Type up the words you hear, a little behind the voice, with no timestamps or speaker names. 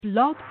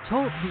Blog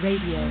Talk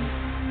Radio.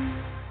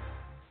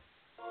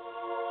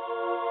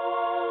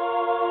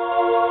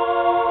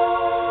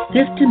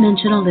 Fifth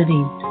Dimensional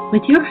Living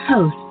with your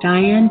host,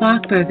 Diane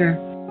Buchberger.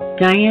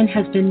 Diane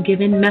has been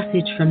given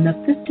message from the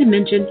fifth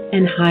dimension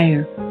and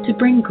higher to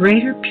bring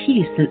greater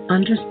peace and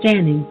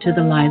understanding to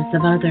the lives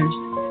of others.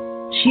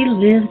 She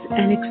lives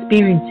and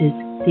experiences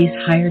these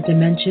higher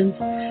dimensions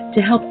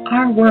to help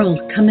our world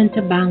come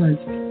into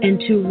balance and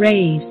to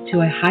raise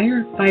to a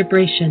higher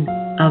vibration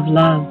of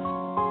love.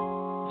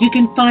 You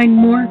can find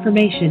more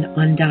information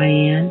on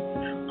Diane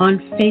on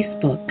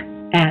Facebook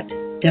at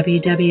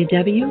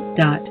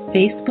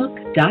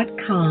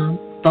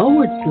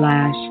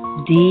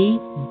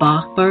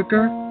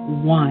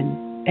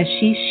www.facebook.com/dbachberger1 as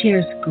she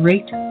shares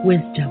great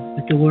wisdom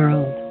with the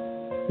world.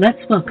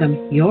 Let's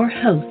welcome your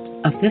host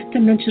of Fifth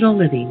Dimensional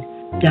Living,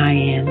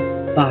 Diane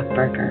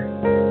Buchberger.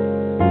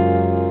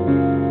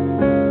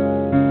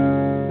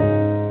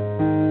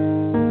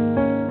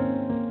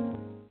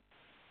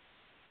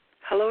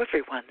 Hello,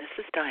 everyone. This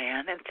is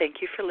Diane, and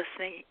thank you for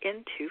listening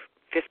into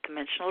Fifth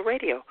Dimensional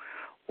Radio.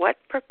 What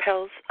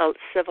propels out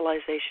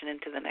civilization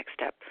into the next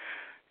step?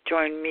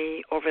 Join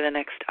me over the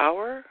next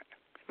hour,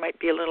 it might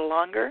be a little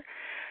longer,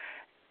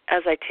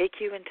 as I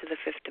take you into the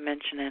fifth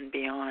dimension and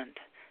beyond.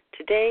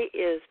 Today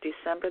is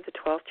December the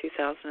 12th,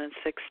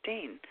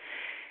 2016,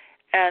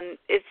 and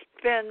it's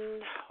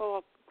been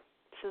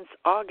since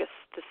August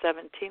the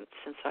 17th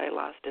since I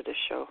last did a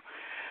show.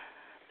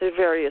 There are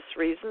various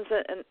reasons,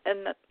 and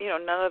you know,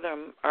 none of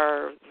them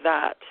are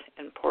that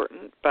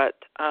important,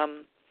 but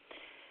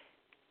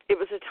it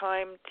was a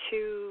time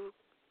to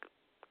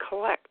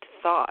collect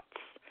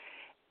thoughts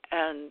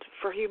and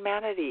for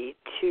humanity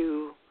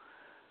to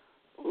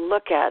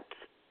look at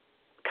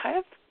kind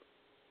of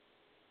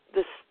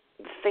the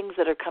things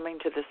that are coming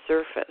to the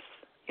surface.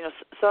 You know,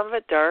 some of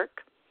it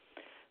dark,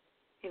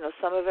 you know,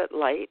 some of it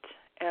light,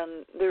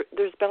 and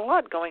there's been a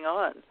lot going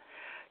on.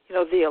 You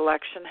know, the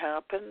election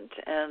happened,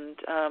 and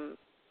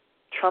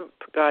Trump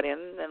got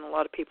in, and a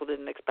lot of people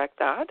didn't expect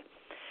that.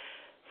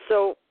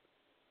 So,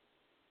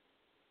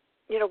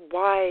 you know,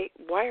 why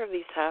are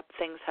these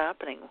things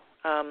happening?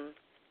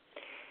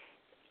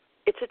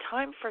 It's a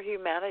time for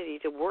humanity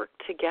to work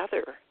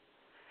together,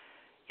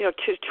 you know,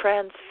 to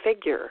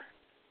transfigure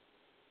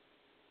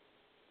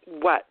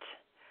what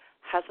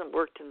hasn't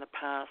worked in the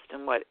past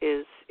and what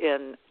is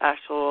in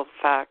actual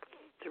fact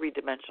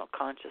three-dimensional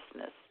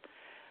consciousness.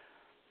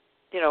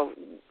 You know,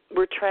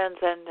 we're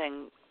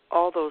transcending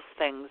all those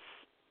things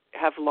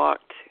have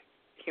locked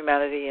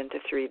humanity into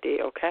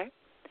 3D, okay?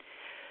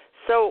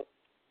 So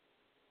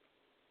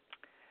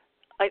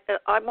I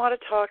want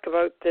to talk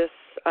about this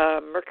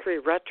Mercury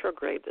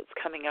retrograde that's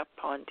coming up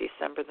on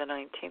December the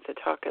 19th. I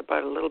talk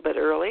about it a little bit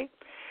early.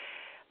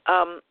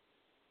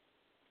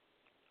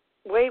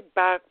 Way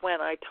back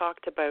when I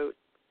talked about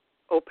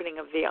opening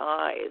of the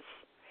eyes,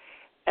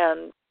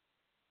 and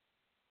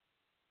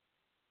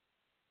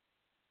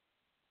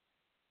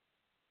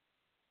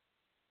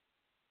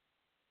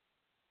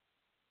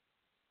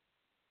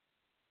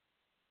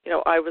you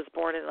know, I was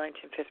born in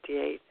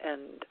 1958,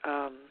 and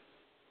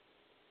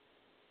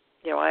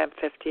you know, I am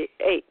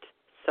 58,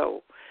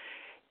 so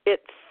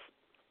it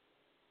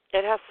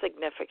has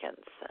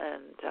significance.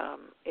 And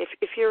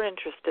if you're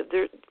interested,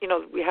 there, you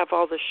know, we have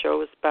all the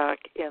shows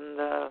back in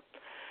the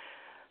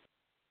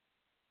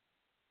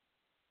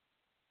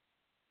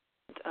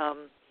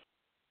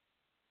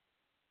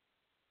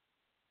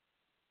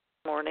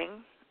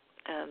morning,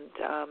 and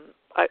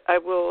I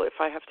will, if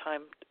I have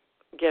time,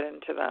 get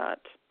into that.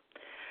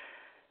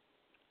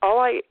 All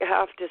I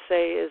have to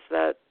say is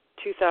that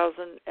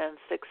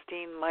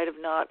 2016 might have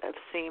not have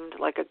seemed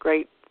like a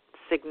great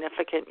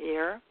significant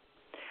year,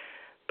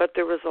 but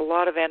there was a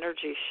lot of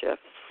energy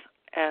shifts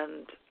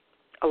and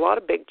a lot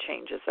of big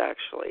changes,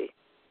 actually.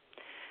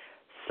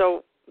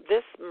 So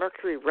this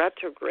Mercury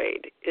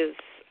retrograde is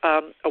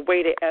a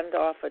way to end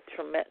off a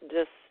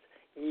tremendous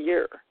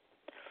year.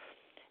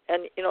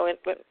 And, you know,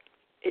 when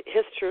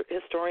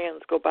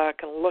historians go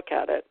back and look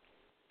at it,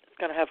 it's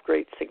going to have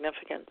great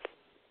significance.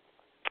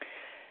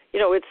 You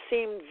know, it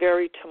seemed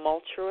very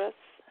tumultuous,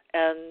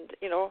 and,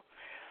 you know,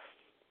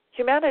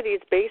 humanity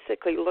is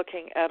basically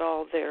looking at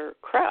all their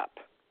crap.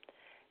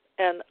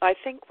 And I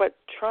think what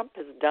Trump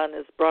has done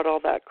is brought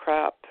all that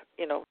crap,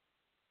 you know.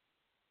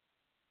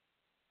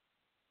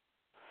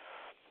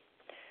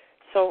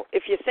 So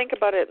if you think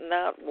about it in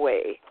that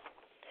way,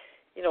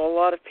 you know, a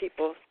lot of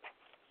people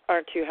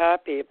aren't too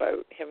happy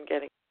about him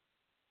getting,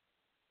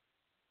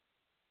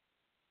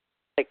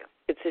 like,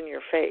 it's in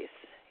your face.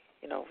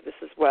 You know,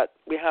 this is what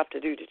we have to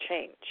do to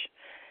change.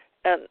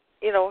 And,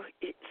 you know,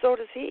 so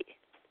does he.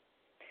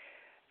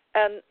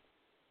 And,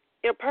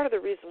 you know, part of the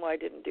reason why I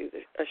didn't do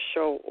a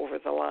show over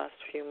the last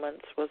few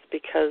months was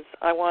because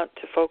I want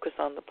to focus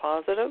on the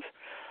positive,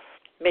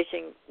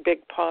 making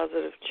big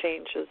positive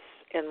changes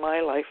in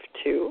my life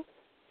too.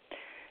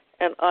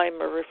 And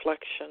I'm a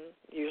reflection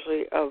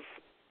usually of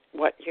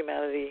what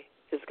humanity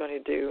is going to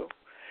do,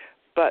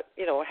 but,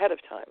 you know, ahead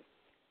of time.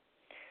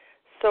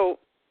 So,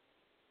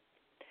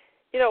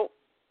 you know,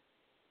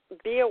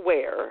 be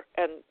aware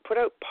and put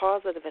out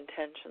positive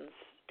intentions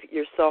to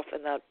yourself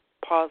in that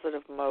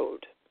positive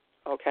mode,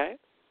 okay?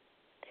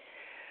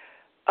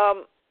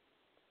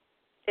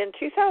 In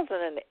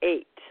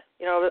 2008,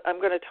 I'm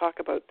going to talk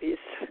about these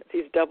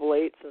double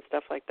eights and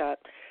stuff like that.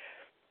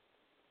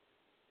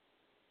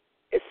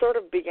 It sort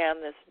of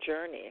began this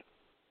journey.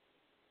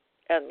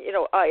 And,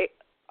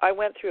 I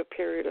went through a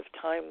period of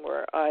time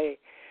where I,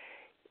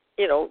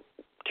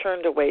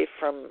 turned away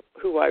from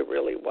who I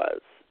really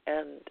was.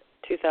 And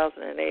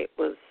 2008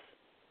 was,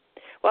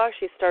 well,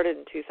 actually started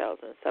in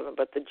 2007,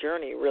 but the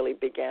journey really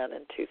began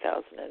in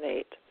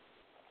 2008.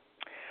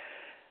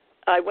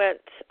 I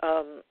went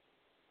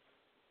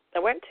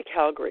to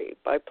Calgary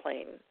by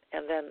plane,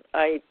 and then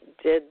I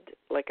did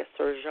like a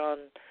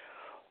sojourn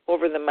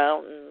over the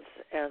mountains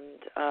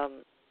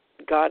and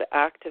got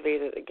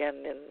activated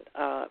again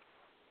in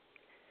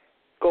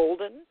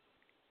Golden,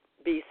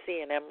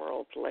 BC, and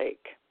Emerald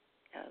Lake.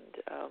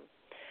 And,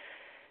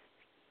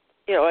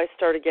 I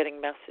started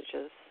getting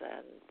messages,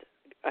 and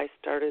I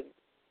started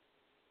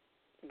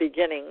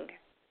beginning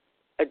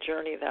a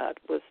journey that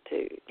was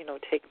to,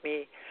 take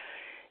me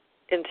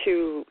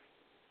into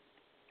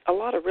a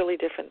lot of really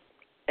different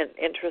and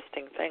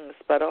interesting things,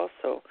 but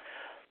also,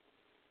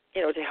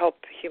 to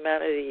help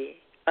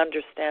humanity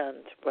understand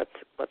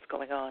what's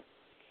going on.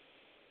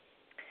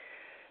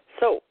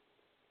 So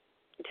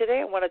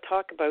today I want to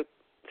talk about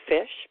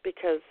fish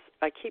because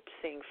I keep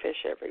seeing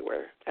fish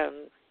everywhere,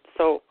 and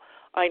so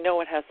I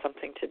know it has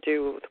something to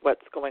do with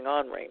what's going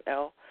on right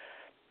now.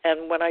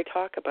 And when I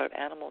talk about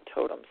animal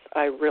totems,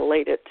 I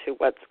relate it to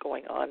what's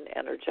going on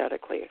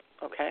energetically,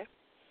 okay?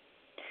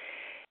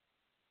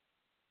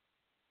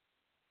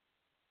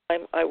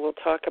 I will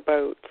talk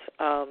about,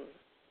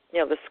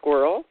 the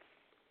squirrel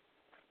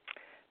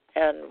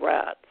and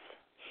rats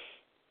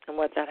and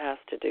what that has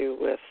to do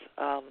with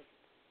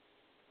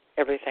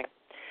everything.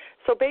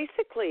 So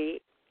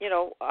basically,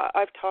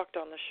 I've talked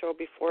on the show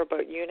before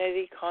about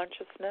unity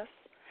consciousness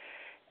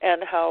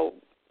and how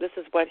this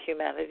is what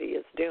humanity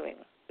is doing.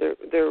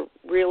 They're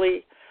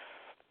really,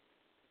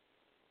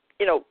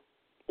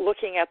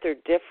 looking at their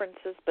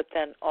differences, but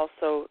then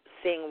also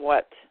seeing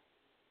what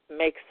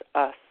makes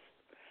us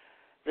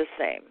the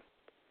same.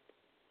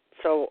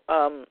 So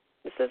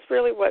this is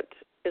really what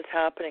is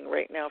happening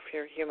right now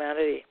for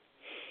humanity.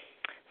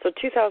 So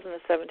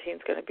 2017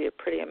 is going to be a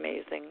pretty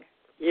amazing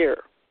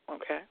year,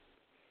 okay?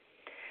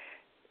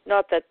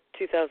 Not that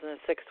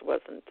 2006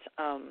 wasn't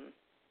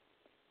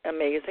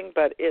amazing,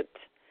 but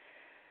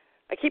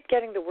I keep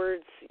getting the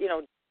words,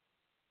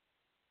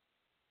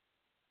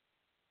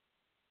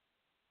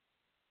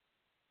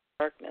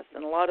 darkness,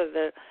 and a lot of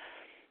the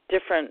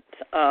different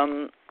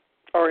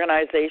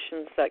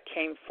organizations that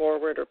came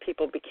forward or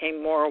people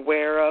became more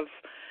aware of,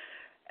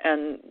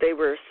 and they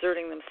were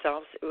asserting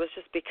themselves. It was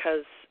just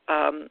because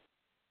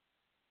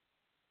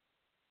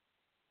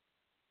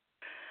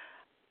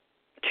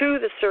to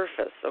the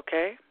surface,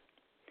 okay?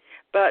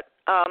 But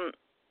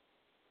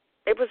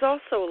it was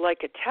also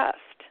like a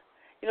test.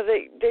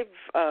 They've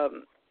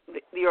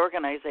the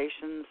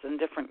organizations and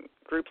different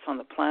groups on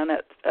the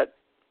planet that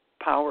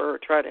power or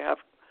try to have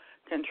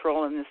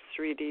control in this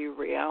 3D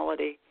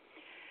reality,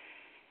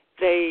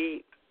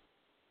 they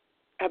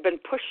have been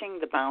pushing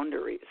the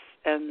boundaries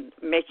and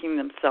making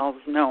themselves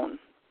known.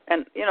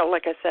 And,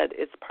 like I said,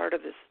 it's part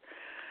of this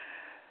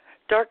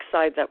dark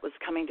side that was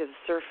coming to the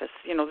surface.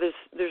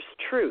 There's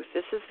truth.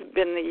 This has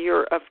been the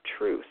year of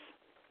truth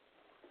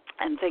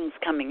and things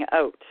coming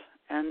out.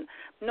 And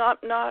not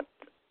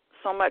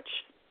so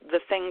much the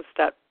things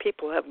that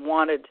people have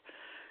wanted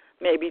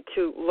maybe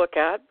to look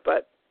at,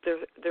 but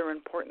there are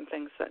important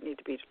things that need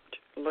to be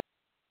looked at.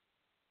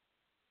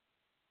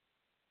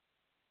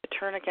 To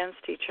turn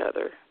against each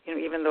other,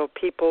 even though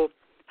people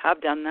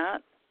have done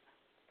that,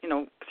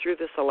 through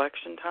this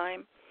election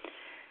time,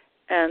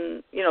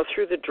 and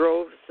through the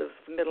droves of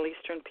Middle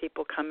Eastern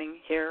people coming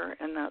here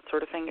and that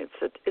sort of thing.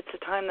 It's a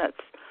time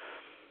that's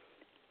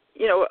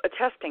a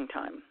testing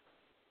time,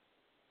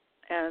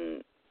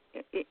 and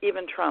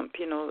even Trump,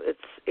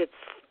 it's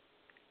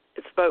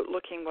about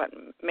looking what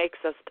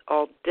makes us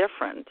all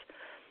different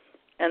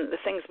and the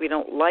things we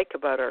don't like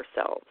about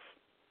ourselves,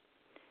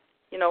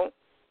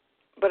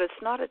 but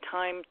it's not a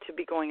time to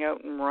be going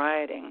out and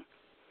rioting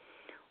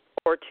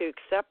or to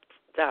accept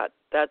that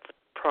that's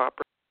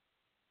proper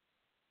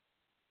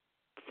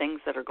things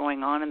that are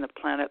going on in the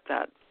planet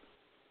that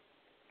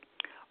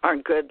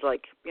aren't good,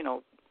 like,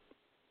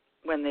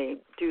 when they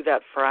do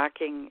that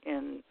fracking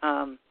in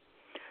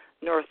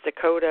North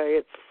Dakota,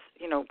 it's,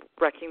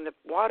 wrecking the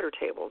water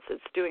tables.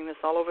 It's doing this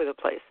all over the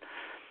place.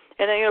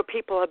 And then,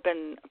 people have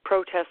been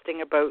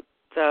protesting about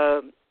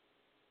the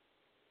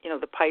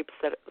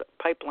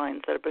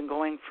pipelines that have been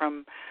going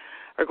from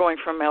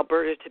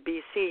Alberta to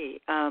BC.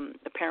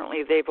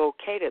 Apparently they've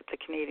okayed it, the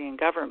Canadian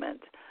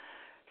government.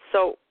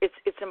 So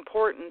it's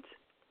important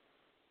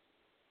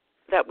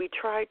that we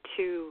try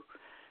to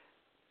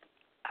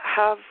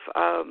have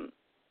a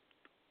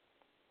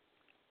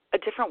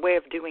different way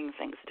of doing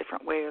things, a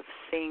different way of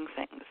seeing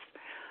things.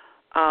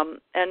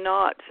 and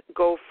not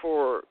go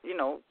for,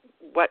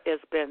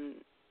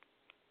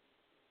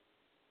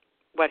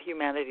 what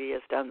humanity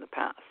has done in the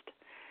past.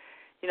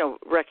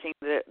 Wrecking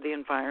the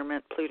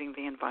environment, polluting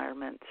the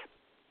environment.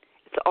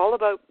 It's all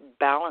about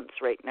balance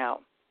right now,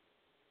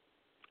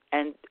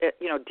 and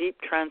deep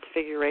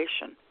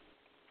transfiguration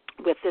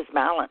with this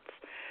balance.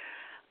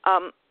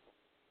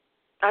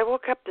 I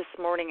woke up this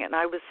morning and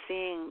I was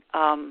seeing,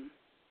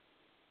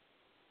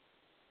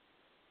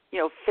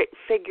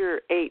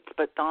 figure eights,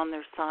 but on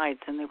their sides,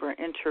 and they were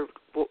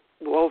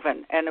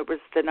interwoven, and it was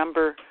the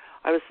number.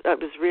 I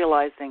was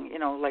realizing,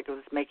 like it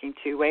was making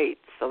 2 8s,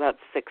 so that's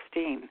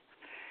 16.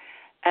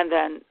 And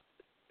then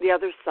the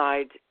other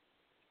side,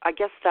 I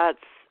guess that's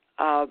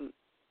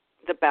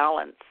the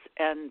balance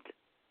and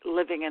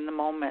living in the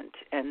moment.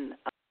 And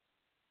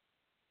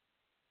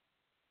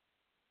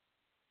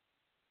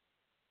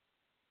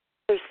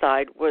the other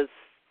side was,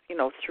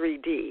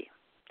 3D,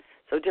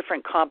 so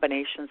different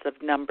combinations of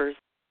numbers.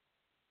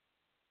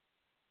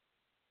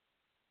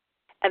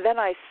 And then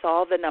I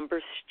saw the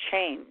numbers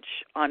change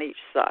on each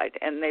side,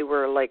 and they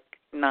were like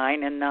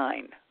 9 and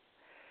 9.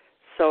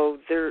 So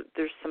there's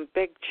some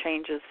big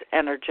changes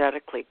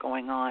energetically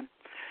going on.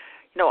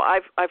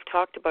 I've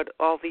talked about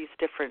all these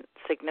different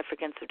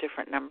significance of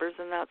different numbers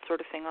and that sort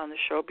of thing on the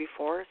show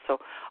before, so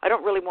I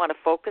don't really want to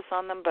focus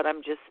on them, but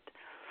I'm just,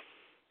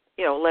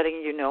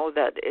 letting you know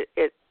that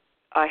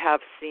I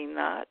have seen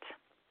that.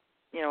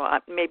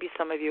 Maybe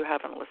some of you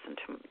haven't listened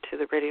to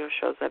the radio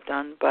shows I've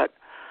done, but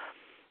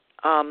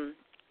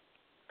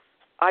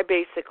I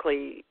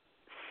basically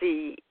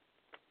see,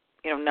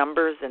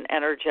 numbers and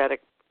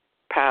energetic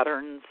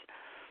patterns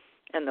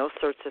and those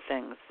sorts of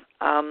things.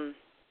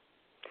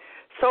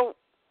 So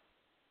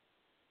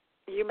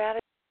humanity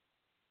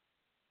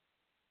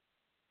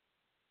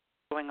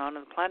going on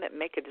the planet,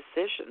 make a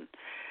decision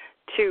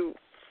to,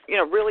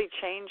 really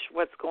change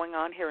what's going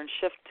on here and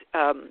shift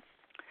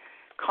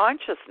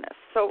consciousness.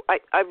 So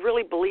I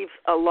really believe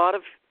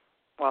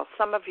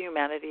some of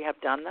humanity have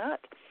done that,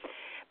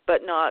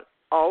 but not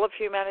all of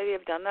humanity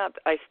have done that.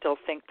 I still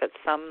think that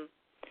some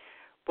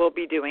will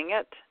be doing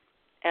it.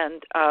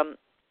 And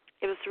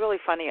it was really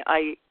funny.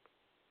 I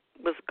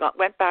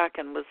went back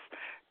and was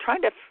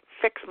trying to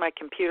fix my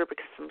computer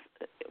because some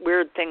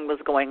weird thing was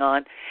going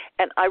on,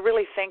 and I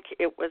really think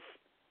it was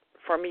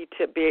for me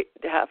to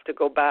have to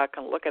go back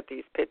and look at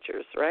these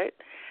pictures, right?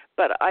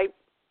 But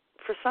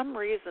for some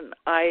reason,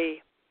 I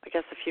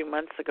guess a few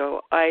months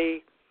ago,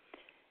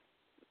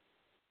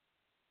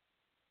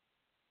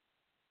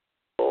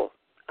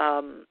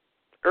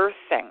 Earth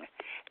thing,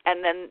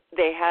 and then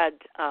they had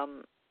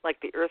like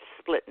the Earth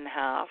split in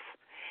half,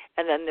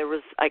 and then there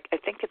was I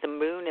think the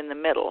moon in the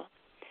middle,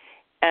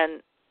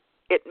 and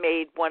it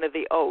made one of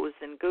the O's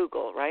in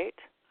Google, right?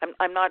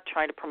 I'm not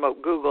trying to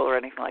promote Google or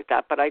anything like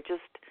that, but I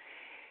just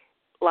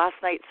last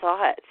night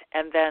saw it,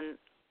 and then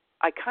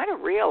I kind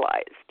of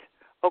realized,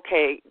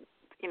 okay,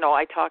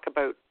 I talk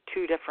about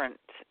two different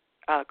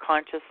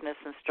consciousness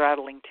and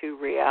straddling two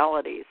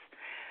realities,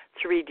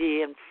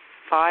 3D and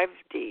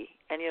 5D,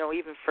 and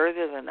even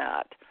further than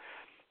that.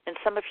 And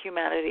some of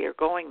humanity are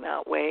going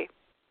that way,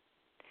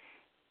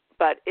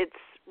 but it's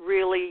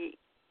really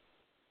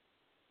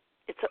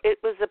it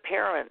was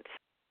apparent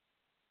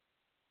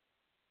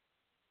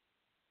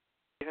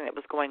that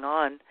was going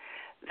on,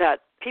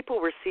 that people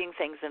were seeing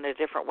things in a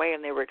different way,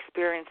 and they were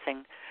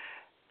experiencing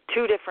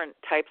two different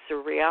types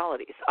of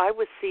realities. I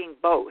was seeing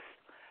both,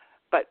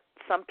 but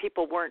some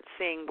people weren't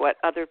seeing what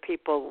other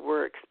people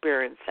were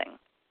experiencing.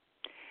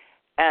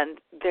 And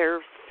their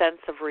sense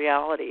of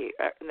reality,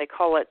 and they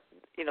call it,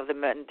 the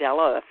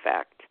Mandela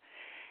effect.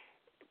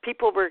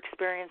 People were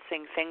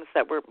experiencing things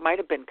that might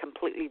have been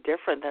completely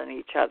different than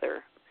each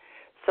other.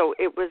 So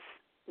it was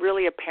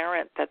really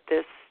apparent that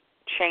this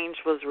change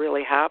was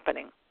really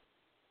happening.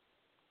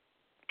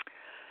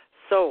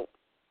 So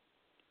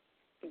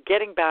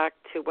getting back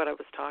to what I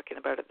was talking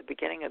about at the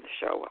beginning of the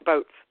show,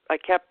 about I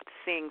kept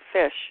seeing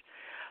fish.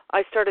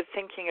 I started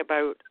thinking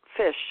about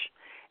fish,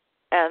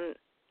 and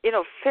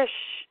fish,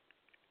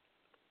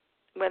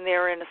 when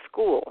they're in a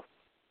school,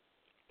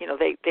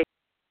 they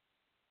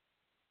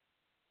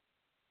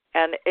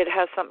and it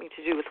has something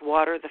to do with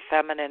water, the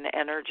feminine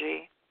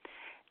energy,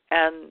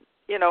 and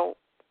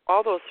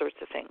all those sorts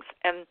of things.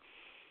 And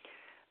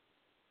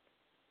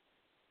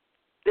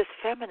this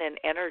feminine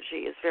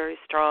energy is very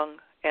strong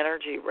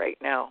energy right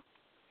now,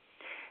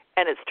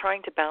 and it's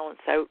trying to balance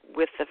out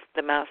with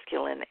the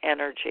masculine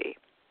energy.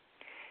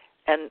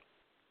 And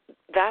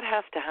that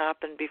has to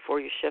happen before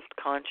you shift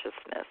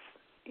consciousness.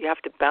 You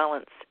have to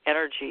balance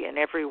energy in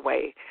every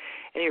way,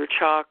 in your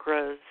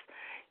chakras,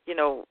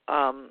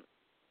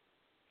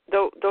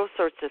 those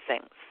sorts of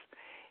things.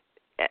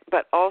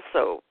 But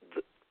also,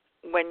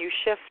 when you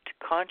shift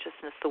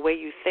consciousness, the way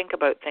you think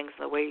about things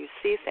and the way you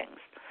see things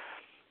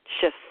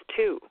shifts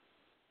too.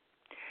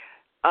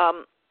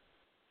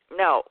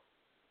 Now,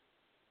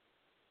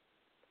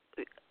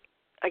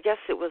 I guess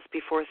it was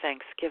before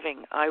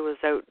Thanksgiving. I was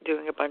out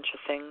doing a bunch of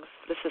things.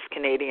 This is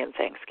Canadian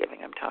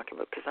Thanksgiving I'm talking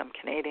about because I'm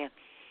Canadian.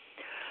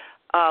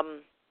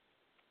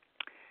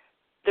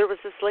 there was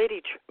this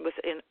lady with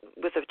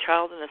a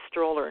child in a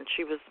stroller, and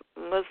she was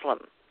Muslim,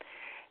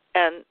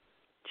 and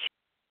she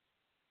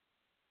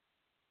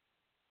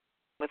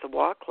with a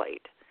walk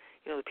light.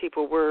 The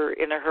people were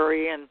in a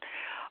hurry, and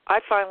I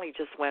finally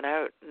just went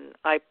out, and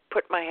I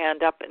put my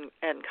hand up and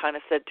kind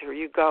of said to her,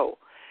 "You go."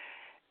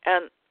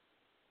 And,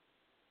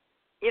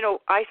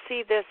 I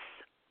see this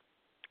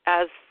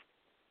as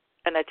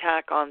an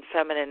attack on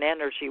feminine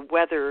energy,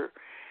 whether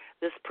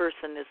this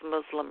person is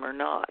Muslim or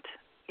not,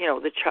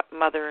 the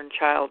mother and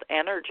child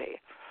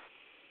energy.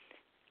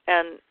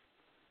 And,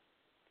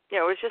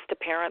 it was just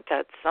apparent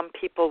that some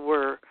people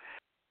were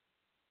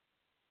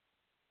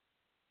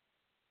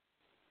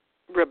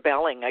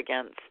rebelling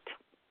against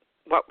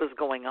what was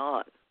going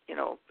on.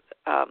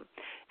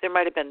 There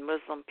might have been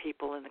Muslim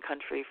people in the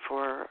country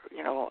for,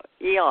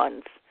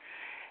 eons,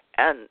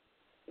 and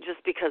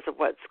just because of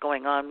what's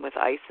going on with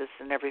ISIS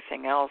and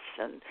everything else,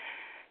 and,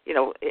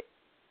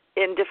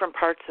 in different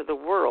parts of the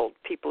world,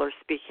 people are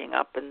speaking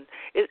up, and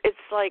it's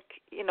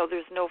like,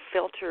 there's no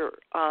filter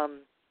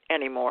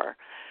anymore.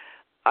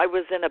 I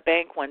was in a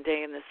bank one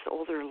day, and this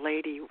older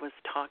lady was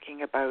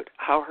talking about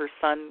how her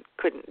son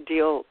couldn't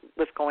deal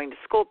with going to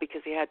school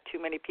because he had too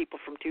many people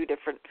from too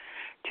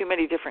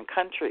many different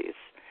countries,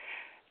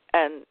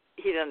 and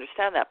he didn't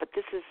understand that. But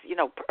this is,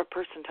 a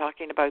person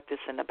talking about this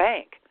in a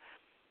bank.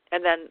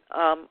 And then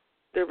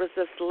there was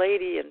this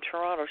lady in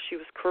Toronto. She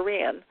was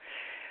Korean,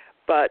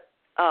 but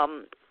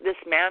this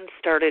man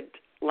started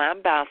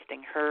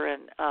lambasting her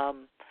and,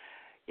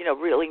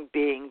 really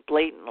being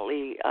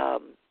blatantly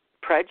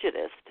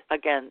prejudiced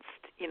against,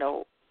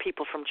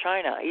 people from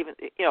China. Even,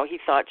 he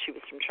thought she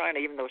was from China,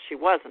 even though she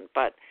wasn't.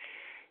 But,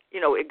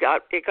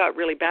 it got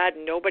really bad,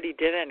 and nobody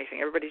did anything.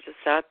 Everybody just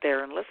sat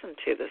there and listened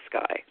to this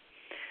guy.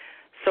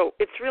 So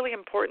it's really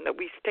important that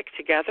we stick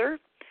together,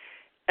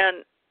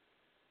 and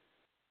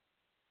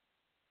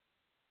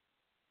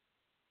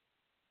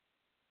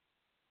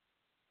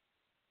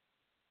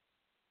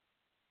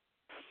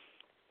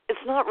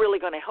it's not really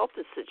going to help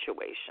the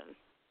situation.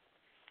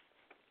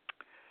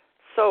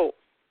 So,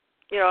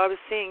 I was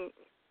seeing,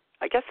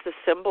 I guess the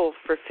symbol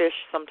for fish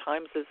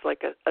sometimes is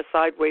like a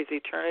sideways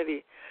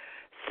eternity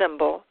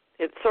symbol.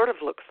 It sort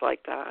of looks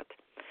like that.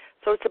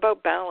 So it's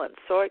about balance.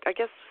 So I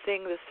guess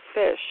seeing this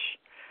fish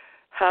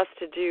has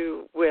to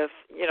do with,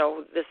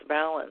 this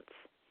balance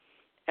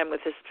and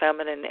with this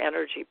feminine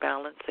energy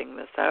balancing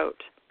this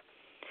out.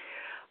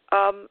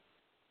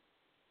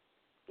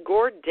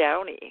 Gord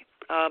Downey,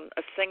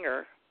 a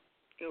singer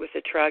with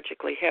a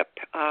Tragically Hip,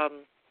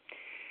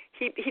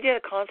 he did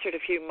a concert a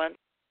few months.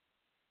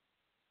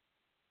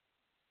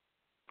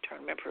 I'm trying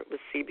to remember, it was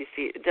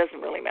CBC. It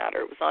doesn't really matter.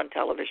 It was on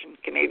television,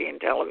 Canadian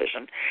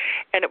television,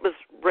 and it was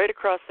right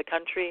across the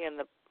country. And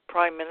the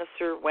Prime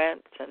Minister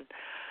went, and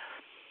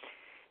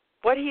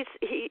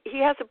he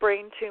has a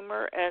brain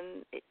tumor,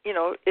 and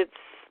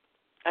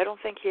I don't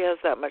think he has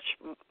that much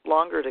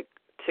longer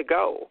to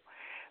go.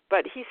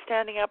 But he's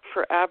standing up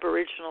for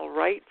Aboriginal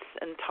rights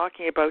and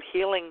talking about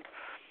healing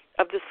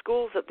of the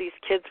schools that these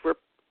kids were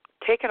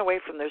taken away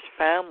from their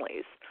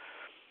families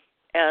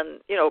and,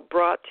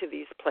 brought to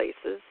these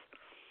places.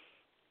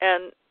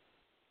 And,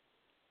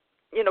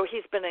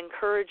 he's been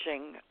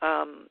encouraging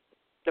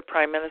the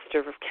Prime Minister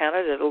of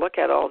Canada to look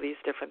at all these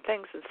different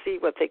things and see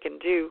what they can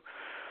do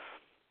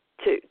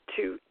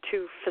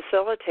to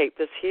facilitate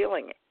this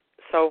healing.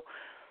 So,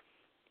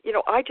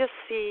 I just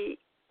see,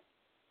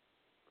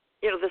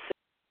 this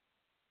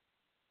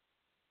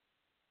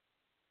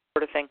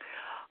sort of thing.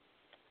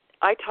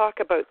 I talk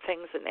about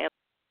things and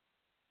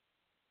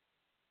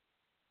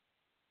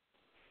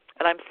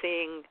I'm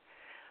seeing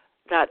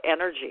that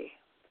energy,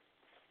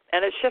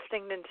 and it's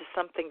shifting into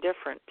something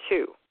different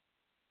too.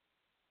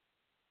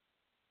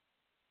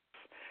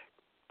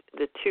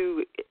 The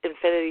two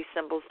infinity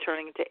symbols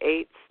turning into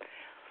eights,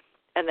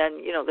 and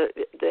then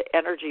the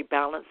energy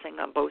balancing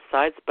on both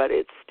sides, but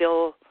it's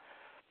still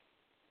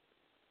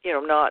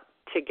not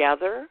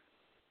together.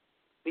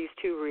 These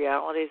two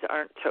realities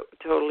aren't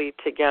totally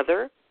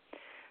together.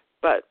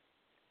 But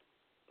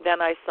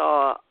then I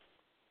saw,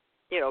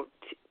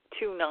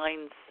 two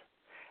nines,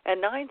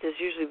 and nines is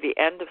usually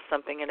the end of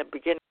something and a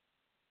beginning.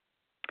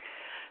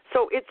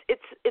 So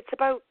it's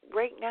about,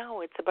 right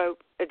now, it's about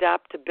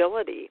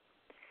adaptability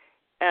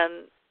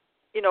and,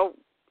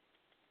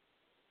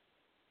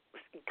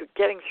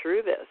 getting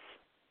through this.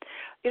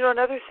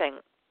 Another thing,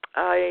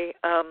 I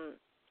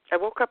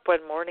woke up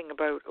one morning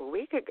about a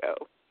week ago,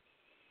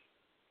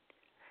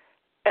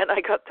 and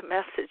I got the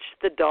message,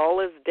 the doll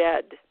is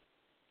dead.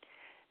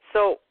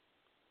 So,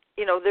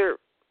 they're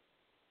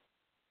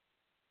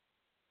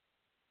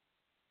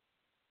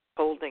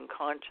holding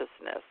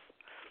consciousness,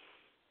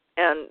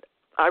 and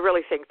I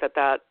really think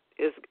that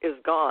is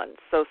gone.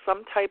 So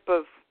some type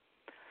of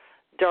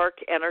dark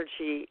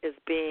energy is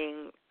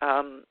being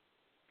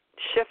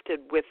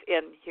shifted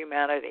within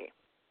humanity.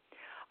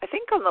 I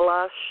think on the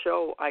last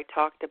show I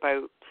talked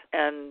about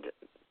and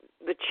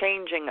the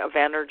changing of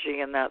energy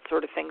and that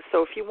sort of thing.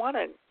 So if you want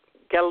to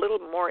get a little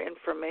more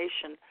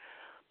information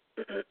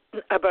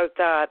about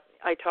that,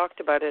 I talked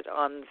about it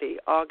on the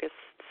August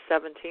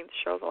 17th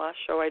show, the last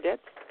show I did.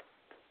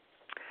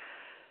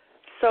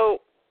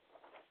 So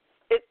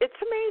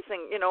it's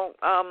amazing,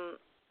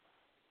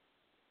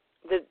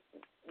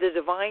 the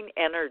divine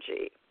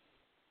energy,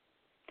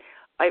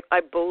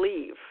 I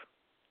believe,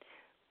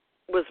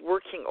 was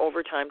working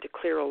overtime to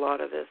clear a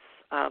lot of this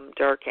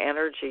dark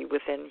energy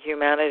within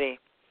humanity.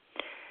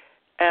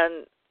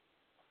 And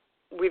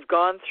we've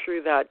gone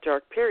through that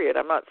dark period.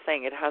 I'm not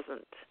saying it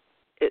hasn't,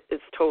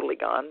 it's totally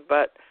gone,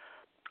 but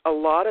a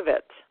lot of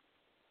it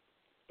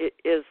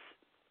is,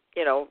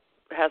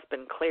 has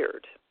been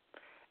cleared.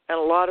 And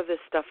a lot of this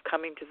stuff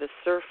coming to the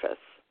surface.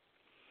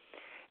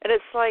 And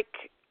it's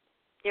like,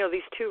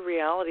 these two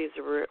realities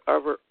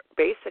are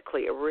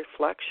basically a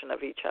reflection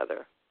of each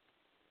other.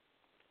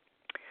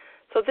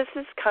 So this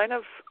is kind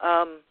of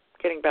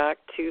getting back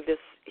to this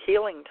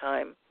healing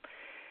time.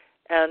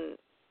 And,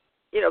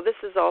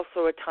 this is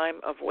also a time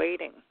of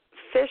waiting.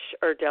 Fish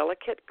are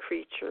delicate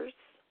creatures,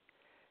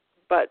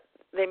 but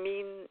they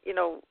mean,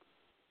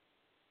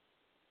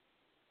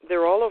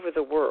 they're all over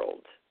the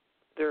world.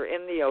 They're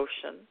in the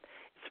ocean.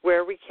 It's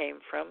where we came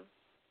from.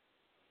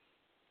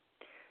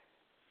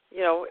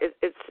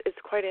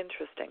 It's quite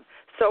interesting.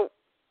 So,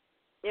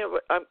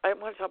 I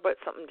want to talk about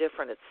something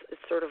different.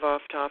 It's sort of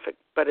off topic,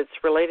 but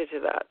it's related to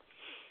that.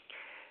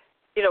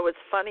 It's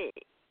funny.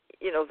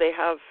 They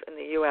have in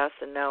the U.S.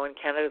 and now in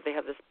Canada, they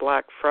have this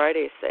Black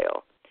Friday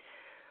sale.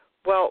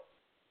 Well,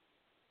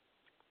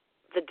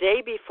 the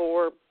day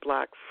before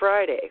Black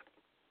Friday,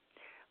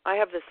 I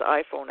have this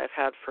iPhone I've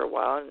had for a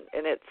while,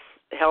 and it's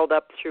held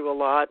up through a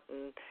lot.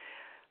 And,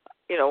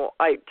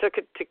 I took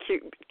it to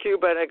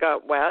Cuba and it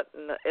got wet,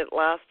 and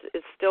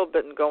it's still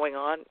been going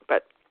on.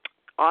 But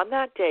on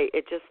that day,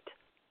 it just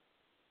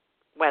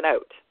went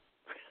out.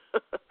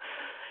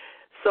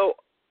 So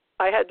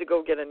I had to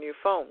go get a new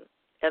phone.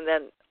 And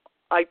then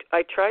I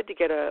tried to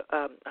get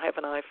I have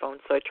an iPhone,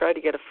 so I tried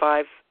to get a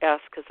 5S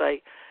because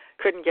I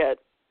couldn't get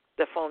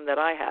the phone that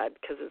I had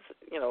because it's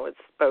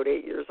about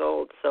 8 years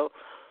old. So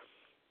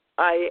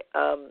I,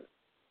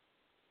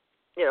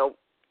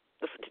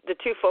 the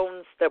two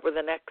phones that were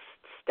the next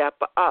step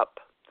up,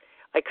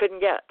 I couldn't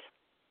get.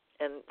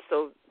 And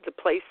so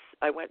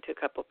I went to a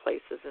couple of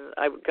places, and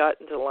I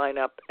got into the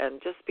lineup,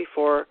 and just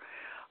before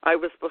I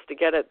was supposed to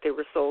get it, they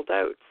were sold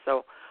out.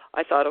 So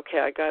I thought, okay,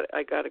 I got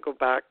to go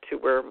back to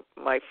where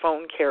my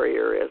phone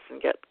carrier is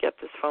and get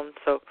this phone.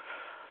 So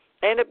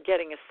I ended up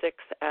getting a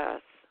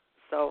 6S.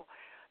 So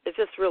it's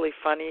just really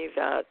funny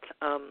that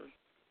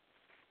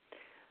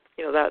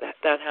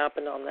that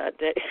happened on that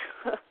day.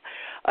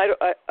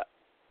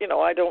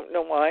 I don't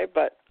know why,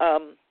 but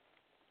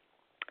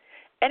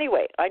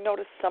anyway, I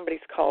noticed somebody's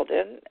called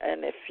in,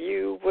 and if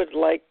you would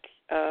like,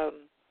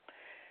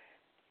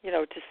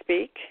 to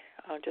speak,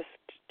 I'll just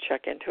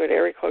check into it.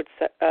 Area code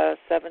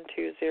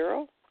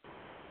 720.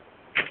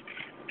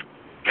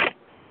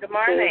 Good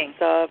morning.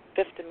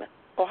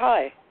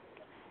 Hi.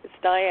 It's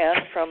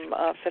Diane from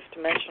Fifth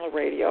Dimensional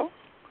Radio.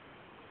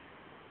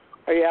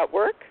 Are you at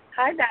work?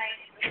 Hi,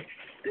 Diane.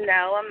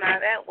 No, I'm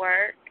not at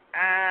work.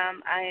 I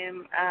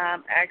am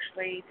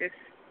actually just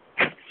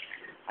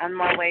on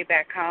my way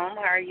back home.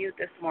 How are you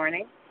this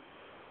morning?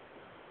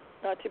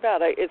 Not too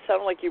bad. It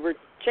sounded like you were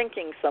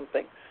chinking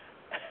something.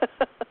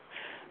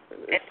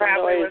 It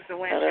probably was the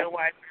windshield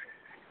wiper.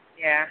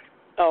 Yeah.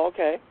 Oh,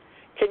 okay.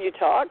 Can you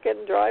talk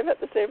and drive at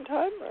the same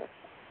time? Or?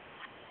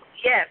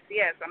 Yes.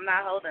 I'm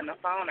not holding the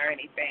phone or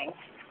anything.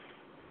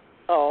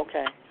 Oh,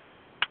 okay.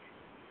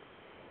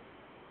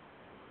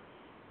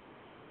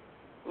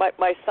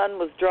 My son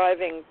was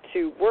driving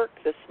to work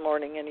this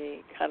morning, and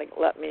he kind of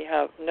let me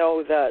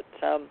know that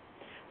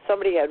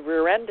somebody had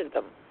rear-ended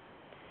them,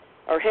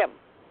 or him,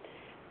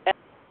 and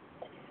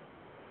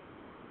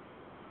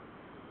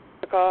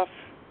took off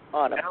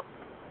on him. Oh.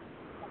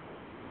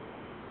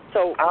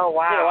 So, oh,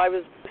 wow.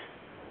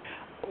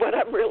 what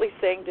I'm really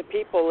saying to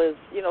people is,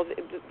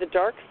 the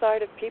dark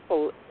side of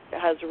people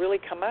has really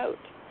come out,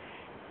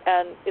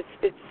 and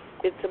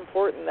it's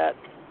important that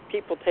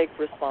people take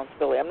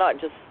responsibility. I'm not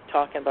just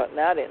talking about in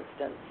that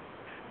instance.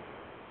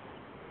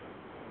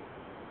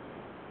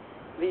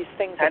 These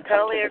things have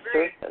come to the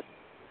surface.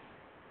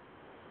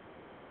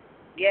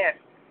 Yes.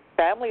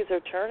 Families are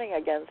turning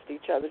against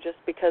each other just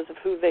because of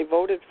who they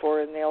voted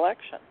for in the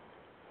election.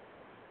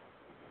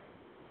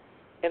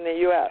 In the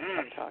U.S.,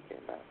 I'm talking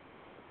about.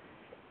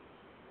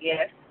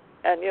 Yes.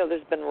 And,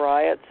 there's been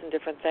riots and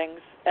different things.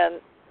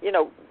 And,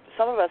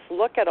 some of us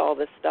look at all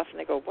this stuff and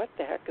they go, what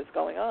the heck is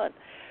going on?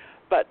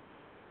 But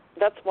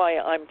that's why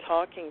I'm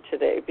talking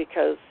today,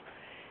 because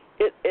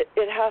it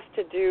has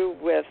to do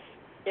with,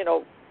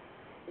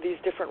 these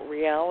different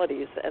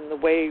realities and the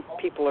way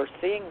people are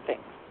seeing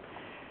things.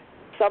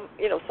 Some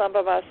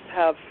of us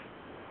have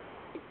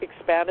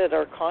expanded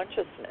our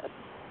consciousness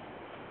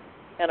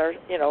and are,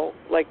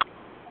 like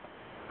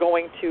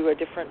going to a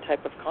different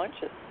type of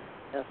consciousness.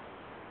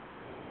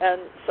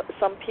 And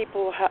some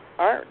people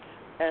aren't.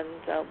 And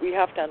we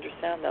have to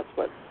understand that's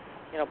what's,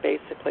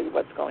 basically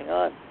what's going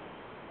on.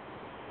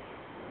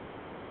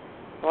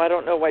 Well, I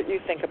don't know what you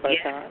think about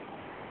that.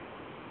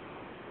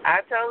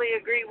 I totally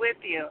agree with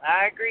you.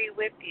 I agree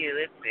with you.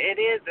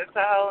 It's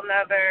a whole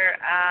nother.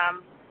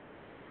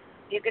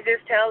 You can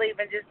just tell,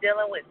 even just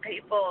dealing with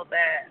people,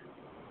 that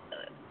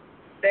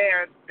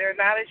they're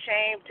not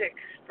ashamed to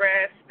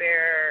express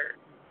their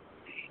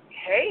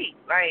hate.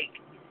 Like,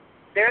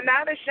 they're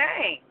not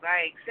ashamed.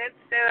 Like, since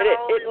the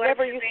whole it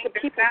never used to.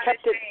 People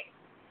kept it.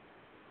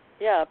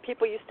 Yeah,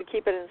 people used to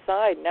keep it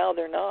inside. Now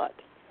they're not.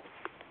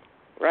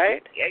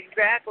 Right?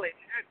 Exactly.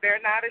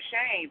 They're not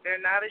ashamed.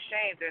 They're not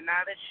ashamed. They're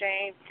not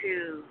ashamed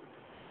to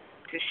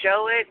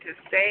show it, to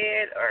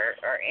say it,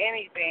 or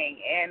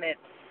anything. And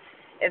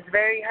it's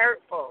very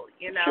hurtful,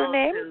 you know. What's your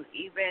name? To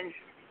even.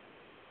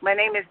 My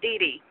name is Dee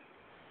Dee.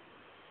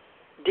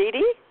 Dee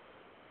Dee?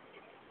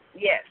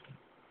 Yes.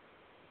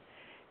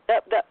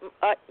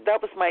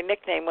 That was my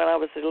nickname when I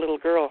was a little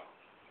girl.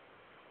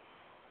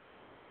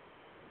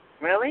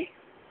 Really?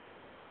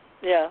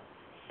 Yeah.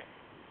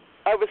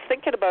 I was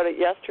thinking about it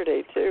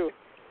yesterday too.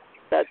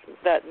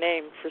 That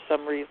name for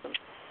some reason.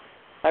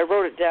 I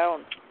wrote it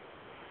down.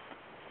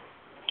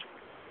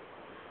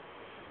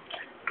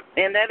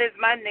 And that is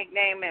my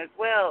nickname as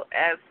well,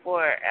 as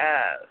for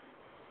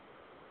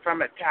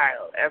from a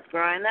child. As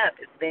growing up,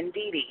 it's been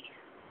Dee Dee.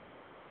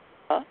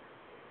 Huh?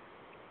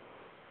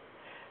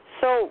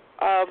 So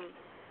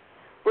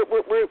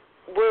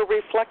we're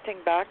reflecting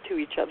back to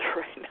each other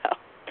right now.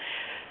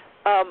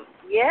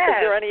 Yes. Is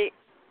there any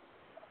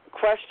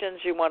questions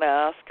you want to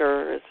ask,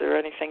 or is there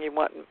anything you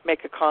want to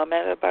make a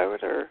comment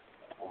about, or?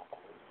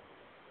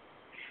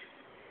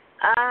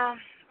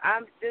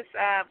 I'm just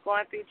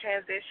going through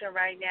transition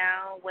right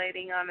now,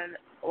 waiting on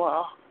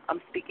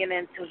I'm speaking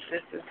into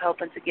this,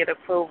 hoping to get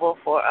approval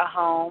for a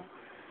home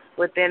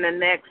within the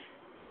next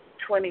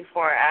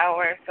 24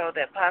 hours, so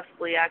that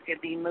possibly I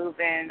could be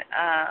moving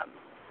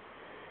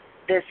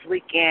this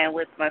weekend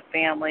with my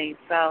family.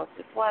 So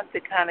just wanted to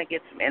kind of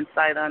get some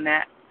insight on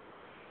that.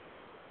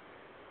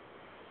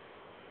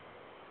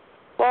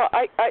 Well,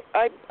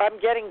 I'm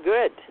getting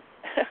good.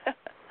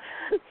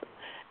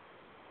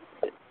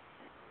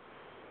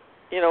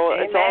 You know,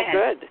 Amen. It's all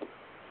good.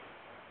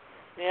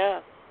 Yeah.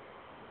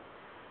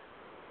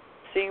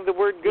 Seeing the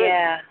word good.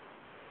 Yeah.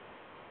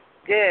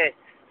 Good.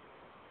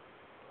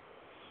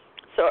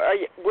 So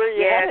where are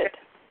you headed?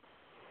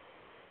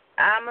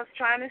 I'm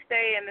trying to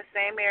stay in the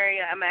same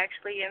area. I'm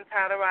actually in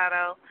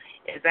Colorado.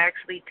 It's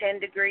actually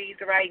 10 degrees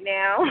right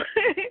now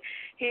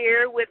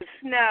here with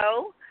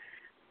snow.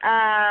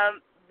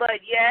 But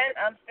yet,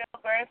 I'm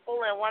still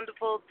grateful and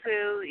wonderful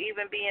to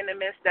even be in the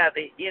midst of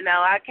it. You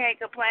know, I can't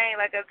complain.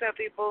 Like I tell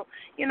people,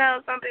 you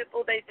know, some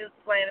people, they do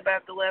complain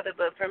about the weather.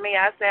 But for me,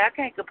 I say I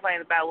can't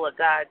complain about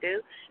what God do,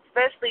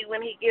 especially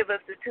when he gives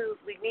us the tools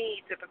we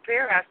need to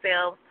prepare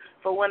ourselves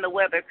for when the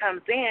weather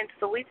comes in.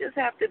 So we just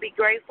have to be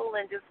grateful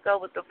and just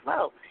go with the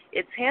flow.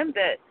 It's him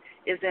that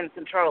is in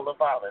control of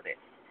all of it.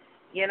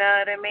 You know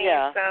what I mean?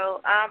 Yeah.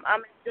 So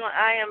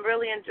I am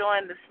really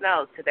enjoying the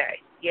snow today.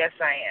 Yes,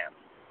 I am.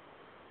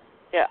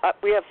 Yeah,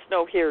 we have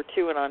snow here,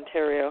 too, in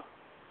Ontario.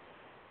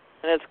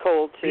 And it's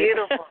cold, too.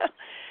 Beautiful.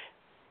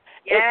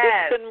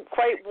 Yes. It's been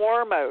quite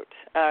warm out,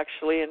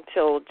 actually,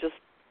 until just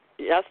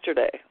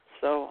yesterday.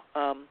 So,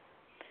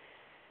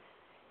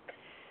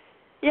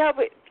 yeah,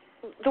 but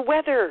the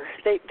weather,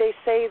 they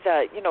say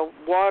that, you know,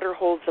 water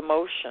holds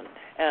emotion.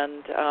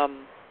 And,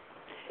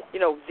 you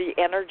know, the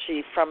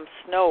energy from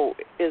snow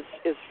is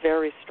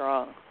very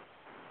strong.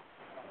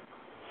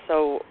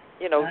 So,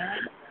 you know...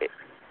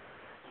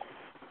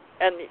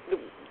 And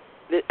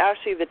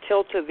actually, the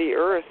tilt of the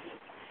earth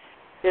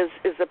is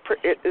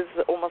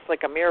almost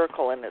like a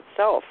miracle in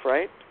itself,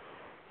 right?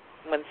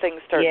 When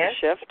things start to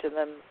shift, and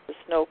then the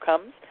snow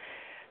comes.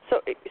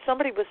 So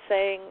somebody was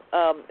saying,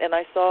 and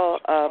I saw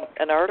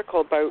an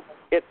article about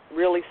it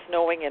really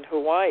snowing in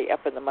Hawaii,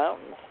 up in the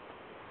mountains.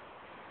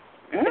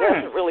 It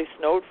hasn't really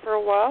snowed for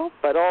a while,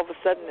 but all of a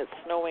sudden it's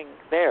snowing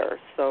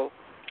there. So,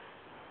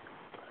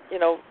 you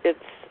know,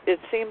 it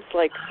seems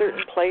like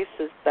certain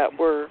places that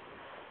were.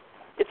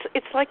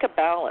 It's like a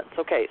balance.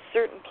 Okay,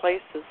 certain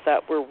places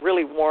that were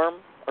really warm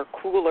are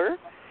cooler,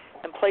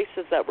 and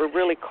places that were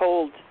really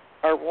cold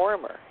are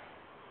warmer.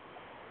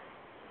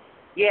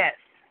 Yes.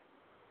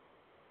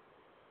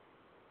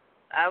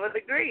 I would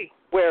agree.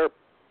 Where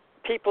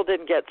people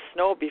didn't get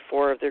snow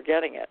before, they're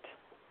getting it.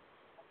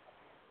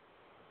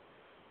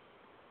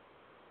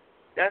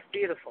 That's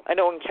beautiful. I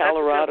know in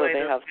Colorado they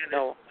have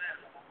snow.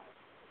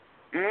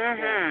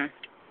 Mhm.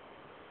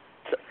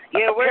 So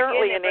yeah,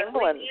 apparently we're in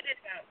England.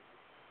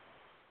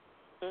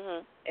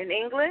 In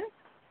England?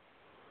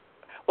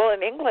 Well,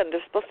 in England,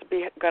 they're supposed to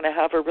be going to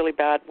have a really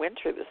bad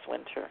winter this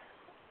winter.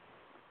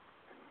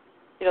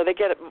 You know, they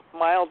get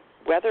mild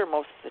weather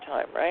most of the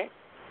time, right?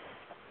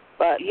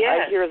 But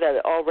I hear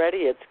that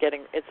already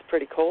it's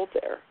pretty cold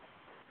there.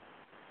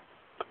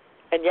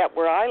 And yet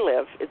where I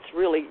live, it's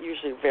really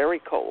usually very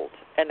cold,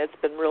 and it's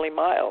been really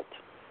mild.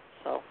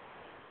 So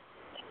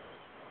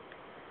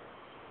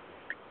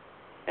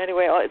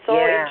anyway, it's all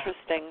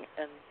interesting,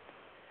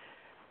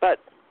 but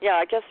yeah,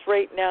 I guess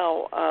right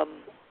now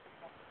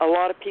a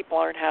lot of people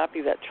aren't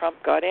happy that Trump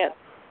got in.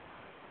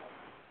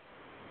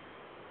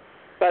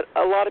 But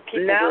a lot of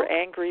people No. were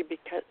angry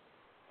because.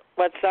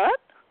 What's that?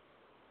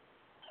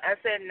 I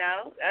said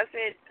no. I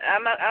said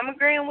I'm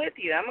agreeing with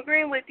you. I'm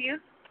agreeing with you.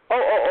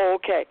 Oh,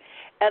 okay.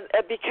 And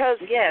because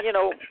Yes.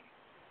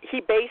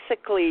 he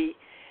basically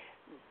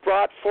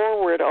brought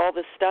forward all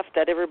the stuff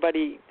that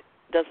everybody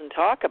doesn't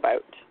talk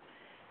about,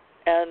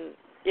 and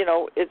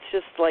it's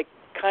just like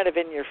kind of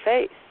in your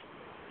face.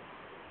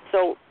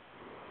 So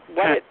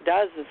what it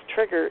does is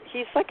trigger.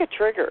 He's like a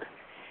trigger.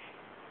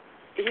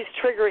 He's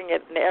triggering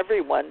it in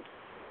everyone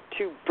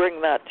to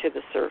bring that to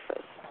the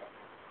surface.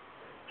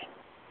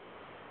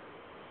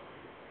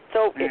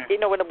 So,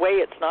 in a way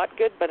it's not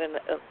good, but in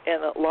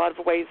a lot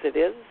of ways it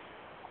is.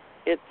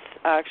 It's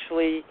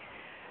actually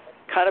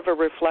kind of a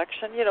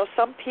reflection.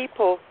 Some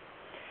people,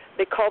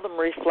 they call them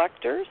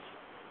reflectors.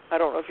 I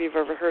don't know if you've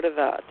ever heard of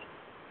that.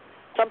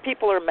 Some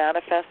people are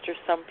manifestors,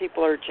 some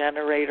people are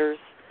generators,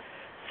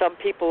 some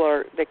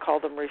people they call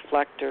them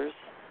reflectors.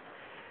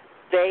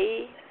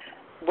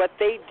 What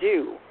they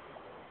do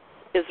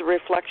is a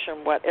reflection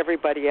of what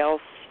everybody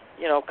else,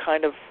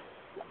 kind of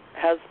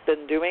has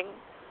been doing.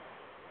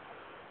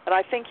 And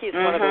I think he's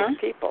one of those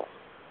people.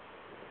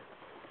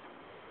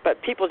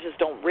 But people just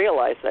don't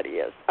realize that he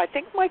is. I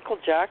think Michael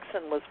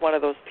Jackson was one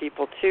of those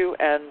people, too,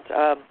 and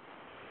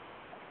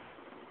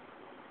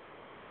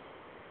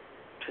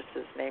what's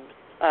his name?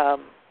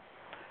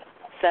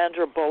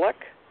 Sandra Bullock.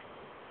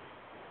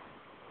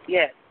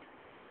 Yes.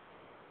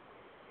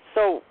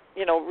 So,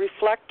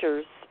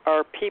 reflectors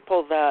are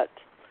people that,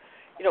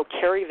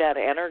 carry that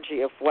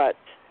energy of what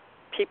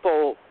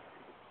people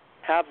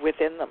have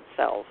within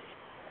themselves.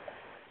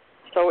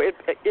 So it's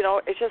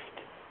just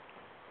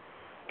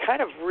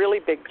kind of really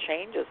big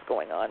changes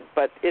going on,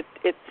 but it's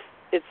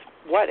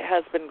what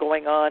has been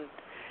going on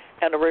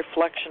and a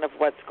reflection of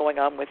what's going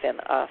on within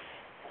us.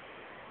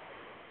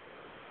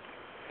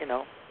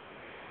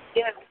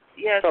 Yes,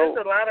 So,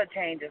 there's a lot of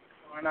changes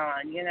going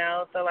on,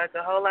 so like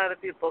a whole lot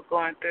of people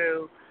going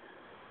through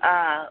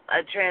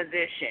a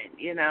transition,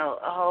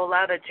 a whole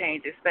lot of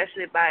change,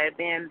 especially by it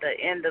being the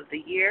end of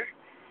the year.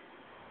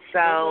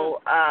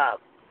 So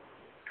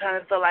kind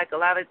of feel like a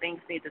lot of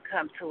things need to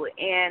come to an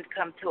end,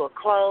 come to a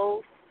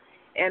close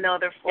in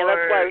order for... And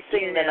that's why I was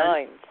seeing the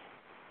nines.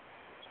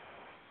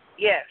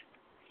 Yes,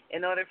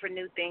 in order for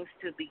new things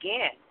to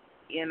begin,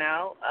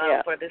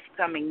 for this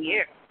coming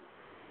year.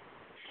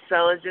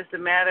 So it's just a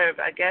matter of,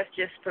 I guess,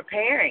 just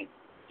preparing.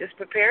 Just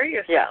prepare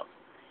yourself.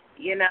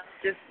 Yeah.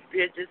 Just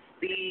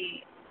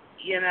be,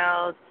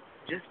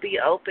 just be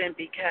open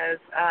because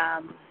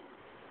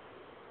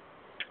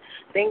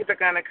things are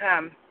going to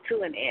come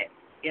to an end,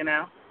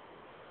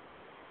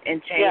 and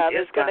change. Yeah,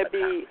 there's going to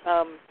be,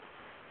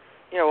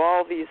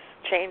 all these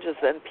changes,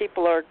 and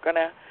people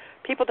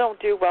don't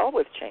do well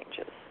with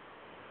changes.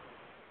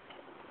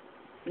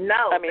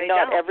 No, I mean, they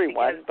not don't,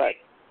 everyone, but...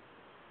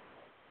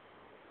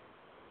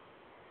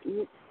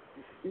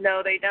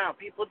 No, they don't.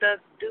 People do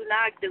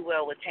not do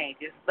well with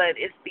changes, but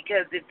it's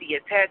because of the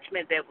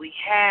attachment that we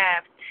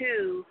have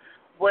to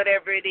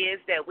whatever it is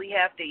that we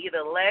have to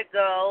either let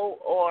go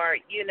or,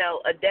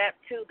 adapt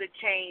to the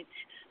change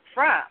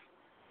from.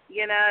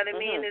 You know what I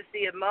mean? It's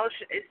the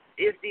emotion.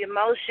 It's the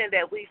emotion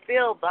that we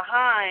feel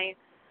behind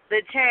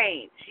the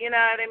change. You know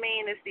what I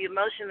mean? It's the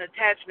emotional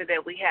attachment that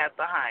we have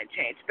behind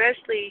change,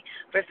 especially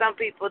for some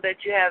people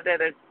that you have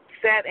that are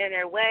set in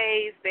their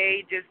ways.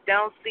 They just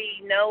don't see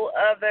no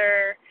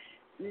other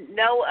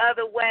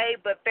way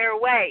but their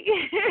way.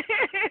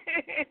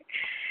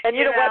 And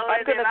you know what?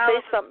 I'm going to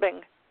say something,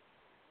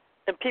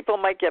 and people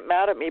might get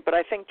mad at me, but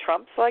I think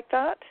Trump's like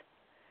that.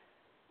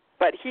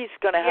 But he's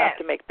going to have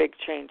to make big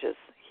changes.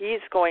 He's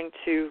going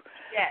to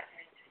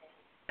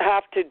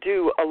have to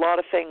do a lot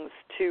of things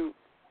to...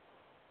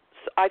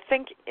 I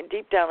think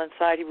deep down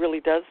inside he really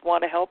does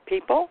want to help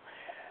people,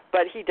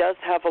 but he does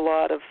have a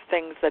lot of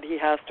things that he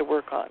has to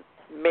work on,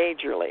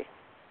 majorly.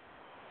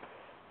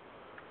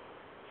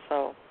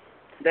 So...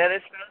 That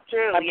is so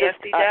true. Yes,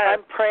 he does.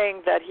 I'm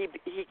praying that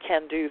he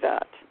can do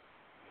that.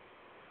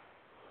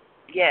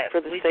 Yes.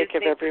 For the sake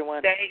of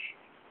everyone.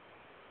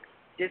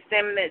 Just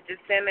send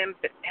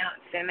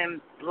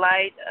him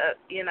light,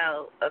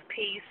 of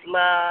peace,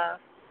 love,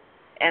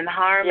 and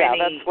harmony. Yeah,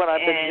 that's what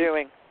I've been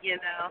doing.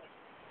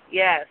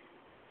 Yes,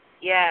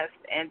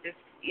 and just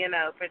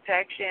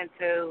protection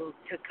to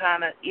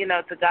kind of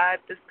to guide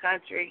this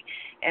country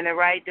in the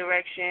right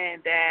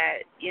direction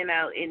that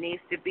it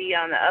needs to be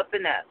on the up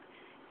and up.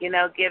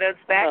 Get us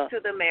back to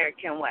the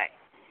American way.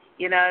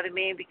 You know what I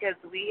mean? Because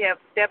we have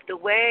stepped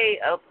away.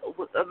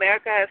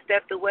 America has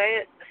stepped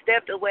away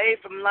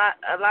from a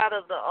lot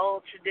of the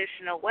old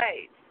traditional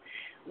ways,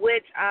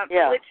 which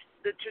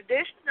the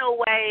traditional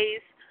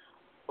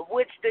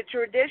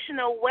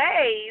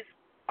ways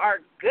are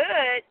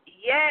good.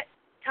 Yet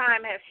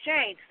time has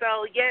changed.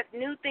 So yet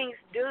new things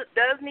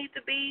does need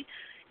to be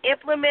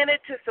implemented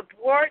to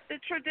support the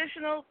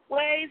traditional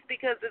ways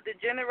because of the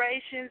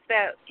generations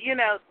that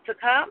to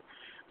come.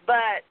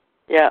 But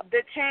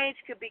the change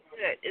could be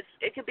good.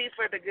 It could be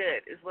for the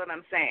good, is what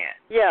I'm saying.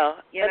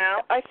 Yeah,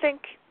 I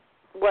think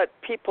what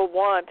people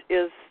want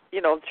is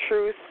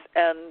truth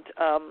and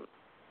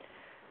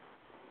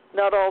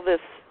not all this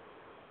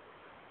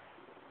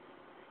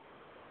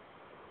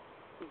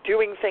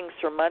doing things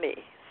for money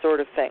sort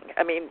of thing.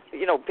 I mean,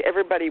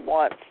 everybody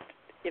wants,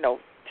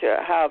 to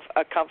have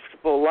a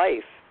comfortable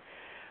life,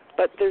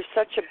 but there's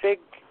such a big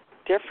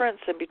difference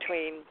in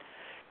between,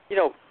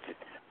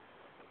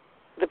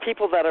 the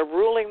people that are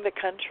ruling the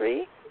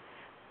country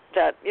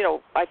that,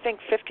 I think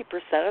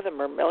 50% of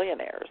them are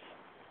millionaires.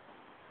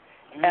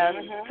 Mm-hmm.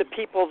 And the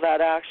people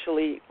that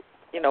actually,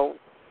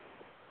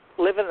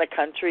 live in the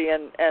country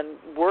and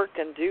work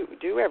and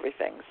do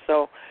everything.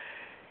 So,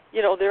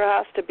 there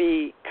has to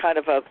be kind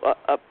of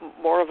a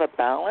more of a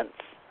balance.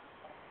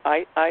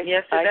 I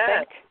yes, it I does.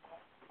 think.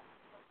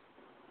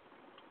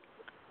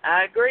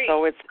 I agree.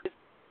 So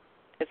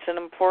it's an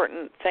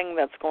important thing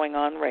that's going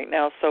on right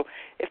now. So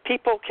if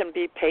people can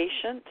be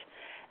patient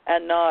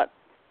and not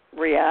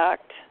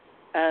react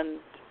and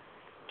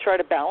try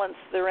to balance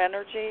their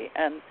energy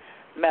and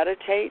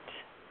meditate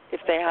if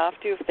they have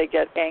to, if they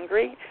get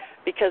angry,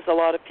 because a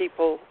lot of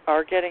people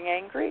are getting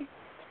angry.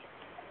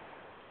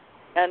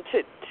 And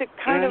to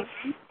kind of,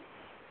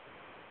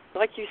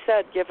 like you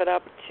said, give it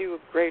up to a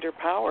greater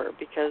power,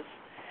 because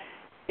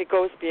it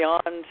goes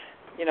beyond,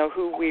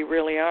 who we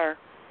really are.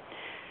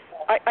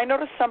 I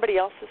noticed somebody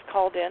else has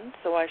called in,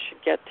 so I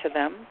should get to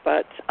them.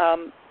 But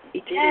Dee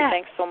Dee,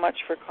 thanks so much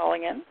for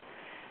calling in,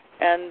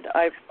 and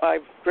I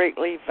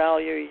greatly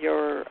value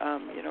your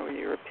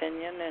your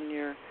opinion and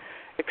your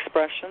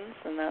expressions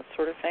and that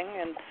sort of thing.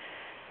 And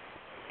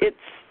it's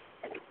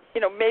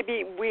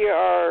maybe we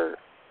are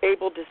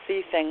able to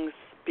see things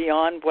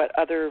beyond what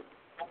other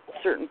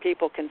certain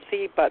people can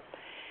see, but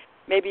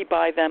maybe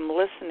by them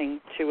listening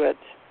to it,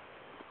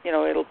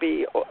 it'll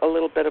be a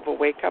little bit of a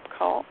wake-up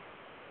call.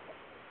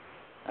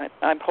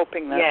 I'm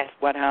hoping that's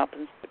what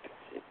happens,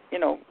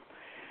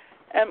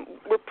 and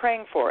we're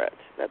praying for it,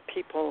 that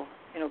people,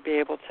 be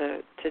able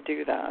to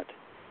do that.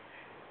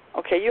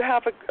 Okay, you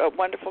have a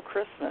wonderful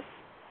Christmas.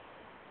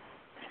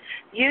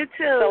 You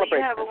too. Celebrate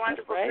you have Christmas, a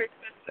wonderful right?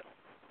 Christmas.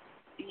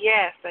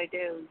 Yes, I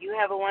do. You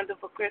have a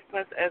wonderful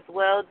Christmas as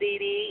well, Dee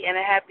Dee, and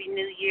a Happy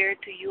New Year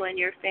to you and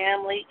your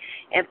family,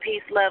 and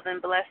peace, love,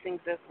 and blessings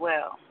as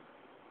well.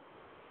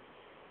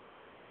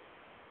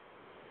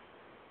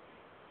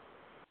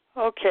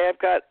 Okay, I've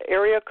got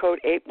area code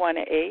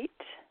 818,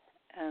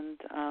 and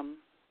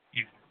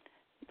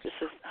this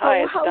is hi,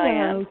 it's hello.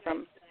 Diane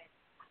from.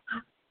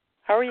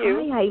 How are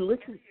you? Hi,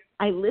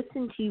 I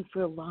listened to you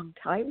for a long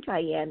time,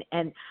 Diane,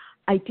 and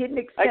I didn't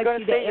expect I'm going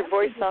you to to say your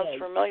voice answer sounds today.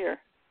 familiar.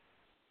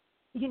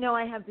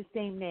 I have the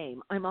same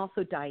name. I'm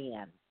also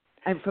Diane.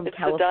 I'm from It's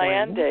California. the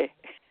Diane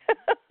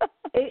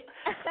Day.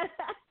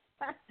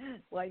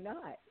 Why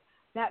not?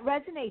 That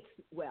resonates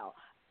well.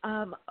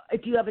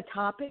 Do you have a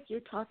topic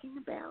you're talking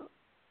about?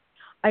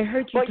 I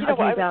heard you talking about.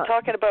 I was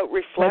talking about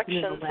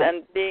reflections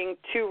and being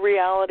two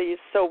realities.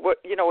 So,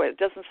 it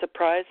doesn't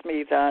surprise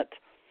me that,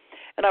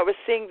 and I was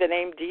seeing the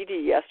name Dee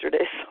Dee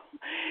yesterday,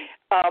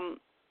 so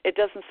it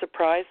doesn't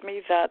surprise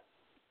me that,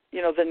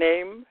 the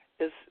name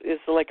is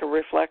like a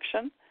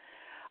reflection.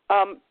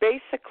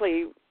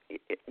 Basically,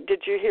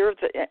 did you hear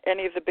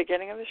any of the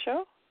beginning of the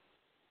show?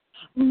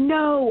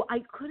 No, I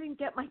couldn't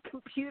get my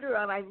computer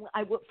on.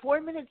 I 4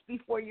 minutes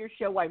before your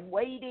show, I'm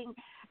waiting,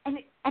 and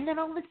then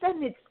all of a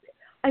sudden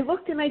I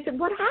looked and I said,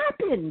 "What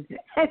happened?"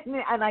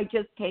 And I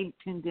just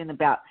tuned in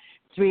about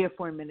 3 or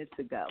 4 minutes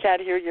ago. Can't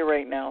hear you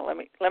right now. Let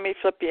me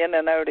flip you in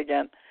and out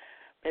again.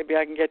 Maybe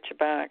I can get you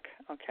back.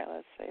 Okay,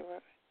 let's see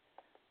what.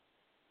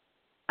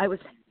 I was.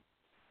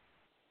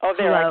 Oh,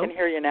 there, Hello? I can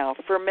hear you now.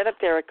 For a minute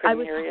there, I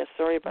couldn't hear you.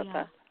 Sorry about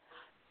that.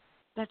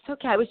 That's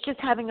okay. I was just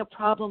having a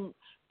problem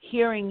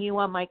hearing you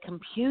on my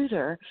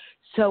computer,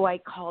 so I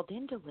called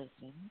in to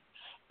listen,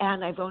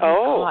 and I've only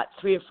caught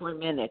 3 or 4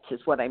 minutes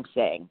is what I'm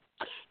saying.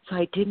 So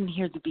I didn't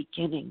hear the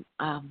beginning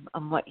on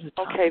what you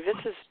talking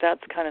about.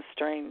 That's kind of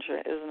strange,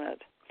 isn't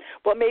it?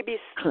 Well, maybe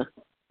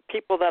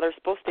people that are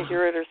supposed to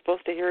hear it are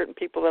supposed to hear it, and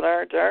people that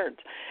aren't.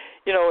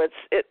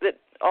 It's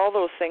all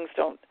those things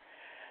don't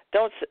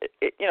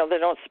they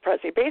don't surprise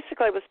me.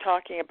 Basically, I was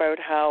talking about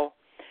how,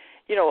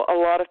 a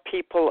lot of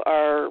people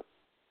are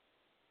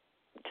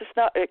just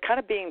not kind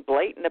of being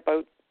blatant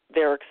about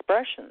their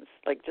expressions,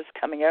 like just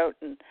coming out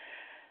and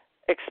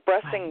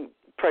expressing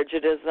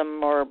prejudice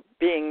or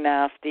being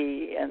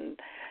nasty and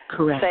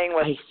saying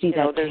what I see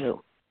that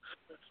too.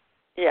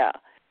 Yeah.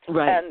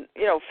 Right. And,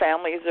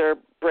 families are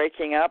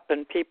breaking up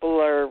and people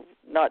are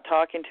not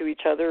talking to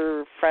each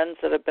other, friends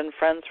that have been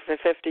friends for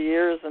 50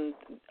 years and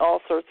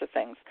all sorts of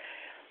things.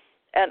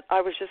 And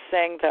I was just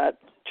saying that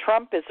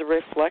Trump is a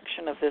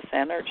reflection of this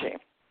energy.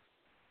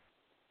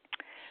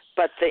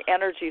 But the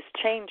energy's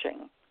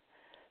changing.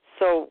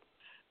 So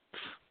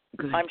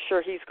I'm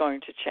sure he's going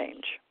to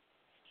change.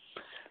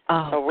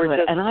 Oh, so we're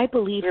good. And I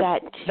believe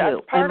that, too.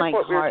 That's part in my of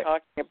what heart. we were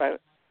talking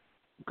about.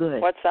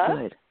 Good. What's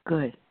that?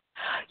 Good.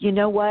 You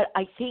know what?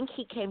 I think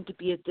he came to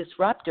be a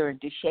disruptor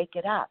and to shake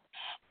it up.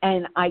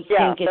 And I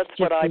think it's that's just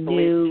what I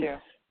believe,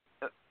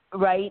 too.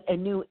 Right, a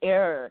new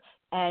era.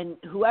 And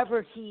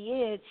whoever he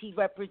is, he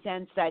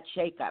represents that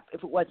shake-up.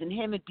 If it wasn't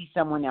him, it'd be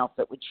someone else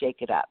that would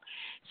shake it up.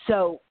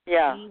 So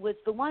he was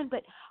the one.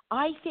 But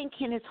I think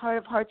in his heart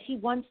of hearts, he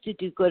wants to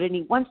do good and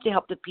he wants to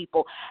help the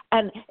people.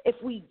 And if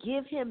we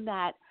give him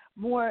that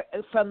more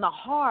from the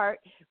heart,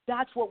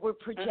 that's what we're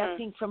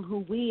projecting from who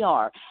we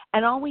are.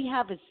 And all we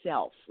have is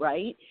self,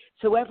 right?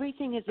 So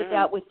everything is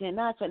about within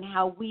us and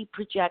how we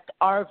project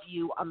our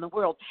view on the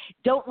world.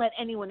 Don't let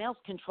anyone else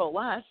control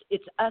us.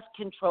 It's us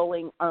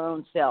controlling our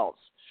own selves.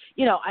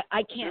 You know,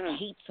 I can't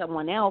hate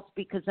someone else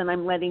because then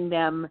I'm letting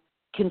them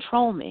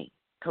control me,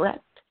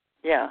 correct?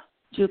 Yeah.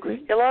 Do you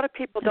agree? A lot of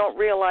people don't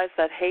realize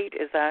that hate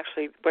is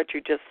actually what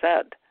you just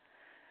said.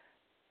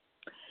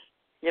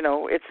 You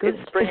know, it's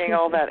bringing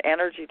all that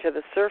energy to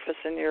the surface,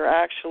 and you're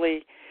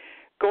actually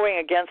going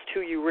against who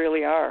you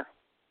really are.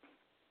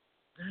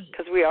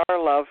 Because we are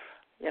love,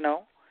 you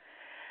know.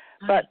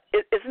 But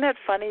isn't it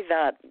funny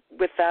that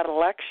with that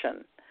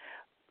election,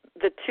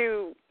 the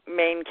two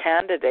main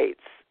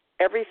candidates,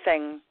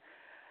 everything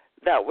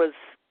that was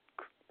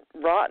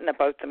rotten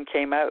about them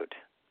came out?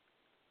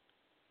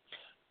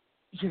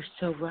 You're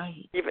so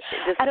right.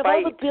 Despite, out of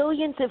all the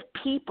billions of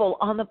people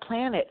on the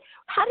planet,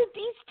 how did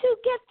these two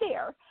get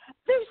there?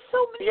 There's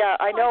so many. Yeah,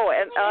 I know,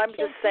 and I'm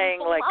just saying,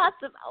 like,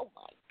 oh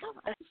my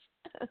gosh.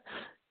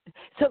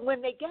 So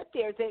when they get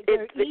there, they're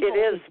evil.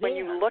 It is when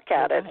you look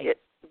at it.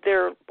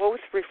 They're both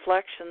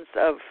reflections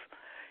of,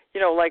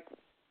 you know, like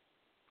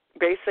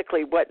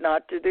basically what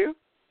not to do.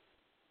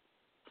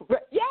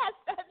 Yes,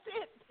 that's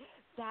it.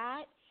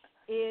 That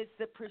is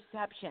the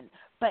perception.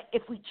 But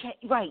if we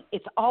right,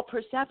 it's all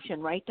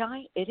perception, right,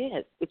 Di? It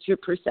is. It's your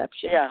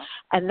perception. Yeah.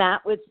 And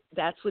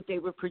that's what they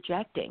were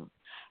projecting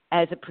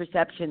as a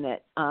perception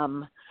that,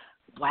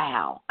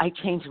 wow, I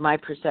changed my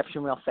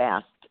perception real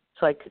fast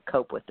so I could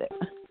cope with it.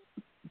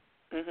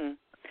 Mhm.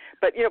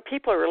 But, you know,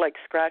 people are like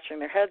scratching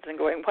their heads and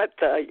going, what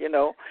the, you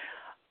know,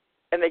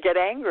 and they get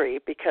angry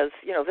because,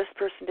 you know, this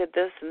person did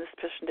this and this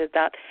person did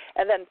that.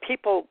 And then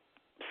people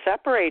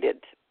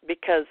separated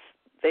because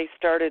they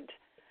started,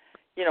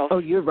 you know,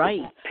 you're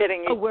right.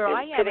 Pitting, where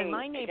I am in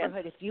my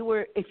neighborhood, if you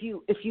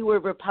were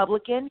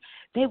Republican,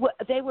 they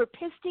were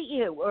pissed at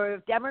you, or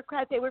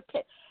Democrat, they were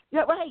pissed.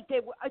 You're right.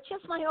 They were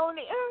just my own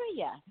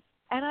area,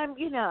 and I'm,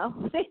 you know,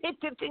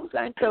 things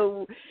aren't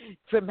so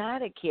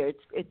dramatic here.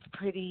 It's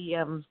pretty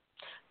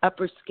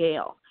upper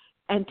scale,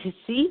 and to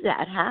see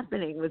that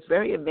happening was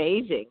very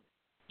amazing.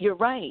 You're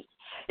right.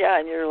 Yeah,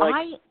 and you're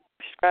like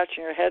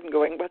scratching your head and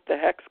going, "What the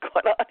heck's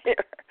going on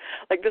here?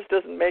 Like, this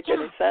doesn't make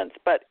any sense."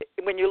 But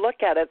when you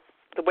look at it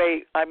the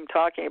way I'm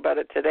talking about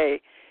it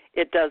today,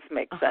 it does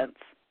make sense.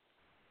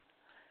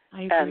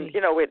 I agree. And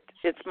you know,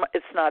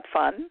 it's not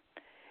fun.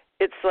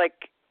 It's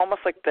like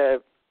almost like I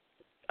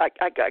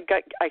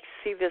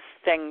see this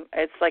thing.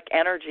 It's like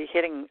energy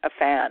hitting a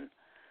fan.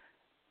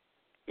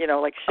 You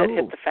know, like shit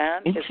hit the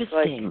fan. Interesting. It's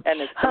like,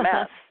 and it's a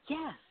mess.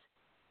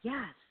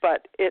 Yes.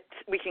 But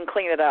we can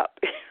clean it up.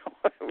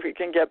 We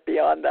can get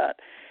beyond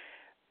that.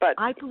 But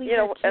I believe you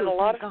know, that too, and a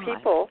lot of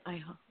people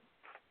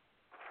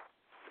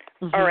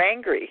are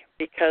angry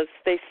because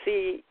they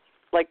see,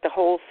 like, the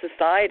whole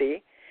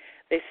society,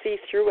 they see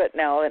through it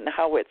now and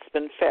how it's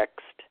been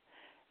fixed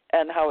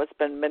and how it's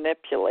been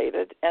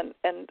manipulated. And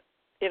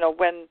you know,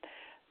 when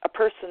a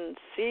person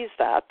sees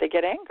that, they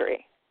get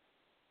angry.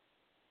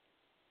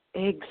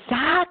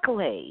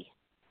 Exactly.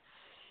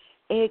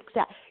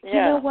 Yeah. You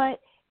know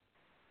what?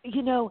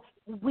 You know,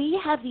 we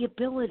have the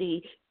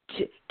ability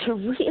to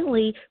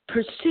really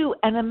pursue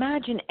and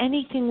imagine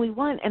anything we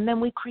want, and then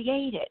we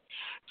create it.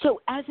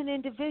 So as an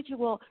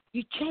individual,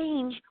 you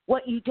change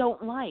what you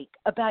don't like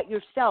about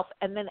yourself,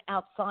 and then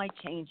outside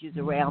changes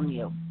around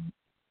you.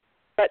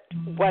 But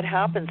what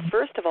happens,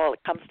 first of all,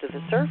 it comes to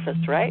the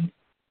surface, right?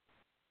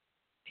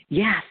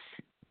 Yes.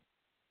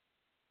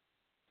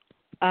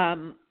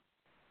 Hi.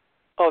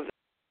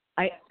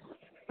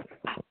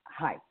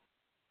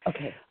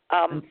 Okay.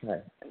 I'm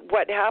sorry.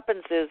 What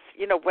happens is,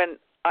 you know, when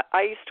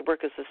I used to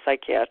work as a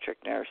psychiatric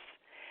nurse,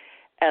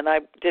 and I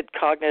did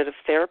cognitive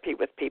therapy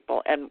with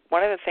people, and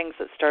one of the things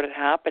that started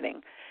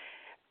happening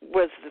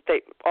was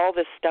that all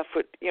this stuff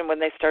would, you know,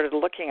 when they started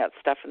looking at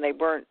stuff and they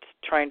weren't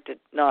trying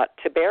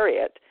to bury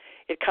it,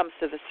 it comes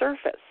to the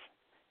surface,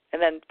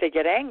 and then they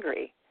get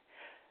angry.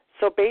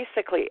 So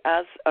basically,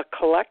 as a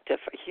collective,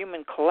 a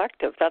human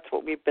collective, that's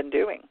what we've been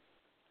doing.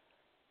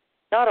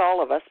 Not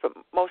all of us, but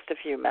most of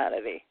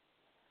humanity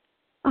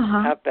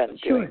have been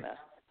doing that.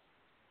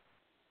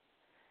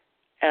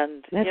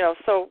 And, you know,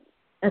 so...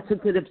 That's a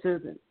good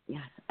observance.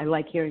 Yes, I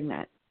like hearing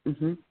that.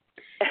 Mm-hmm.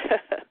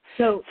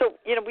 So,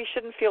 you know, we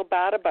shouldn't feel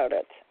bad about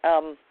it.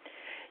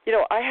 You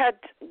know, I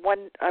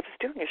was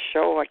doing a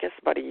show, I guess,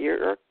 about a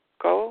year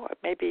ago,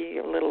 maybe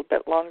a little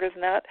bit longer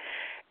than that.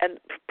 And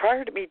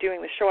prior to me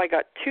doing the show, I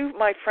got two of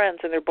my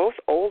friends, and they're both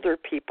older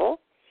people,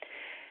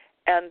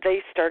 and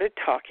they started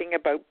talking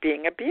about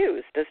being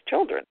abused as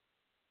children.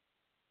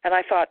 And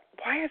I thought,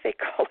 why are they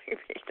calling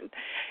me and,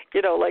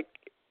 you know, like,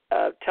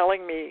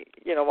 telling me,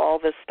 you know, all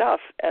this stuff?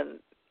 And,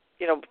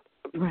 you know,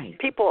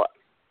 people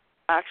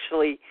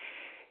actually,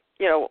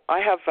 you know, I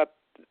have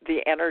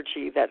the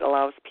energy that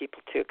allows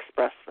people to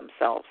express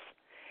themselves.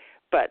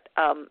 But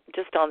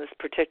just on this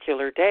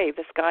particular day,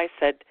 this guy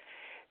said,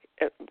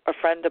 a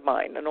friend of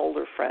mine, an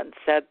older friend,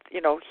 said,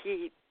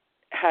 he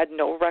had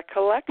no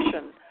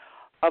recollection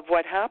of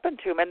what happened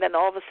to him, and then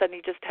all of a sudden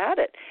he just had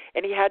it,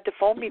 and he had to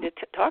phone me to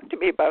talk to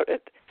me about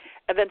it,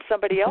 and then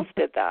somebody else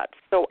did that.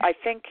 So I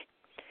think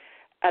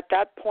at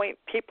that point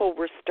people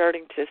were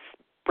starting to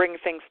bring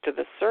things to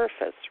the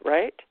surface,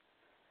 right?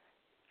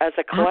 As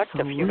a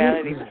collective, Absolutely.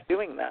 Humanity was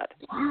doing that.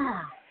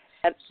 Yeah.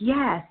 And,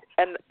 yes.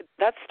 And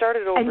that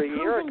started over a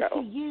year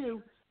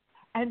ago.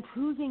 And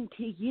proving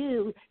to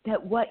you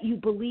that what you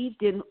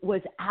believed in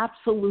was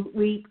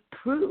absolutely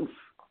proof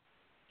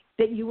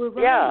that you were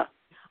right. Yeah.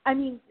 I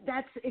mean,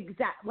 that's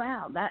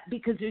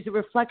because there's a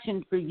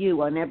reflection for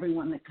you on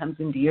everyone that comes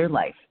into your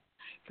life,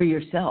 for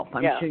yourself.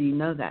 I'm sure you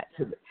know that.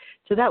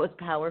 So that was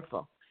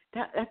powerful.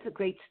 That's a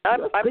great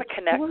story. I'm a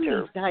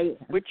connector,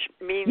 which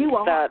means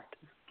that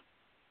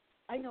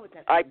I know what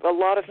that means. A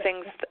lot of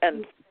things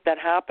that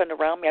happen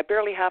around me, I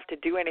barely have to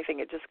do anything.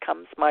 It just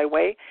comes my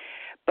way.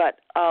 But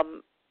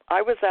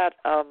I was at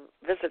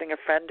visiting a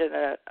friend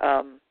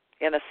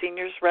in a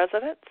senior's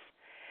residence,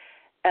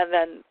 and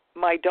then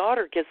my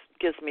daughter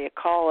gives me a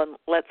call and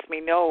lets me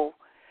know,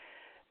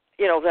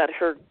 that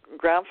her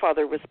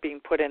grandfather was being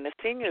put in a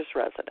senior's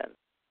residence.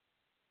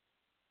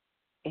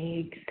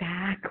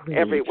 Exactly.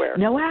 Everywhere.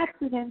 No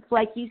accidents,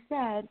 like you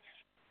said.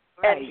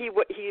 Right. And he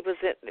was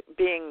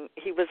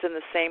in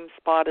the same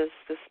spot as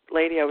this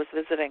lady I was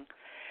visiting.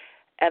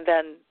 And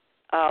then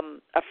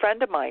a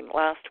friend of mine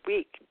last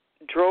week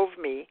drove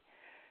me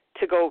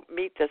to go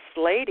meet this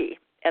lady,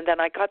 and then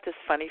I got this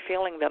funny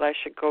feeling that I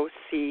should go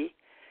see,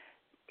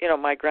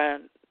 my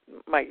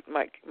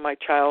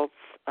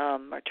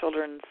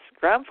children's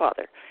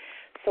grandfather.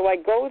 So I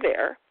go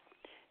there,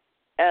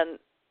 and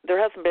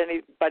there hasn't been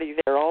anybody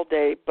there all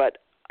day, but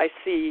I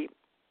see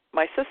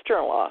my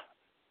sister-in-law,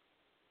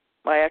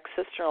 my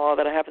ex-sister-in-law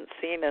that I haven't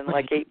seen in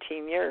like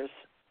 18 years.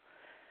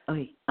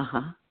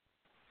 Uh-huh.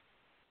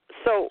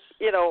 So,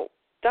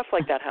 stuff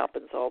like that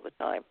happens all the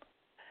time.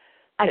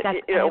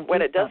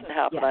 When it doesn't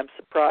happen, I'm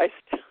surprised.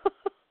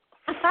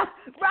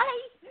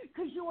 Right,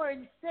 because you are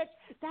in such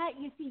that,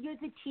 you see, you're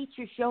the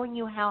teacher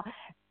showing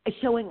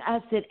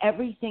us that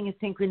everything is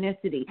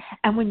synchronicity.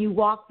 And when you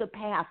walk the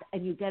path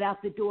and you get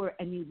out the door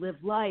and you live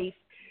life,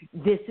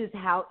 this is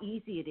how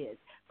easy it is.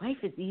 Life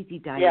is easy,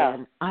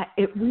 Diane. Yeah.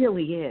 It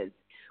really is.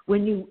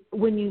 When you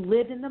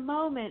live in the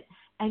moment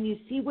and you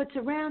see what's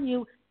around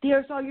you,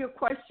 there's all your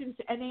questions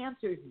and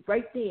answers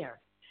right there.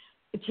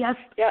 Just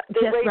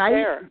right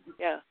there.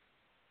 Yeah.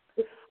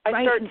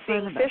 I start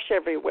seeing fish us.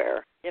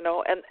 Everywhere,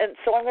 and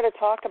so I'm going to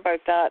talk about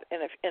that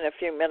in a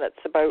few minutes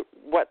about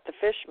what the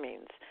fish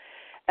means.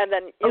 And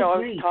then, I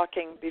was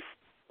talking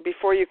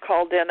before you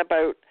called in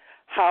about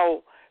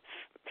how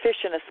fish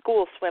in a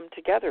school swim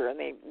together and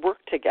they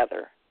work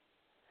together.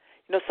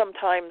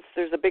 Sometimes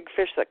there's a big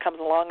fish that comes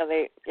along and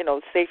they,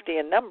 safety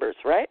in numbers,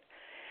 right?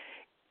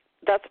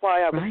 That's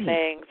why I was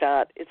saying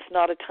that it's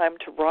not a time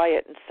to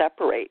riot and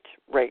separate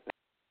right now.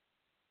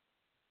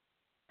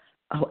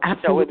 Oh,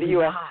 absolutely. With the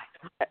U.S.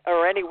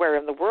 or anywhere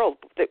in the world,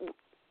 that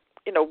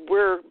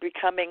we're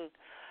becoming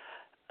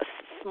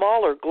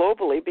smaller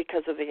globally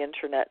because of the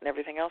internet and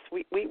everything else.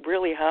 We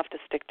really have to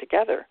stick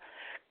together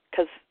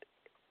because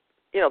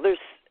there's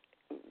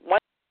one.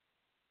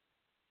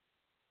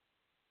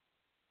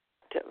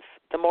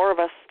 The more of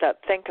us that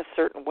think a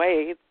certain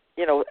way,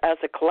 as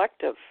a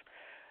collective,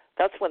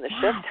 that's when the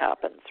shift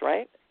happens,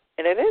 right?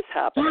 And it is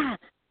happening.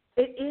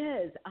 Yeah, it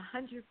is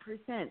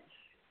 100%.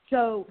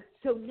 So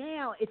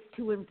now it's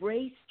to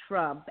embrace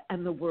Trump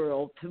and the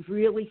world, to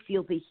really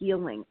feel the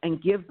healing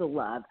and give the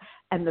love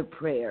and the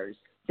prayers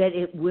that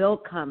it will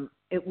come,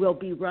 it will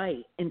be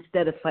right,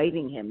 instead of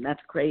fighting him.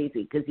 That's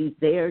crazy because he's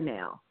there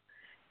now.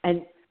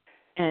 And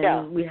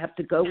we have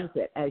to go with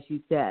it, as you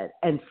said,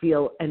 and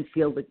feel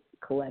the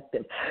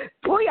collective.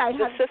 Boy, I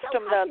love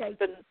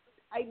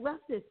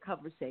this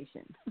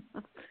conversation.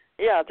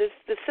 Yeah, there's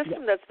the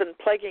system that's been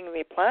plaguing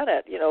the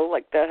planet,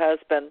 that has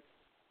been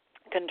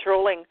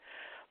controlling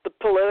the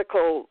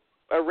political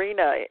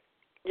arena,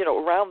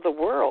 around the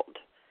world,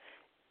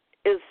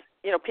 is,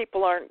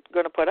 people aren't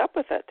going to put up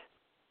with it.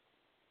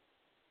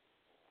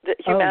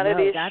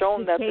 Humanity has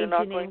shown that they're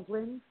not going.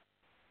 England?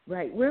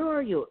 Right. Where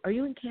are you? Are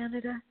you in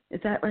Canada?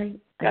 Is that right?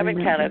 I'm in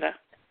Canada.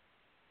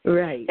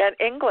 Right. And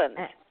England.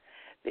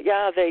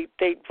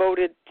 They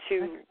voted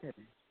to,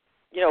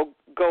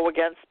 go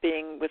against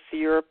being with the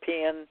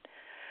European.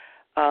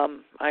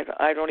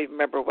 I don't even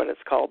remember what it's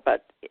called,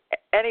 but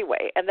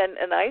anyway. And then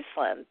in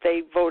Iceland,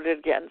 they voted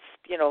against,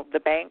 the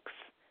banks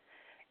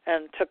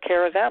and took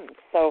care of them.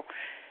 So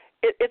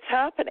it's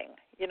happening,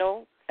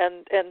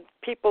 and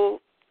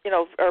people,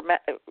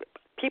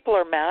 people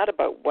are mad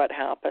about what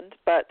happened,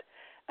 but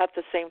at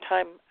the same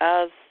time,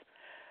 as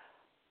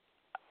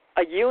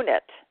a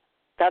unit,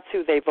 that's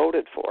who they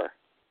voted for.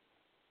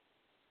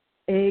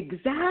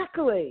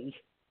 Exactly.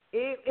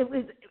 It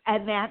was,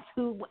 and that's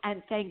who,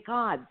 and thank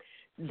God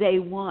they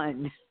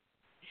won,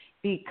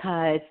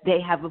 because they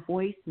have a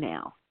voice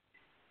now.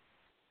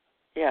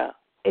 Yeah.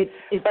 It's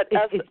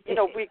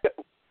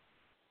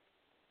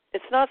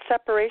not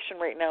separation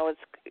right now. It's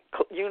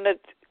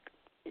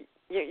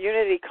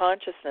unity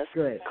consciousness,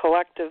 Good.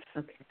 collective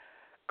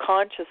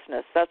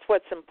consciousness. That's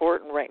what's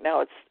important right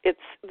now. It's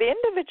the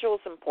individual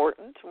is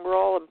important, and we're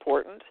all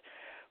important,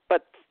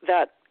 but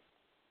that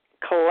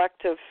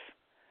collective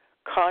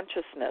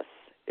consciousness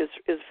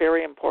is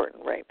very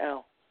important right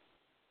now.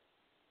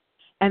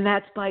 And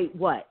that's by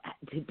what?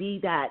 To be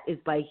that is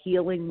by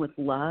healing with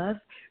love,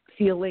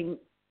 feeling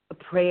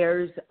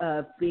prayers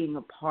of being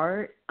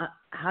apart.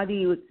 How do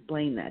you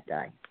explain that,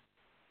 Di?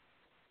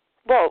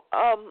 Well,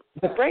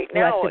 right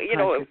now,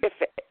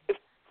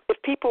 if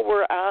people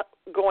were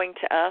going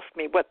to ask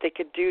me what they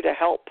could do to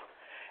help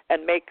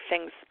and make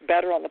things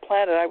better on the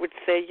planet, I would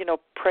say,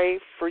 pray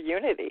for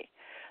unity.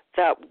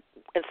 That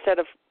instead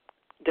of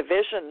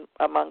division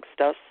amongst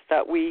us,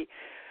 that we,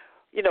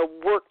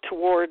 work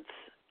towards,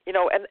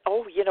 and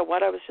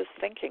what I was just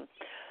thinking,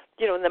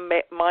 in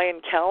the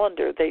Mayan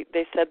calendar, they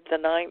said the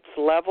 9th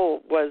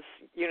level was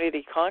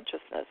unity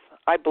consciousness.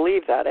 I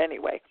believe that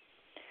anyway.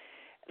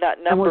 That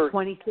number, and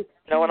 2016.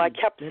 And I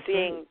kept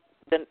seeing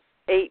the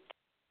 8.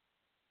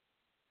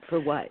 For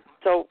what?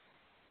 So,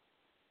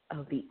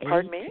 the 8?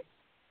 Pardon me?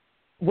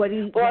 Why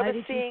did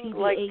you see the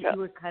like 8 you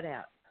were cut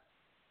out?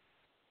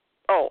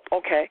 Oh,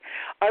 okay.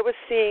 I was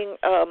seeing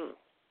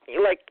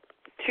like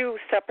 2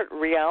 separate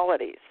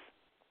realities.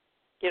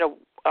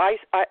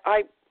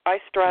 I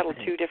straddle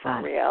 2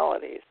 different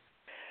realities,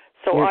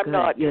 so You're I'm good.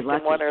 not You're just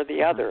lucky. in one or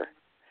the other.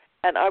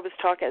 And I was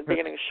talking at the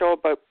beginning of the show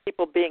about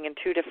people being in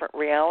 2 different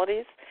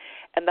realities,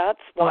 and that's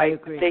why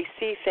they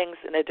see things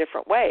in a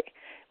different way.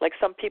 Like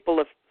some people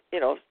have,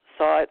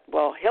 saw it,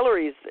 well,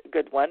 Hillary's a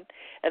good one,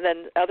 and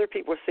then other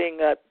people were seeing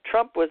that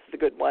Trump was the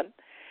good one,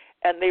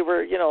 and they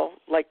were,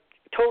 like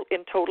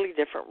in totally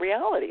different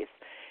realities.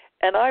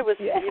 And I was,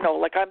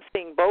 like I'm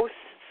seeing both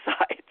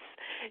sides,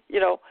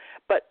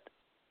 but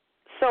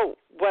so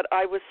what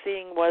I was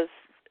seeing was,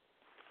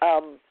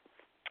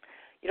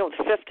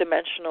 the 5th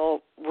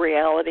dimensional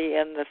reality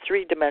and the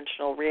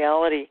 3-dimensional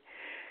reality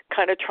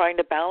kind of trying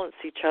to balance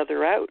each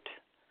other out.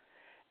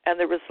 And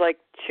there was like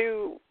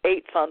 2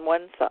 8s on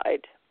one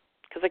side,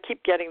 because I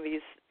keep getting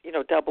these,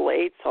 double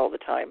 8s all the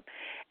time.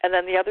 And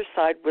then the other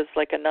side was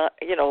like a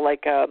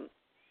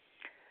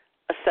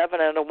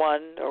 7 and a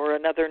 1 or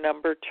another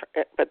number,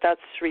 but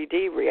that's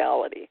 3D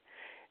reality.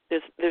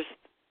 There's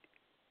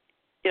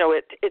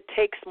it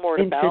takes more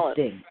to balance.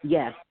 Interesting.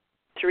 Yes.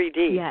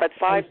 3D, yes, but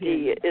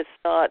 5D is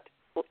not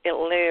in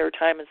linear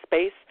time and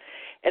space,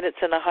 and it's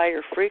in a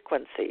higher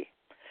frequency.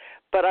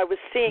 But I was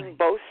seeing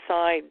both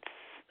sides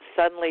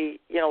suddenly,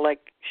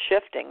 like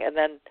shifting, and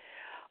then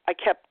I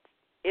kept,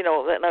 then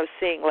I was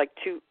seeing like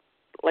two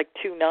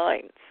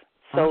 9s.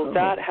 So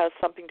that has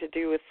something to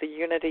do with the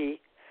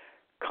unity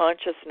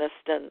consciousness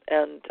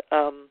and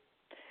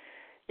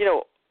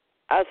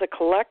as a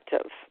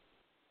collective,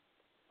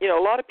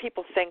 a lot of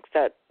people think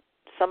that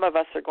some of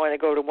us are going to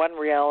go to one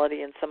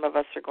reality and some of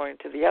us are going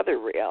to the other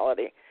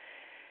reality.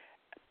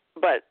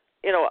 But,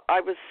 I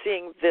was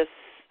seeing this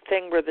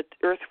thing where the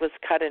earth was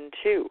cut in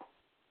 2.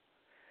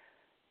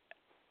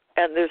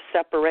 And there's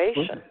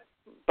separation,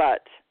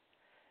 but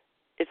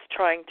it's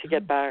trying to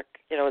get back,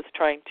 it's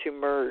trying to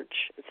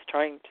merge. It's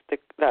trying to,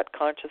 that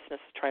consciousness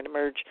is trying to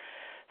merge.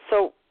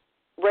 So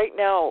right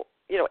now,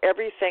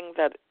 everything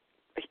that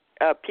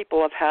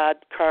people have had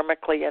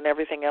karmically and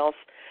everything else,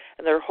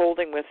 and they're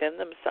holding within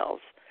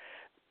themselves,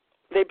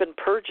 they've been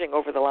purging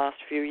over the last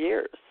few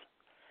years.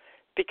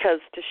 Because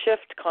to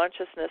shift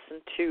consciousness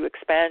and to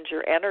expand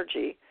your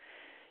energy,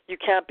 you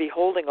can't be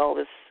holding all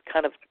this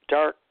kind of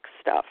dark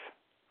stuff.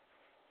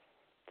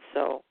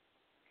 So,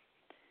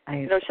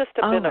 it's just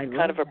been a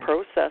kind of a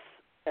process.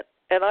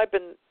 And I've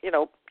been,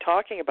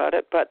 talking about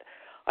it, but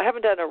I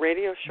haven't done a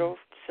radio show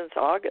since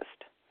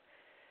August.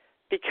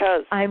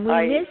 Because I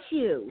miss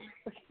you.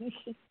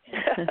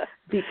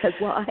 Because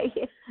why?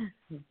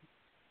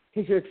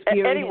 Because you're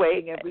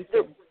experiencing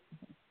everything.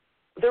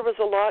 There was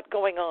a lot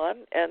going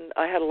on, and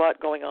I had a lot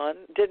going on.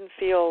 Didn't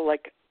feel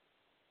like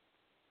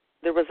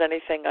there was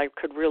anything I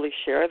could really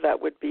share that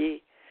would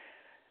be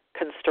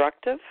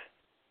constructive.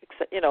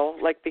 Except,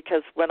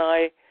 because when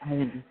I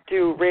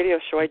do radio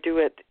show, I do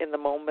it in the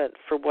moment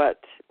for what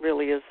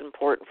really is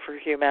important for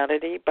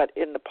humanity, but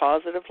in the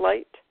positive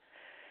light.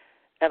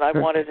 And I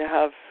wanted to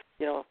have,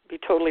 be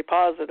totally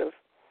positive.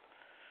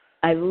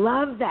 I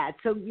love that.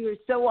 So you're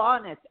so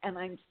honest, and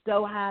I'm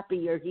so happy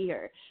you're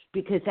here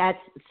because that's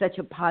such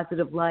a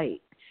positive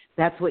light.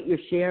 That's what you're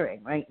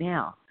sharing right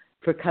now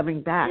for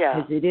coming back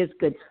because it is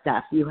good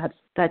stuff. You have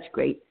such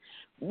great,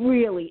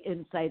 really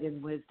insight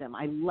and wisdom.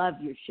 I love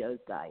your shows,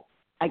 Di.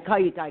 I call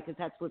you Di because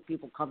that's what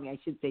people call me. I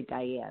should say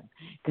Diane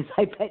because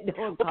I bet no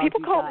one calls people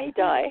you call Di. me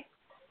Di.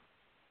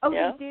 Oh,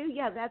 they do?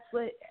 Yeah, that's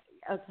what.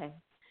 Okay.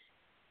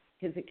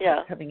 Because it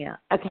keeps coming out.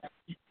 Okay.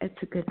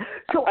 It's a good.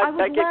 So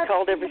I get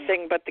called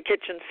everything but the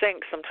kitchen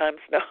sink sometimes.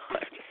 No, I'm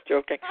just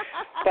joking.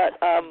 But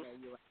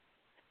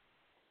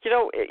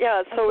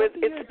so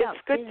it's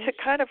good to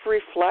kind of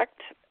reflect,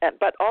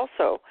 but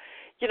also,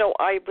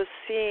 I was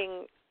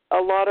seeing a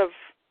lot of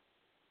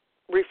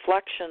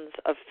reflections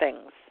of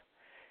things,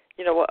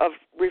 of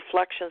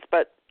reflections,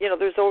 but,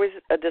 there's always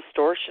a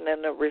distortion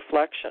in a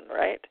reflection,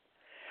 right?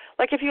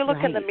 Like if you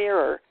look in the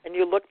mirror and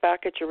you look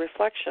back at your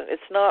reflection,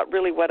 it's not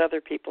really what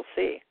other people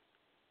see.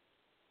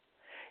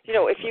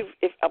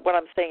 If what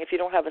I'm saying, if you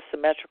don't have a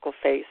symmetrical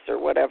face or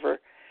whatever,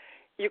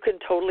 you can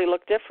totally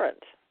look different.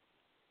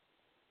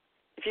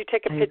 If you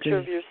take a picture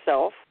of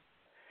yourself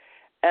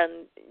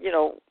and,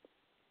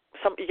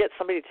 you get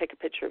somebody to take a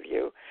picture of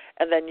you,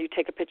 and then you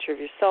take a picture of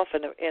yourself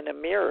in a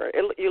mirror,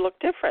 you look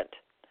different.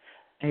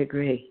 I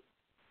agree.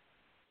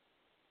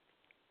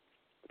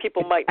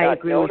 People might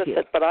not notice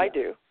it, but I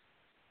do.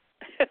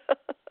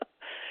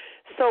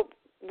 So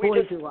what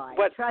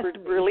we're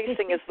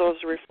releasing is those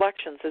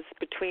reflections. It's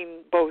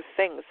between both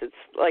things. It's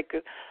like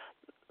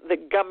the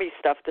gummy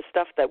stuff, the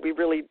stuff that we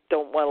really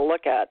don't want to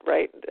look at,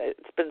 right?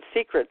 It's been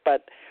secret,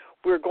 but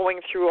we're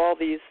going through all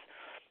these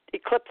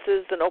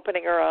eclipses and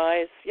opening our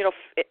eyes.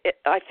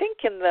 I think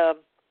in the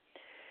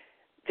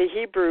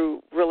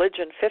Hebrew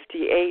religion,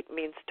 58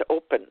 means to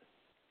open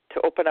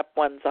up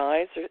one's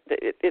eyes.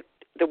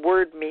 The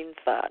word means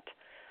that.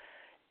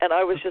 And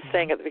I was just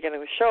saying at the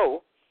beginning of the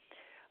show,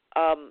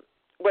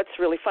 what's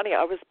really funny,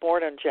 I was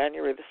born on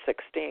January the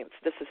 16th.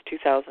 This is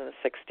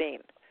 2016.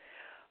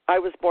 I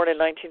was born in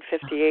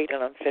 1958,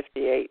 and I'm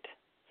 58.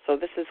 So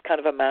this is kind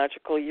of a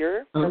magical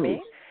year for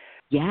me.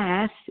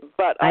 Yes,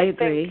 but I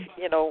agree.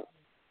 Think,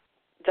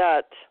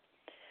 that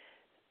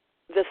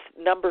this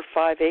number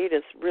 58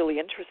 is really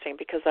interesting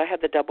because I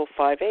had the double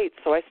 58.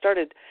 So I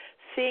started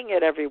seeing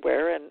it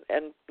everywhere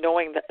and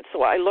knowing that.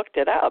 So I looked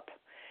it up,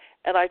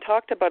 and I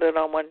talked about it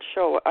on one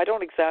show. I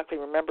don't exactly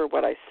remember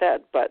what I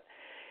said, but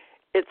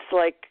it's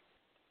like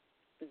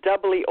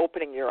doubly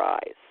opening your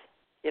eyes,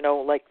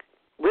 like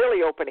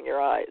really opening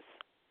your eyes.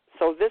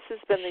 So this has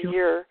been the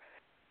year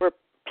where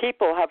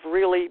people have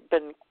really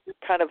been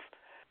kind of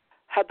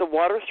had the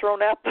water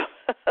thrown up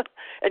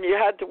and you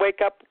had to wake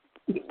up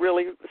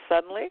really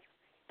suddenly.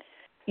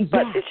 Yeah.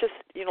 But it's just,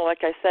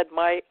 like I said,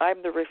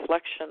 I'm the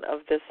reflection of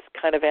this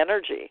kind of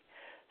energy.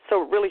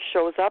 So it really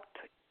shows up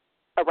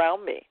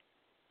around me,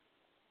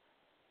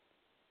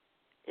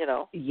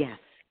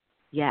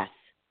 Yes.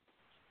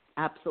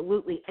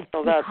 Absolutely.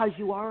 So because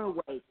you are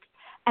awake.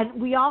 And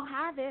we all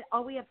have it.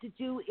 All we have to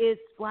do is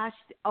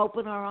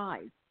open our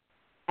eyes.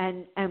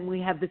 And we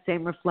have the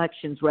same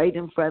reflections right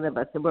in front of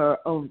us of our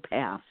own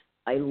path.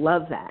 I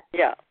love that.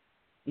 Yeah.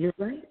 You're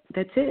right.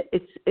 That's it.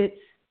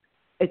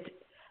 It's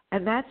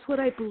and that's what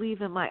I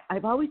believe in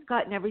I've always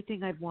gotten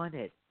everything I've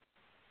wanted.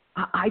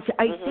 I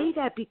say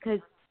that because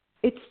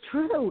it's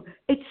true.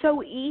 It's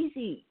so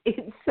easy.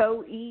 It's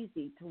so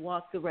easy to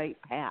walk the right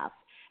path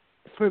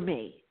for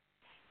me.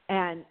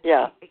 And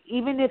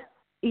even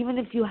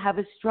if you have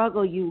a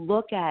struggle, you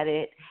look at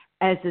it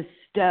as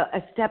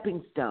a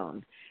stepping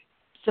stone.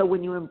 So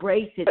when you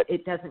embrace it,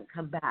 it doesn't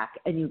come back,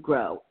 and you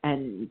grow.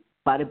 And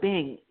bada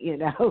bing,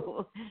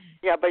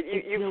 Yeah, but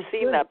you've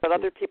seen that, but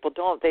other people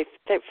don't. They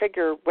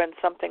figure when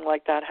something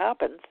like that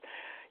happens,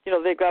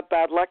 they've got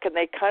bad luck, and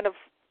they kind of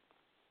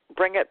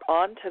bring it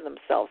on to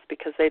themselves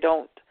because they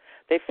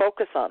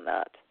focus on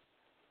that.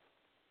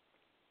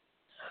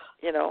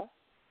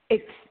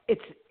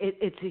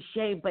 It's a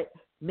shame, but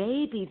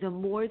maybe the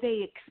more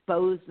they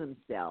expose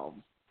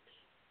themselves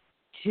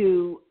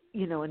to,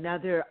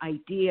 another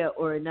idea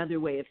or another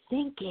way of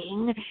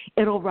thinking,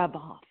 it'll rub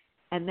off,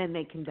 and then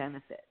they can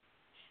benefit.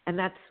 And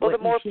that's the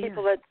more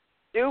people that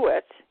do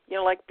it,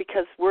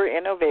 because we're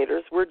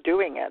innovators, we're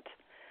doing it.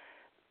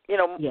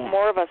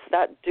 More of us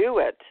that do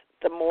it,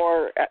 the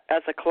more,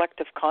 as a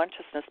collective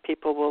consciousness,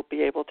 people will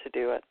be able to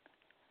do it.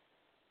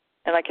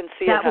 And I can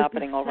see it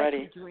happening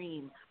already. Such a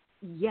dream.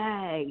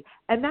 Yay.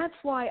 And that's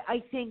why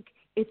I think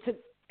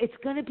it's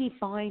going to be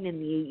fine in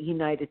the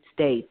United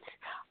States.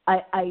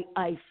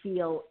 I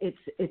feel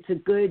it's a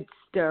good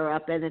stir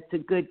up, and it's a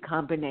good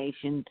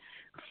combination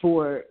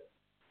for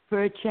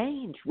a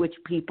change, which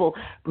people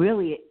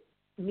really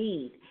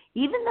need.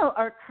 Even though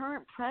our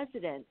current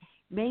president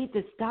made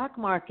the stock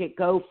market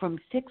go from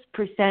 6%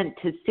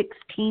 to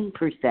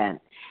 16%,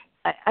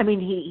 I mean,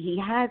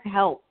 he has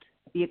helped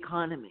the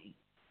economy.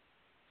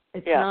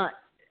 It's not.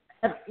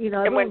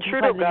 And when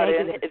Trudeau got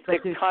in,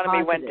 the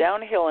economy went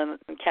downhill in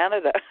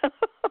Canada.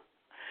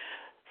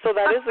 So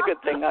that is a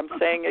good thing. I'm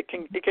saying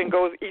it can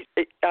go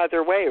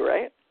either way,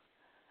 right?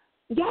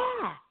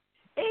 Yeah,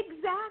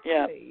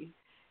 exactly.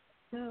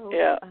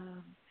 Yeah.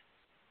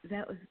 So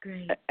that was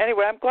great.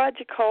 Anyway, I'm glad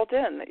you called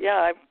in.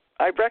 Yeah,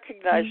 I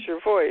recognized your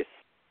voice.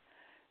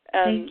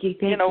 And, thank you.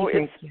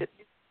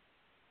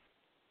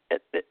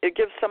 It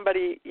gives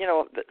somebody,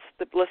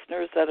 the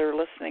listeners that are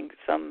listening,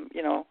 some,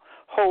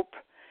 hope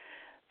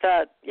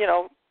that,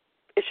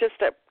 it's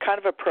just a kind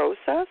of a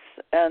process,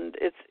 and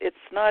it's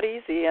not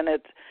easy, and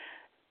it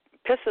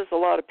pisses a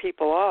lot of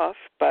people off,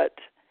 but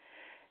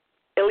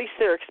at least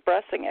they're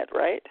expressing it,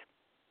 right?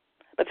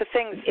 But the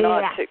thing's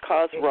not to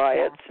cause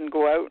riots and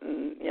go out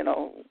and,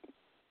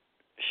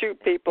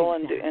 shoot people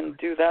and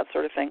do that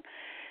sort of thing.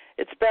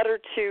 It's better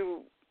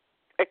to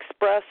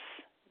express,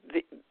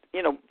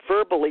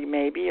 verbally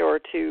maybe, or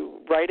to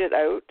write it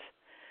out,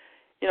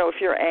 if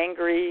you're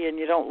angry and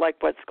you don't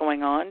like what's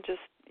going on, just,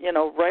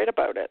 write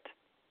about it.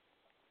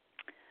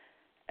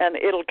 And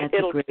it'll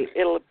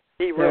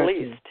be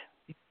released.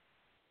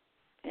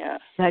 Yeah.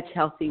 Such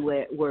healthy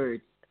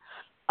words.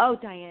 Oh,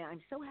 Diane,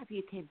 I'm so happy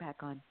you came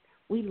back on.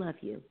 We love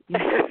you.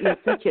 You're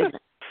such a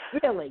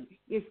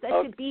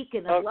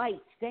beacon of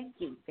light. Thank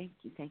you.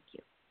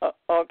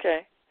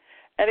 Okay.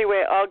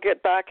 Anyway, I'll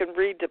get back and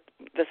read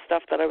the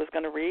stuff that I was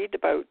going to read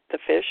about the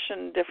fish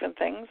and different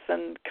things,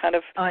 and kind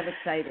of. Oh, I'm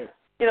excited.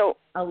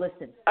 I'll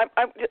listen.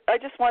 I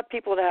just want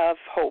people to have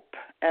hope,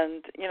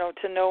 and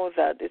to know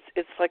that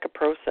it's like a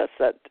process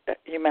that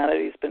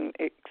humanity's been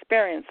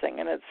experiencing,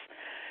 and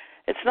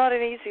it's not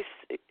an easy,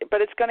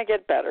 but it's going to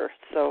get better.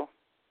 So.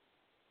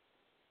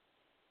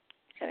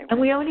 Anyway.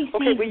 And we only see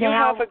okay, well, you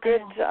now. have a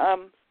good.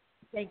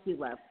 Thank you,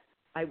 love.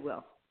 I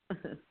will.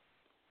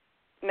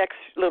 Next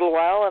little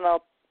while, and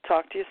I'll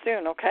talk to you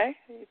soon. Okay,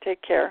 you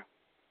take care.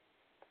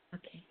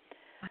 Okay.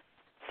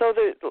 So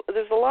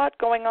there's a lot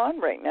going on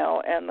right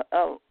now, and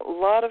a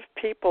lot of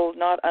people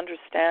not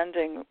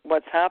understanding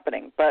what's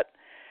happening. But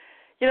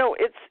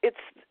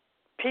it's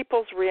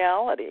people's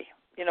reality.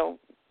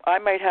 I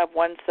might have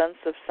one sense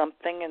of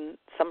something, and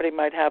somebody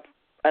might have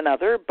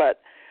another,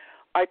 but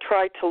I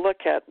try to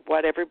look at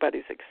what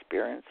everybody's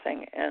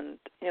experiencing, and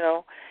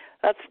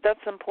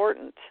that's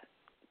important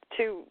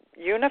to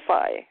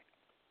unify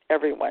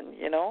everyone.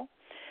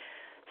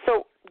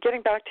 So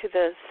getting back to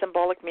the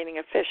symbolic meaning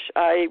of fish,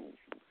 I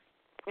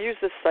use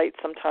this site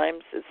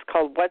sometimes. It's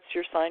called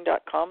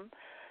whatsyoursign.com,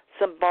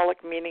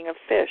 symbolic meaning of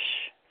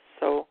fish.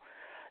 So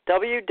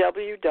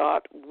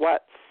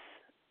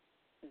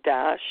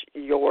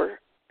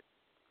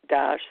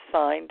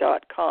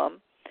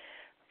www.whats-your-sign.com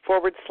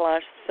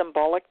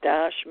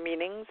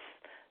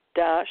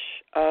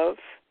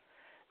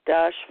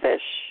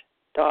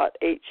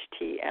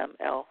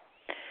 /symbolic-meanings-of-fish.html.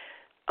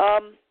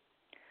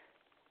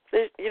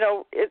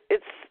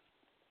 It's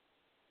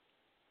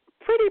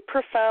pretty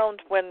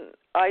profound when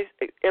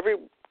every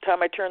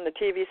time I turn the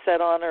TV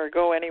set on or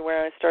go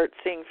anywhere, I start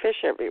seeing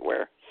fish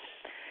everywhere.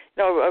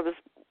 I was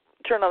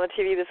turned on the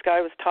TV. This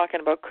guy was talking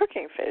about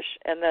cooking fish,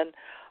 and then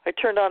I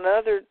turned on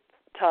another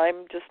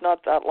time, just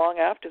not that long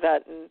after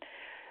that, and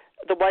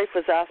the wife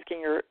was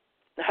asking her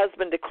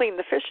husband to clean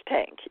the fish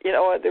tank.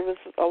 There was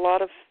a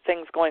lot of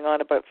things going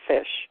on about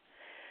fish.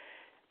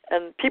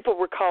 And people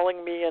were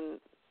calling me and,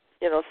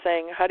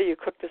 saying, how do you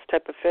cook this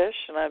type of fish?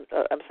 And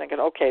I'm thinking,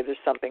 okay, there's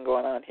something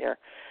going on here.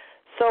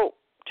 So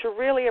to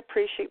really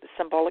appreciate the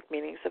symbolic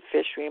meanings of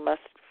fish, we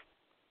must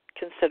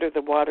consider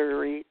the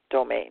watery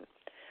domain.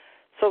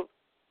 So,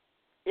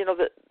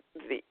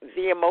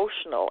 the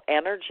emotional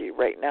energy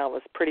right now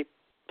is pretty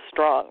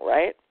strong,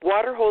 right?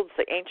 Water holds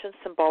the ancient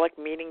symbolic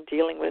meaning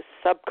dealing with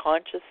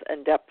subconscious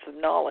and depth of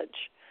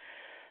knowledge.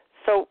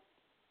 So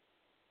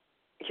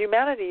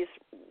humanity's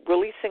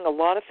releasing a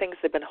lot of things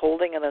they've been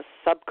holding on a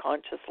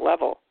subconscious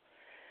level.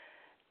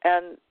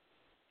 And,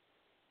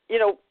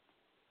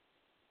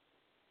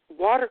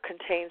 water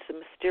contains the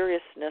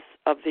mysteriousness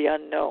of the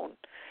unknown.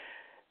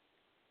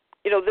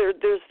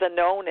 There's the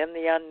known and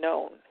the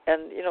unknown.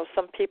 And,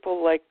 some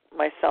people like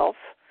myself,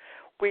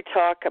 we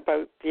talk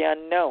about the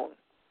unknown,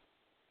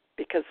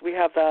 because we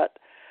have that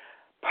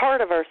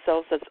part of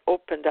ourselves that's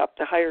opened up,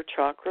 the higher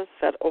chakras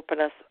that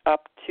open us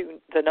up to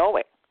the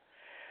knowing.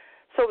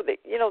 So,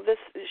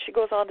 she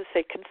goes on to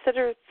say,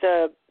 consider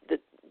the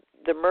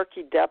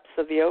murky depths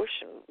of the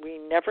ocean. We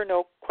never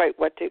know quite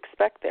what to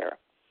expect there.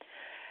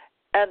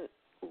 And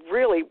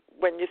really,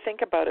 when you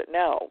think about it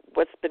now,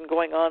 what's been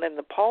going on in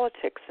the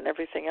politics and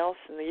everything else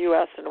in the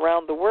U.S. and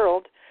around the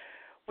world,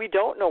 we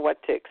don't know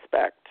what to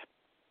expect.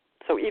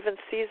 So even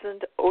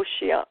seasoned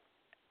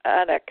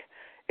oceanic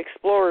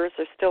explorers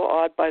are still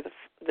awed by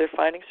their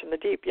findings from the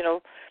deep.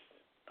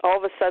 All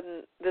of a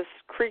sudden, this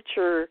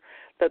creature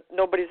that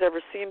nobody's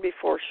ever seen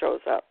before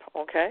shows up,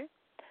 okay?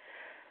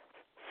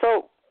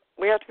 So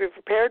we have to be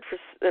prepared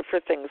for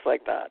things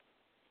like that.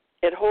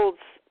 It holds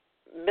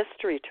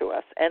mystery to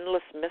us,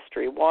 endless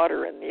mystery,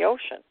 water in the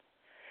ocean.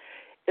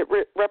 It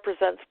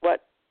represents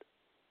what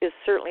is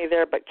certainly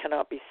there but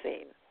cannot be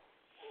seen,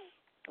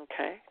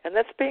 okay? And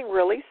that's being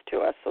released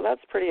to us, so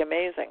that's pretty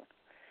amazing.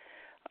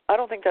 I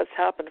don't think that's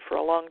happened for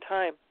a long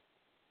time.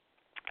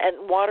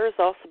 And water has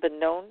also been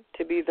known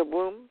to be the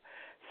womb,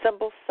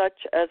 symbols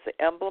such as the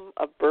emblem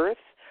of birth,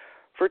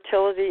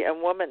 fertility, and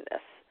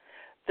womanness.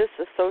 This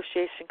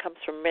association comes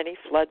from many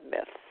flood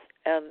myths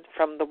and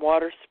from the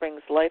water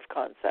springs life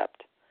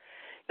concept.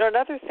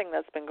 Another thing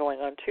that's been going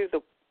on, too,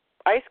 the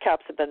ice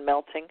caps have been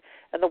melting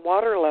and the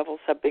water levels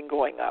have been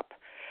going up.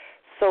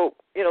 So,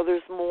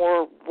 there's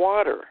more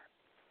water.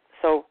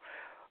 So,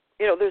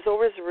 there's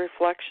always a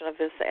reflection of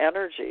this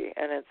energy,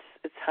 and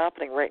it's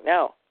happening right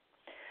now.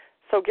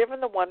 So given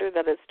the wonder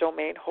that its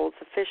domain holds,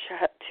 the fish,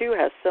 too,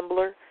 has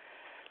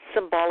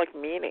symbolic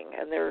meaning,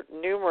 and there are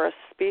numerous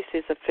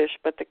species of fish,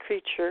 but the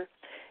creature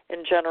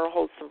in general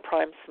holds some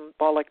prime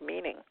symbolic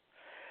meaning.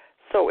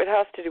 So it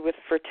has to do with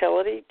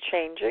fertility,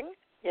 changing,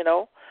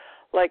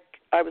 like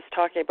I was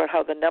talking about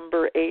how the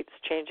number 8's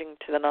changing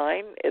to the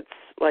 9. It's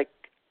like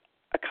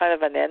a kind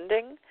of an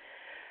ending.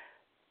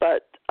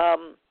 but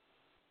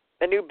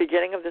a new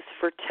beginning of this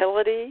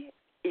fertility,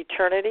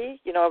 eternity.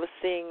 You know, I was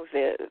seeing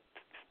the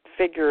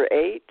figure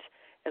 8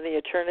 and the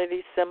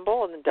eternity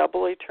symbol and the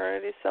double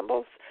eternity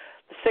symbols,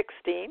 the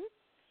 16.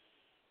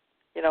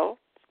 You know,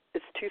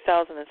 it's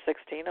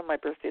 2016 and my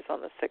birthday's on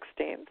the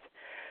 16th.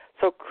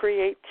 So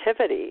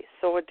creativity,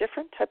 so a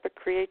different type of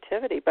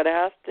creativity, but it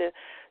has to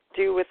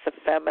do with the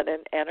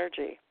feminine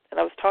energy. And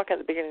I was talking at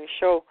the beginning of the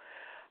show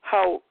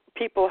how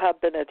people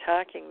have been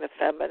attacking the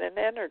feminine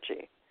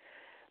energy,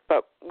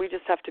 but we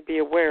just have to be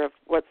aware of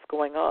what's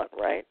going on,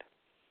 right?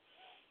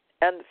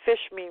 And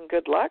fish mean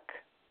good luck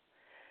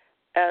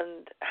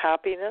and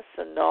happiness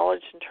and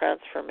knowledge and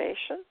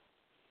transformation.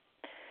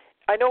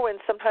 I know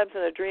sometimes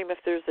in a dream, if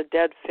there's a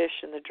dead fish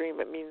in the dream,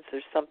 it means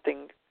there's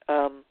something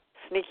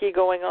sneaky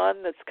going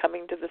on that's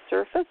coming to the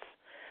surface.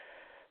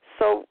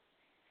 So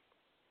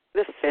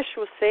the fish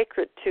was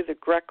sacred to the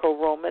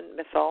Greco-Roman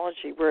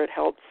mythology, where it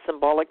held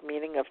symbolic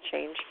meaning of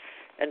change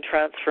and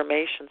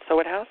transformation. So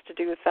it has to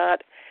do with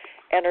that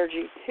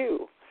energy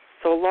too.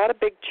 So a lot of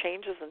big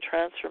changes and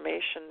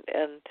transformation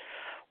and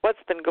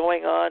what's been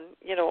going on,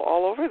 you know,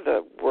 all over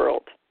the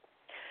world.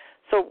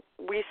 So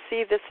we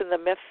see this in the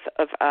myth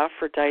of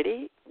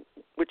Aphrodite,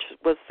 which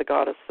was the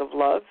goddess of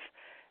love,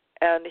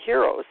 and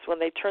heroes when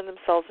they turn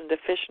themselves into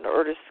fish in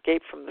order to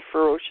escape from the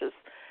ferocious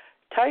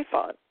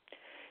typhon.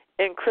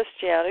 In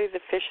Christianity, the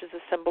fish is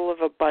a symbol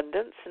of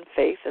abundance and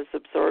faith as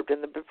absorbed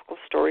in the biblical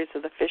stories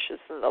of the fishes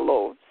and the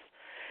loaves.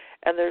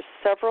 And there's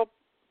several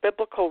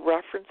biblical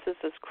references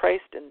as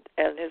Christ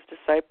and his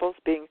disciples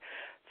being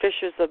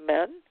fishers of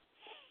men.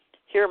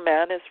 Here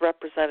man is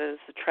represented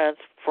as a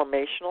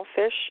transformational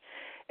fish,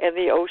 and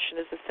the ocean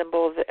is a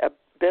symbol of the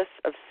abyss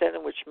of sin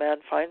in which man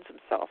finds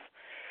himself.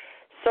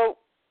 So,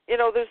 you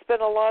know, there's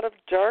been a lot of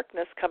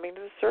darkness coming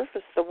to the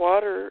surface. The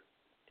water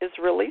is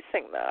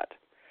releasing that.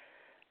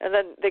 And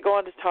then they go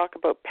on to talk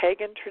about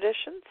pagan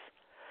traditions,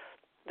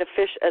 the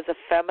fish as a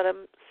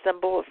feminine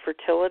symbol of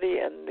fertility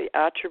and the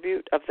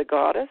attribute of the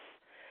goddess,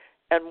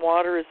 and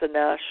water is a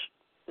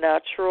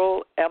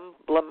natural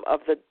emblem of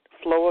the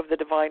flow of the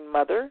Divine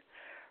Mother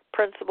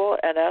principle,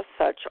 and as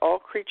such, all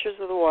creatures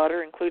of the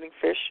water, including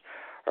fish,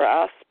 are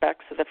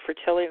aspects of the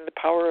fertility and the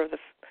power of the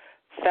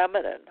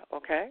feminine,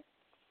 okay?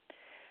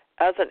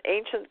 As an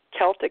ancient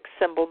Celtic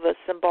symbol, the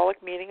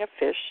symbolic meaning of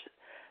fish,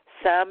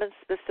 salmon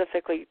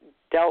specifically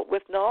dealt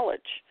with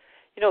knowledge.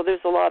 You know,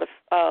 there's a lot of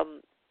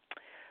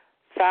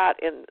fat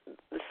in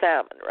the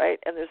salmon, right?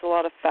 And there's a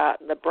lot of fat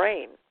in the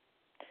brain.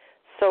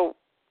 So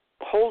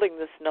holding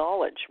this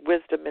knowledge,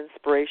 wisdom,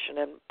 inspiration,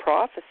 and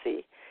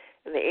prophecy,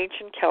 and the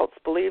ancient Celts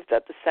believed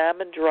that the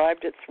salmon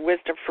derived its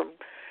wisdom from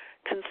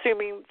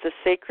consuming the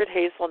sacred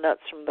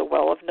hazelnuts from the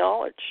well of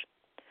knowledge.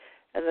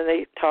 And then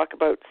they talk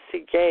about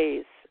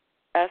Segais,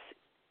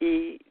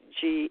 Segais,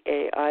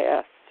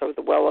 so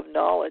the well of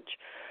knowledge.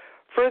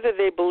 Further,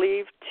 they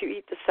believed to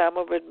eat the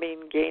salmon would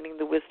mean gaining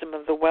the wisdom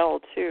of the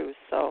well, too.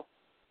 So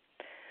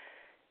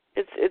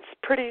it's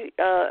pretty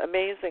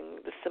amazing,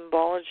 the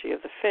symbology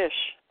of the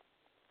fish.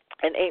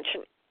 In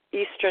ancient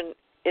Eastern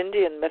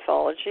Indian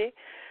mythology,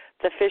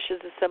 the fish is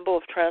a symbol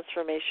of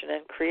transformation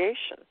and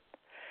creation.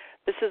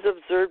 This is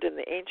observed in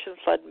the ancient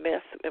flood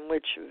myth in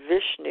which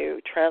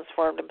Vishnu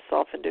transformed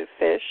himself into a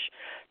fish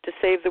to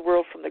save the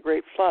world from the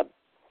great flood.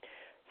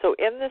 So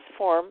in this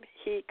form,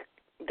 he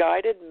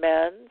guided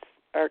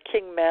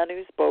King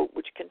Manu's boat,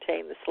 which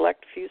contained the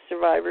select few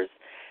survivors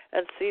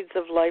and seeds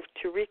of life,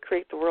 to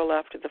recreate the world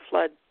after the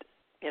flood,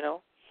 you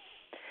know.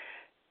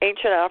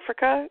 Ancient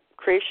Africa,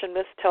 creation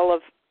myths tell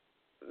of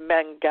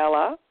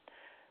Mangala,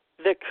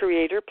 the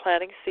creator,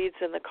 planting seeds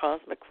in the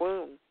cosmic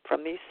womb.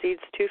 From these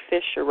seeds, 2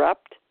 fish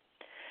erupt.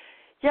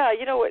 Yeah,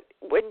 you know what?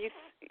 When you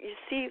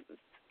see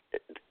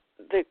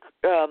the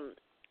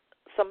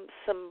some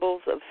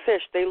symbols of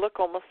fish, they look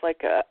almost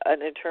like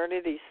an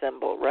eternity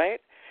symbol, right?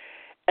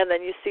 And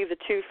then you see the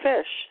 2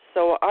 fish.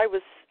 So I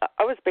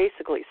was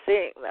basically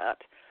seeing that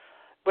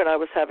when I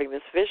was having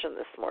this vision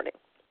this morning.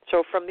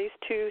 So from these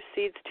 2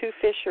 seeds, 2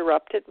 fish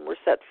erupted and were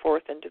set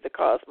forth into the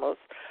cosmos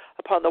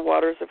upon the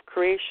waters of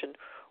creation.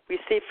 We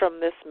see from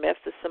this myth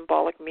the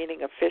symbolic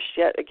meaning of fish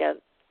yet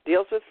again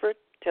deals with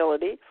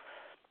fertility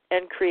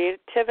and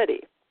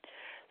creativity.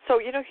 So,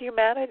 you know,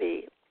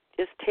 humanity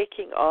is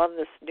taking on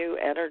this new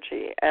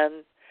energy,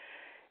 and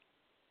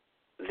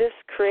this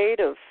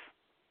creative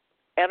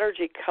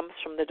energy comes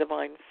from the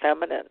divine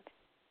feminine,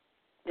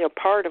 you know,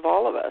 part of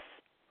all of us,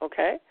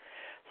 okay?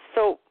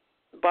 So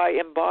by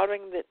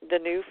embodying the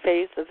new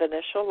phase of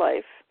initial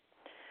life,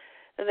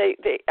 and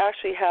they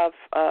actually have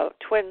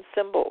twin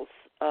symbols,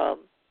 and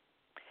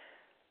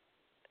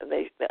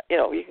they, you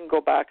know, you can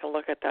go back and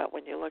look at that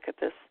when you look at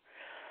this.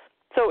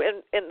 So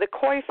in the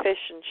koi fish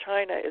in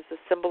China is a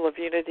symbol of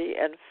unity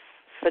and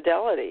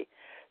fidelity.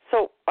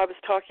 So I was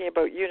talking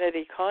about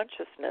unity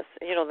consciousness,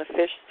 you know, the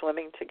fish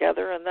swimming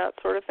together and that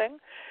sort of thing.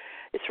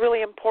 It's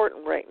really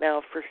important right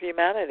now for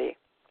humanity.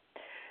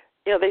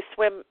 You know, they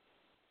swim,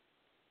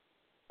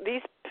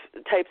 these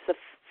types of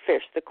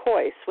fish, the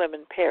koi, swim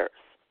in pairs.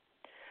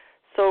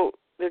 So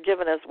they're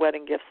given as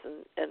wedding gifts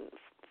and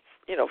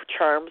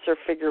charms or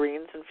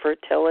figurines and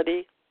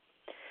fertility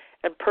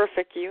and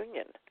perfect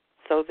union.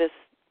 So this,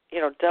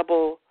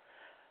 double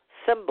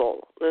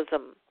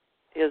symbolism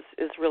is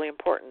really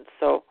important.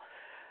 So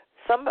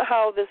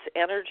somehow this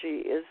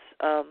energy is,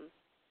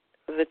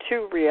 the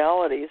two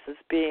realities is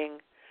being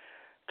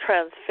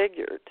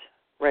transfigured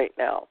right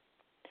now.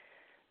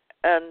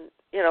 And,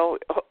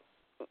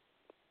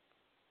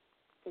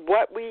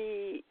 what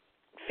we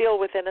feel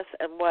within us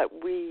and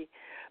what we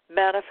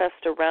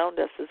manifest around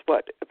us is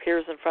what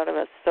appears in front of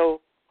us.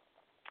 So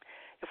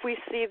if we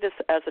see this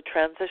as a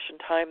transition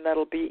time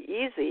that'll be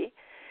easy,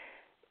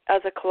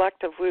 as a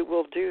collective we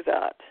will do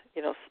that.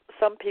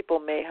 Some people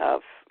may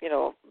have,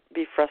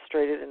 be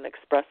frustrated and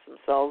express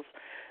themselves,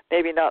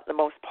 maybe not in the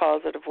most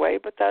positive way,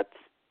 but that's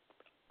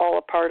all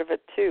a part of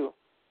it too.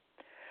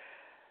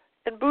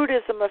 In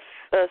Buddhism,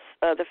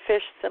 the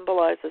fish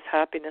symbolizes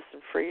happiness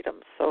and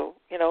freedom, so,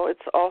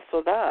 it's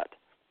also that.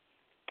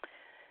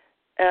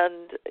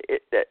 And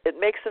it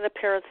makes an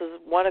appearance as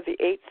one of the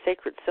 8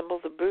 sacred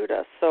symbols of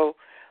Buddha, so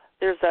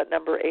there's that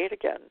number 8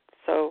 again.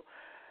 So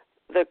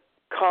the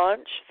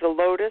conch, the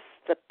lotus,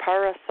 the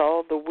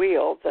parasol, the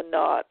wheel, the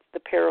knot, the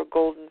pair of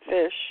golden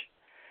fish.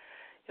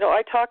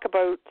 I talk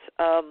about,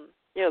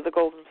 the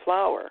golden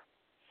flower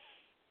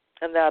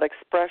and that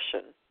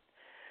expression.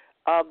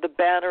 The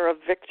banner of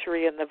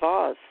victory in the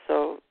vase.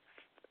 So,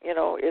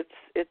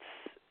 it's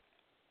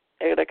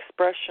an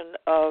expression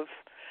of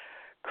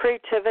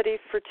creativity,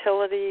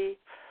 fertility,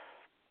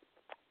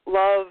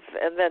 love,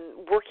 and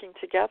then working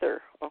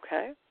together,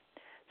 okay?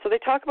 So they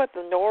talk about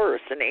the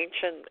Norse and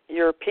ancient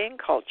European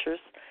cultures,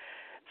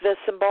 the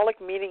symbolic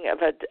meaning of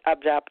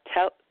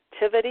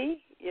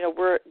adaptivity.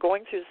 We're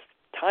going through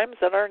times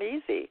that aren't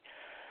easy,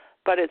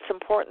 but it's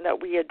important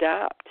that we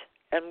adapt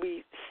and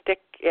we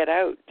stick it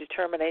out,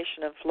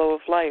 determination and flow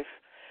of life.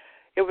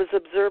 It was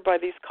observed by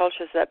these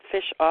cultures that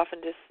fish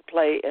often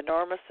display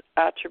enormous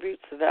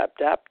attributes of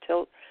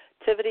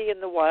adaptivity in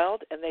the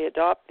wild, and they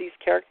adopt these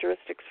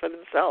characteristics for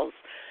themselves.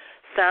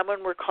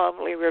 Salmon were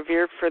commonly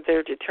revered for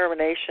their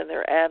determination,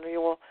 their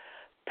annual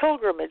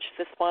pilgrimage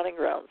to spawning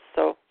grounds.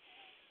 So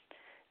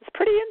it's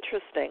pretty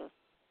interesting,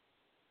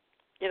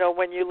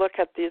 when you look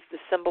at the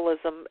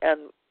symbolism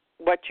and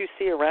what you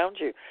see around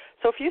you.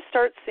 So if you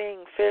start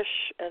seeing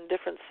fish and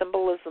different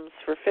symbolisms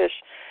for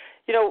fish,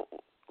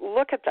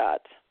 look at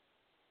that.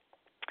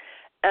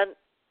 And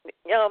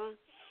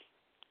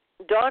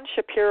Don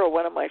Shapiro,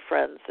 one of my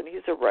friends, and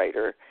he's a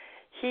writer,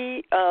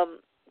 he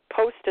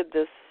posted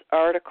this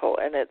article,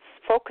 and it's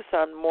focused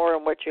on more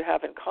on what you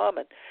have in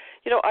common.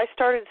 I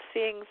started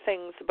seeing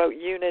things about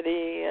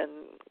unity and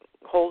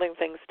holding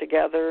things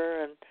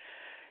together, and,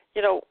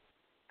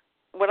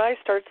 when I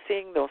started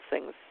seeing those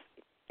things,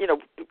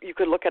 you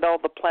could look at all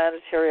the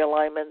planetary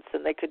alignments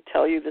and they could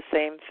tell you the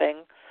same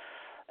thing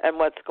and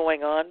what's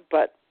going on,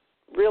 but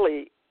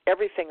really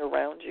everything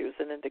around you is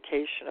an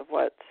indication of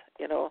what,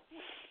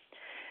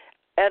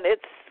 And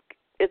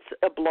it's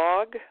a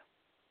blog,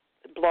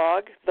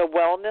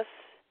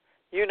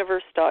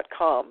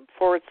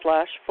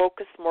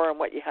 thewellnessuniverse.com/focus more on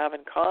what you have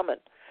in common.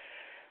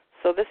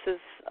 So this is,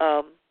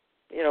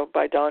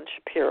 by Don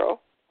Shapiro.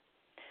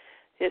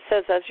 It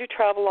says, as you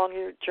travel along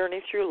your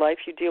journey through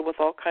life, you deal with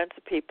all kinds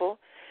of people.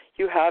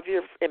 You have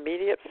your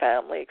immediate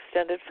family,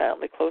 extended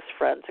family, close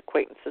friends,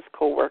 acquaintances,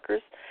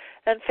 co-workers,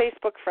 and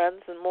Facebook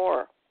friends and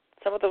more.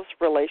 Some of those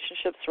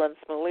relationships run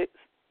smoothly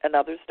and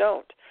others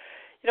don't.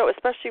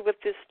 Especially with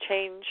this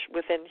change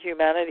within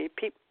humanity,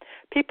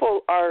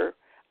 people are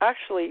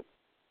actually,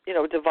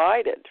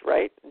 divided,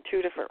 right, in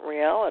 2 different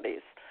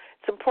realities.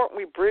 It's important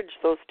we bridge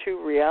those 2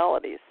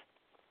 realities.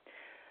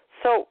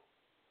 So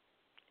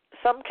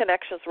some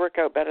connections work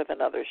out better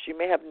than others. You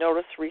may have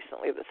noticed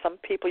recently that some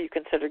people you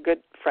consider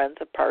good friends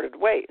have parted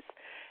ways.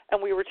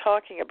 And we were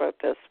talking about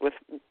this with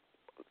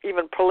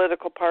even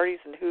political parties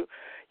and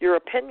your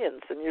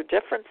opinions and your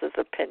differences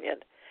of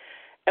opinion.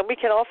 And we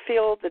can all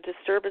feel the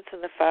disturbance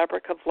in the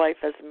fabric of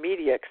life as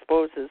media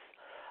exposes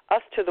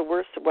us to the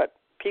worst of what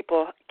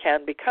people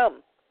can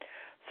become.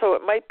 So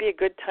it might be a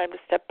good time to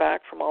step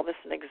back from all this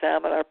and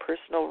examine our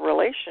personal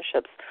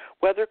relationships,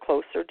 whether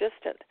close or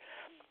distant.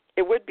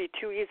 It would be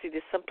too easy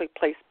to simply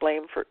place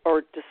blame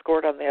or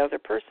discord on the other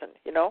person,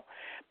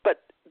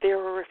 but they're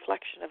a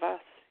reflection of us.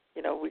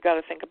 We got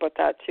to think about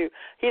that too.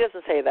 He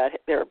doesn't say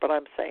that there, but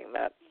I'm saying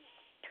that.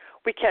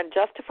 We can't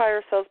justify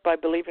ourselves by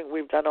believing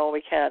we've done all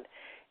we can.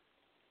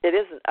 It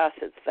isn't us,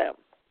 it's them.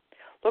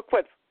 Look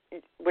what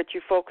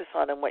you focus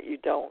on and what you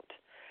don't.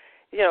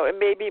 It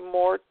may be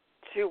more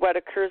to what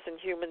occurs in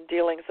human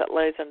dealings that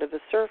lays under the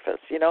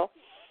surface,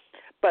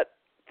 but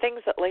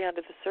things that lay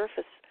under the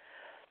surface,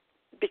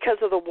 because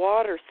of the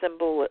water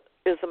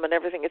symbolism and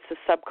everything, it's the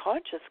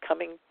subconscious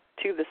coming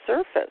to the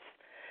surface.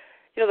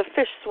 The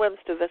fish swims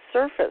to the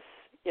surface.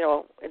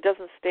 It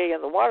doesn't stay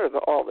in the water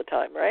all the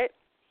time, right?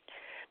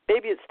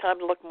 Maybe it's time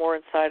to look more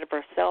inside of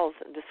ourselves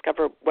and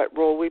discover what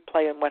role we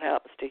play and what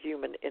happens to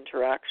human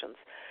interactions.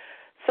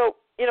 So,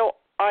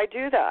 I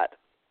do that.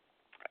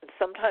 And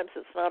sometimes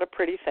it's not a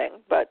pretty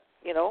thing, but,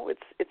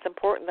 it's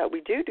important that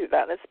we do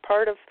that. And it's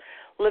part of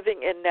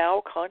living in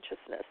now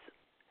consciousness.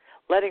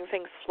 letting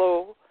things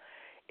flow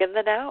in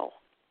the now.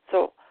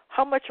 So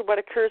how much of what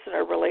occurs in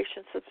our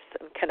relationships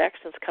and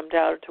connections come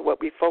down to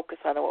what we focus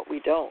on and what we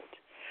don't?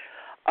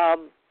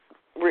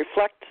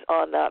 Reflect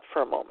on that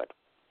for a moment.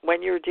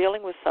 When you're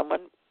dealing with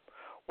someone,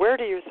 where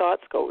do your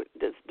thoughts go?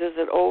 Does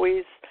it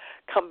always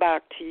come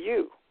back to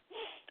you?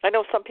 I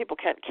know some people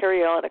can't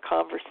carry on a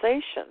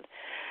conversation.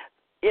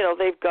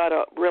 They've got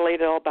to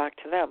relate it all back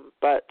to them.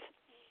 But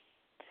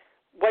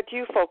what do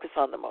you focus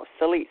on the most,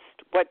 the least?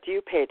 What do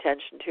you pay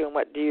attention to and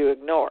what do you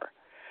ignore?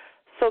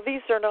 So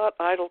these are not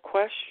idle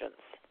questions.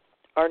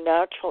 Our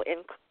natural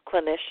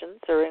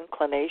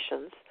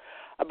inclinations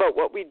about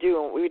what we do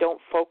and what we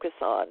don't focus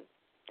on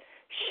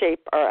shape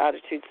our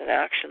attitudes and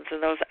actions,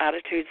 and those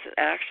attitudes and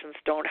actions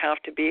don't have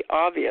to be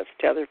obvious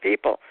to other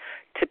people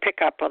to pick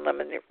up on them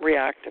and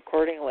react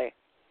accordingly.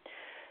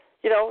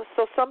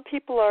 So some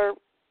people are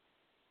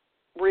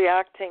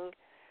reacting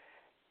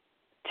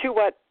to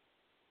what,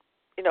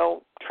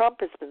 Trump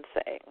has been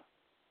saying.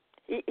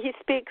 He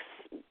speaks,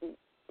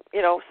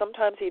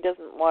 sometimes he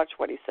doesn't watch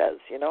what he says,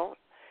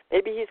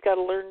 Maybe he's got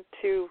to learn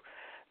to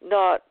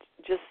not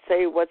just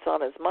say what's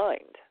on his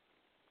mind,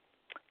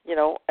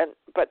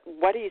 but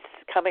what he's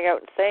coming out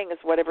and saying is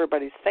what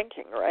everybody's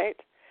thinking, right?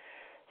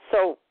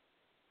 So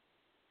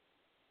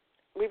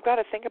we've got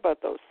to think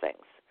about those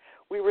things.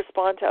 We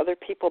respond to other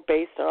people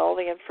based on all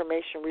the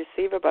information we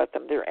receive about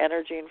them. Their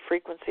energy and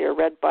frequency are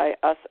read by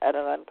us at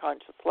an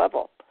unconscious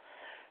level.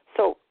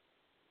 So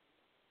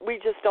we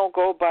just don't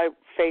go by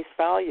face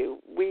value.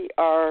 We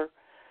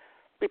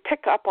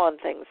pick up on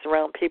things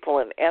around people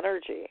and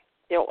energy.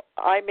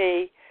 I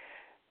may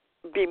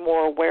be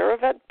more aware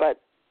of it, but,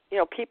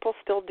 people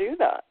still do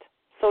that.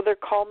 So their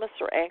calmness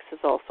or angst is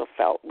also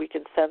felt. We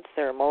can sense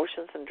their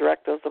emotions and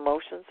direct those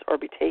emotions or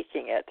be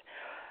taking it.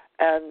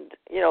 And,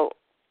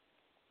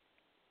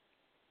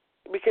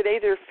 we could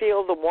either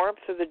feel the warmth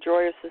or the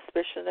joy or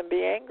suspicion and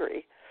be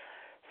angry.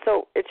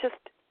 So it's just,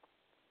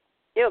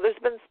 there's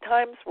been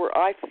times where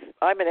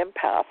I'm an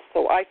empath,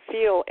 so I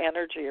feel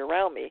energy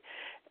around me.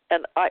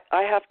 And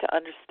I have to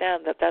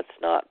understand that that's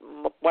not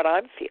what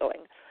I'm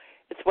feeling.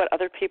 It's what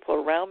other people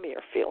around me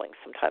are feeling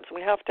sometimes.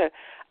 We have to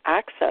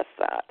access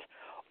that.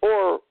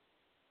 Or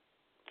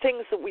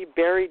things that we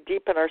bury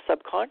deep in our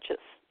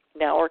subconscious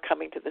now are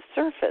coming to the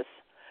surface.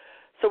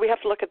 So we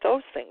have to look at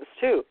those things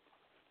too.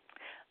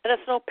 And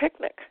it's no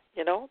picnic,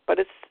 but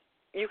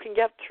you can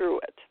get through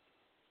it,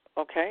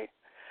 okay?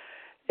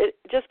 It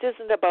just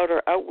isn't about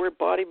our outward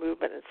body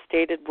movement and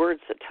stated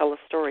words that tell a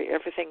story.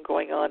 Everything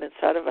going on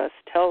inside of us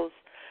tells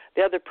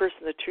the other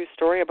person the true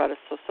story about us.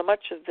 So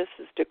much of this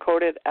is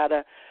decoded at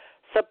a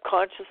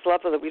subconscious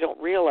level that we don't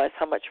realize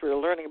how much we're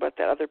learning about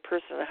that other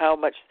person and how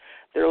much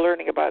they're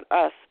learning about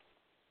us.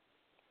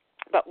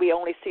 But we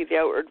only see the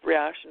outward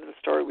reaction to the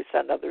story we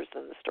send others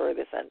and the story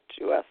they send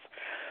to us.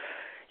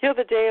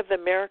 The day of the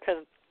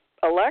American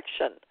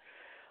election,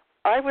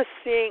 I was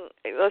seeing,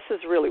 this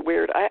is really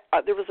weird,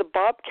 there was a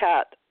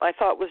bobcat, I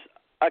thought was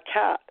a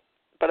cat,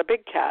 but a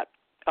big cat,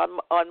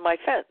 on my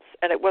fence,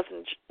 and it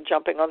wasn't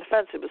jumping on the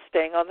fence, it was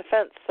staying on the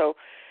fence. So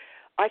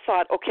I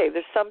thought, okay,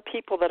 there's some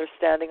people that are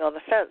standing on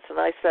the fence, and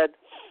I said,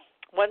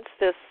 once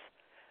this,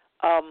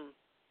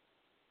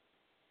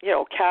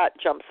 cat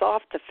jumps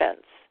off the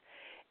fence,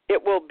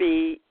 it will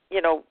be,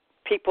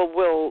 people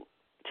will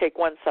take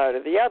one side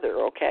or the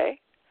other, okay?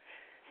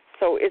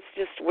 So it's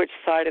just which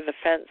side of the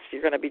fence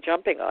you're going to be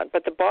jumping on.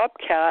 But the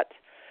bobcat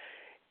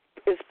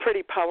is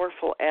pretty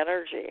powerful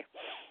energy.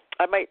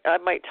 I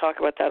might talk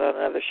about that on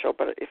another show,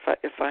 but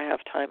if I have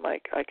time,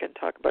 I can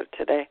talk about it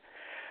today.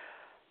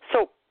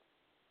 So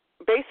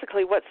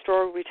basically, what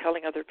story are we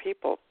telling other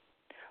people?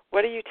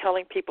 What are you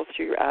telling people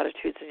through your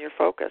attitudes and your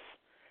focus?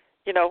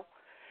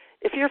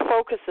 If your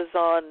focus is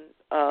on,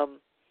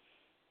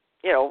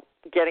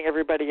 getting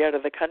everybody out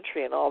of the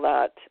country and all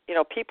that,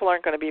 people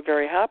aren't going to be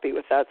very happy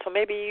with that. So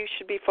maybe you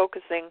should be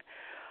focusing,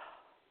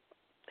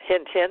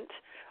 hint, hint,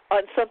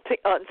 on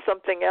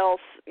something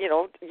else,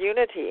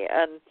 unity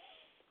and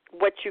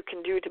what you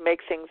can do to make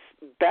things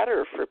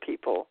better for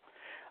people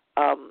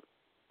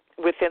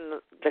within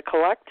the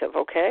collective,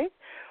 okay?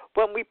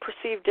 When we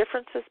perceive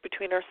differences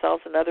between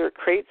ourselves and others,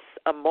 it creates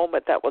a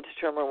moment that will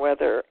determine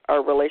whether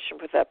our relation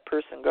with that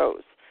person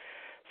goes.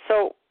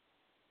 So,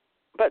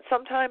 but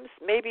sometimes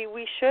maybe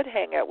we should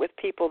hang out with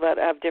people that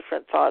have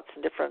different thoughts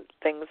and different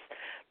things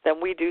than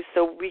we do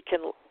so we can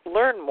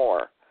learn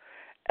more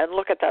and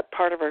look at that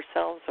part of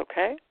ourselves,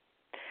 okay?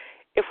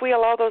 If we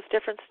allow those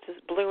differences to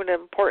balloon in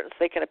importance,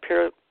 they can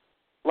appear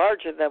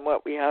larger than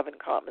what we have in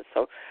common.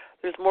 So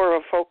there's more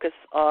of a focus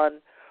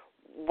on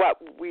what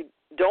we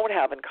don't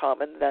have in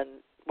common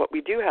than what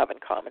we do have in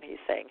common, he's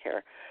saying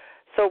here.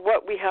 So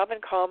what we have in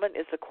common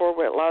is the core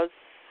where it allows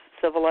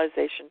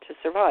civilization to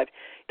survive.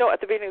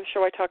 At the beginning of the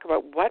show I talk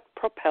about what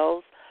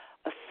propels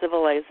a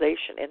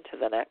civilization into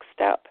the next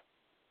step.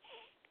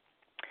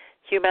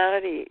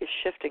 Humanity is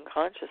shifting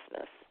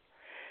consciousness.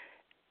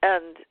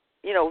 And,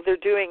 they're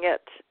doing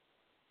it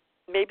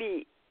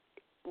maybe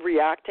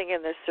reacting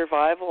in their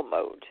survival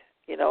mode,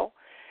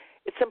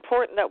 It's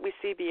important that we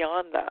see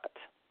beyond that.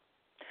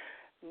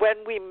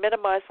 when we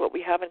minimize what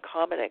we have in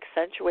common and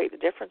accentuate the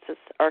differences,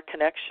 our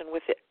connection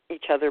with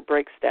each other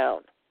breaks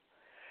down.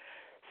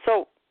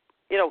 So,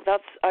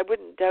 I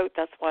wouldn't doubt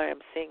that's why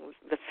I'm seeing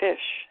the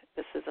fish.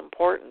 This is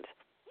important.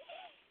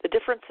 The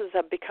differences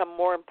have become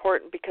more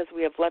important because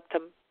we have let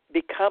them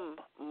become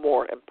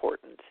more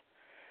important.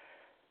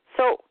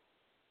 So,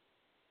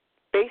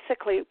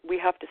 basically, we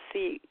have to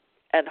see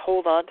and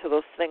hold on to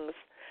those things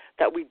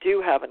that we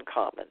do have in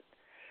common,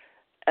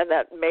 and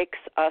that makes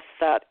us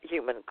that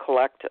human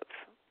collective.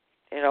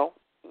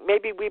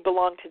 Maybe we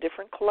belong to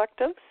different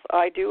collectives.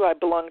 I do. I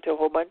belong to a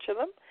whole bunch of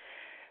them.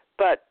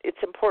 But it's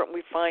important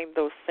we find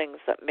those things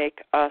that make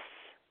us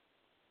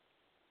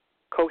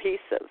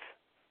cohesive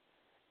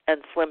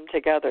and swim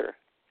together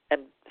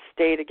and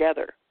stay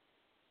together.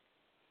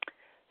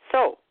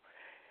 So,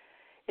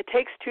 it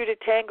takes two to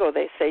tango,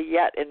 they say,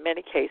 yet in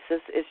many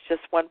cases it's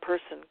just one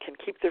person can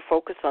keep their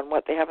focus on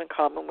what they have in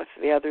common with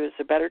the other. There's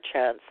a better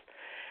chance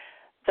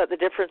that the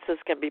differences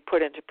can be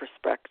put into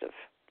perspective,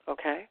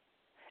 okay?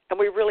 And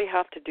we really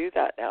have to do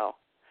that now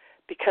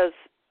because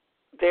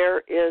there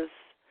is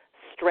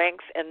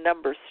strength in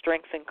numbers,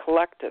 strength in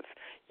collective.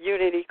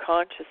 Unity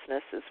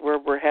consciousness is where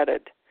we're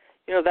headed.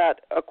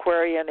 That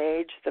Aquarian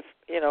age, the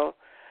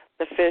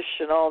fish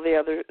and all the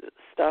other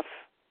stuff.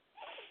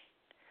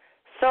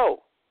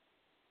 So,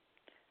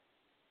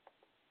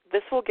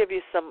 this will give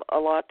you a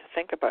lot to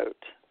think about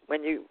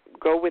when you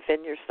go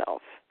within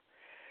yourself.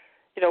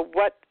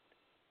 What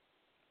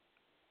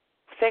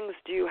things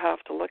do you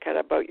have to look at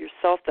about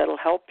yourself that'll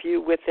help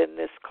you within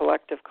this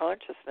collective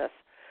consciousness?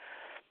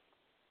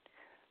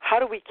 How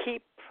do we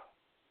keep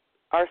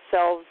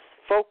ourselves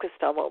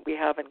focused on what we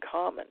have in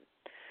common?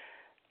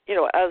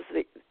 As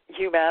the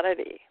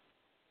humanity,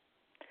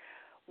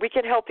 we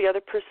can help the other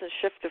person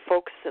shift their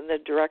focus in the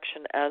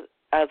direction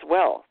as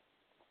well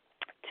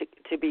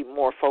to be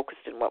more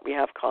focused in what we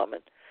have common.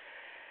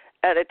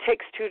 And it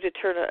takes two to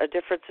turn a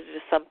difference into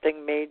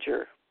something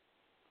major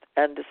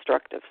and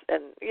destructive.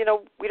 And,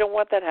 we don't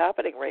want that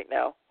happening right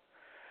now.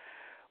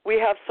 We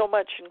have so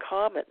much in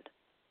common.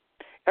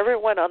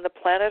 Everyone on the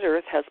planet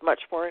Earth has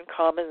much more in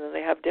common than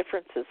they have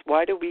differences.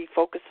 Why do we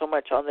focus so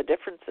much on the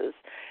differences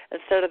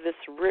instead of this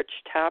rich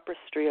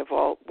tapestry of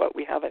all what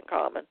we have in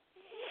common?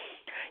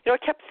 I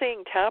kept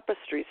seeing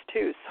tapestries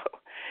too.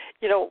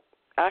 So,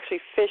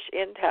 actually fish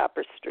in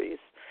tapestries.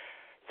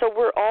 So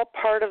we're all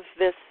part of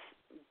this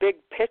big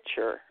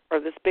picture or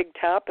this big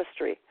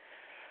tapestry.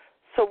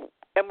 So,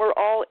 and we're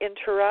all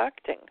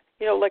interacting.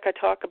 Like I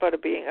talk about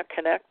it being a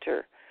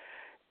connector.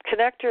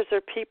 Connectors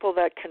are people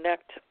that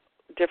connect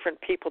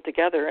different people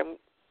together, and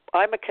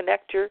I'm a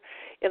connector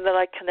in that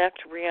I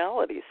connect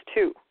realities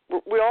too.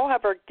 We all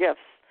have our gifts,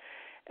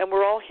 and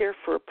we're all here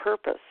for a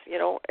purpose.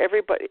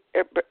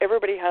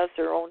 Everybody has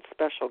their own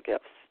special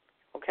gifts.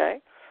 Okay,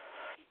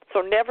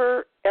 so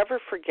never ever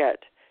forget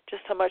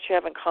just how much you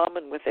have in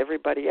common with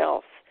everybody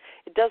else.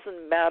 It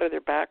doesn't matter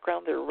their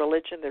background, their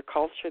religion, their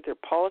culture, their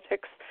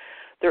politics,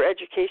 their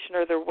education,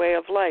 or their way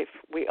of life.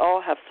 We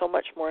all have so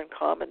much more in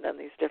common than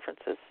these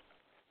differences.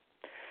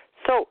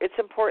 So it's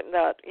important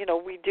that,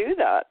 we do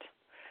that.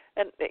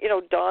 And,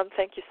 Dawn,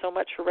 thank you so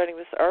much for writing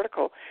this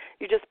article.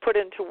 You just put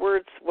into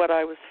words what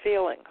I was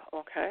feeling,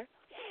 okay?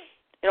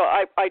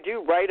 I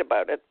do write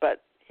about it,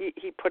 but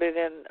he put it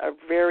in a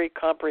very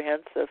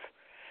comprehensive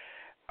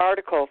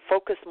article.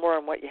 Focus more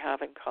on what you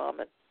have in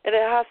common. And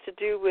it has to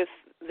do with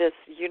this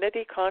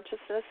unity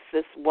consciousness,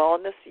 this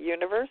wellness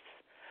universe,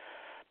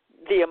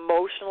 the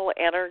emotional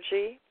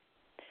energy.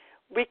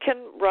 We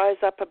can rise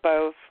up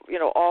above,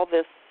 all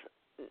this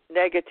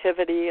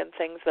negativity and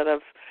things that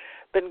have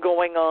been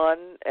going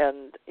on,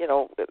 and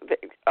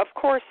of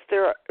course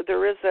there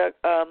is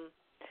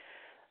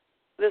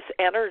this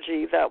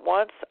energy that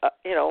wants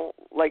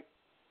like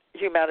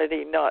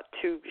humanity not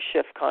to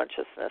shift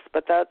consciousness,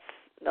 but that's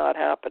not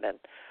happening.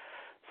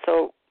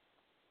 So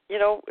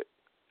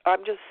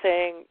I'm just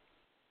saying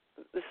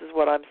this is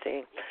what I'm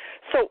seeing.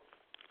 So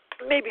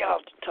maybe I'll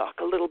talk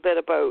a little bit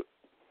about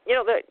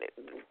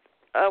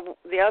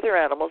the other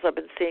animals I've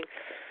been seeing.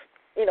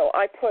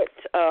 I put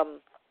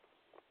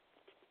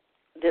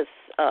this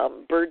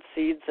bird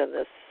seeds and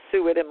this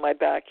suet in my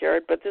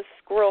backyard, but this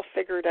squirrel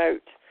figured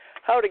out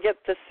how to get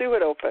the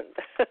suet open.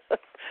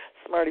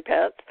 Smarty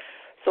pants.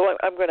 So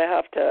I'm going to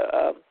have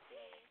to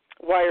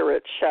wire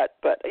it shut.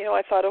 But,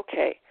 I thought,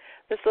 okay,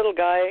 this little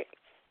guy,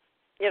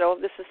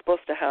 this is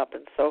supposed to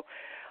happen. So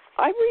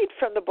I read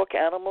from the book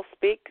Animal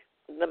Speak,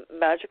 the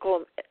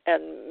magical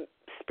and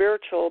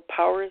spiritual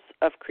powers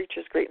of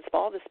creatures great and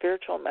small, the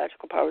spiritual and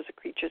magical powers of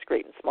creatures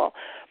great and small,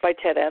 by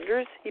Ted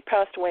Andrews. He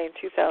passed away in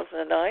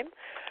 2009,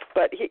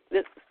 but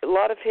a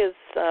lot of his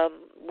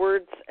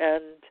words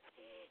and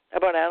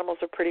about animals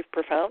are pretty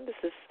profound. This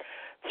is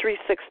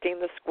 316,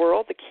 the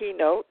squirrel, the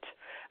keynote,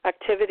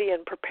 activity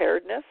and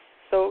preparedness.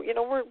 So,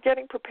 we're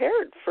getting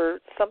prepared for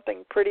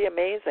something pretty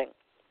amazing.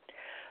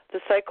 The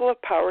cycle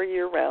of power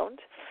year-round.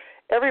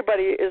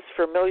 Everybody is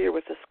familiar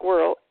with the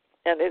squirrel,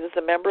 and it is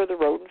a member of the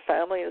rodent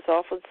family and is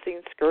often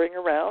seen scurrying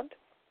around.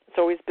 It's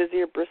always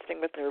busy or bursting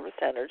with nervous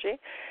energy,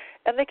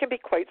 and they can be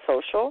quite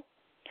social.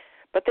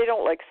 but they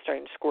don't like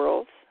strange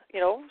squirrels,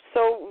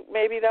 So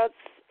maybe that's,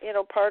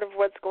 part of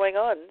what's going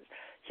on.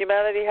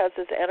 Humanity has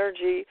this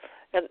energy,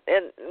 and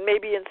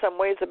maybe in some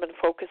ways have been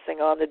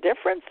focusing on the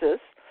differences,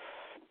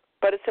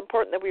 but it's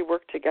important that we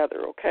work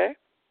together, okay?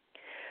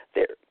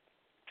 They're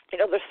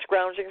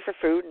scrounging for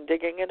food and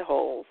digging in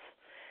holes.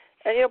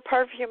 And,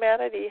 part of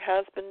humanity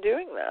has been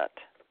doing that.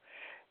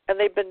 And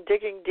they've been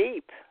digging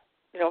deep.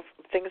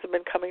 Things have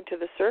been coming to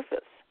the surface.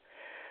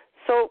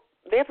 So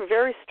they have a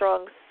very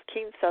strong,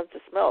 keen sense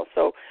of smell.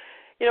 So,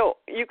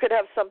 you could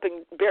have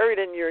something buried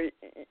in your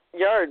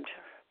yard,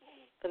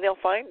 and they'll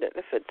find it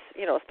if it's,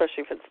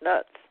 especially if it's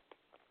nuts.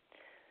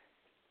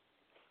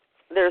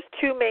 There's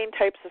two main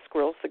types of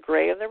squirrels, the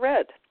gray and the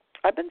red.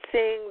 I've been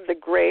seeing the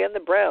gray and the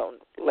brown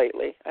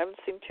lately. I haven't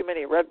seen too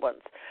many red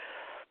ones.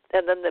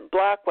 And then the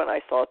black one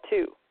I saw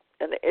too.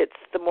 And it's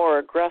the more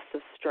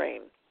aggressive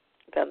strain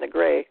than the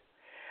gray.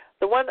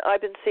 The one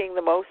I've been seeing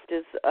the most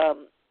is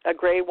a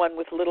gray one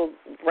with little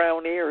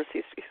brown ears.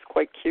 He's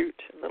quite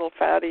cute, a little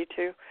fatty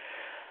too.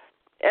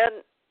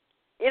 And,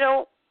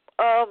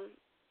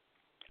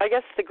 I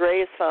guess the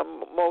gray is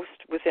found most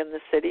within the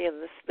city, and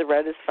the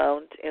red is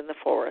found in the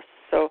forest.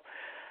 So,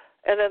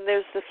 and then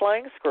there's the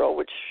flying squirrel,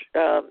 which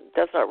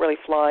does not really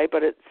fly,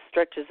 but it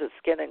stretches its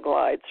skin and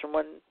glides from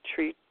one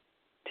tree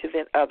to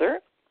the other.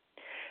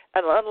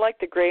 And unlike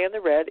the gray and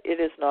the red, it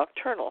is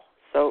nocturnal,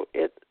 so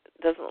it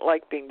doesn't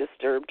like being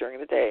disturbed during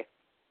the day.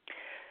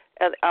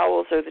 And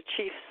owls are the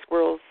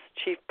squirrel's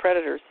chief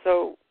predators.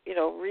 So,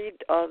 read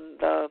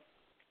on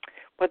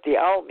what the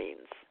owl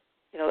means.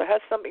 It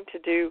has something to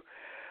do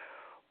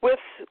with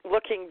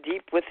looking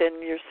deep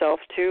within yourself,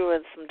 too,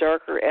 and some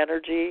darker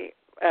energy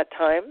at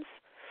times.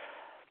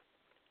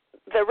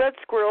 The red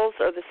squirrels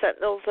are the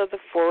sentinels of the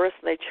forest,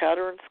 and they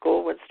chatter and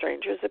scold when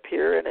strangers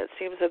appear, and it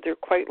seems that they're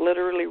quite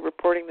literally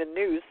reporting the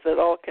news that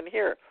all can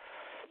hear.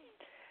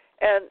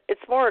 And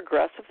it's more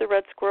aggressive, the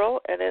red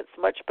squirrel, and it's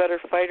much better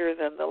fighter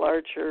than the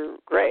larger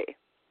gray.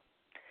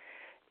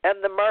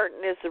 And the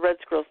marten is the red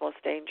squirrel's most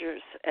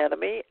dangerous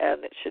enemy,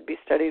 and it should be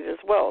studied as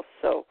well.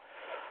 So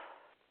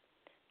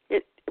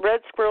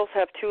red squirrels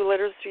have 2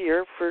 litters a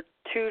year for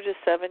 2 to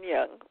 7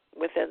 young.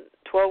 Within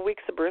 12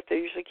 weeks of birth, they're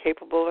usually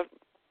capable of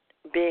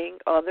being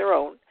on their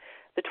own.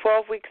 The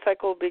 12-week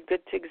cycle will be good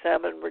to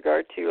examine in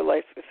regard to your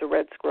life if the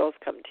red squirrels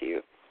come to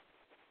you.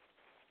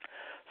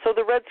 So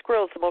the red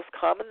squirrel is the most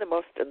common, the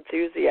most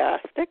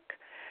enthusiastic,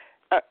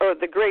 or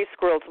the gray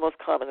squirrel is the most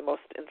common, the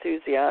most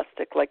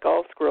enthusiastic. Like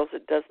all squirrels,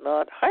 it does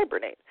not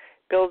hibernate.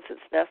 It builds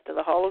its nest in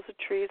the hollows of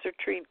trees or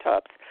tree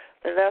tops.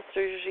 The nests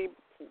are usually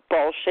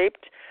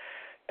ball-shaped,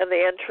 and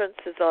the entrance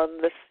is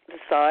on the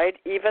side,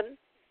 even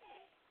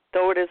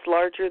though it is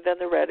larger than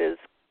the red is.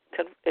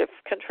 If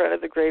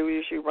confronted, the gray will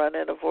usually run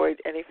and avoid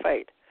any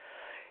fight.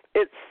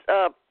 Its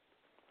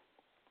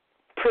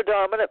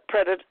predominant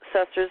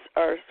predecessors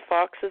are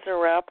foxes and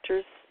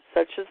raptors,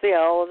 such as the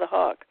owl and the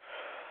hawk.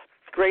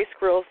 Gray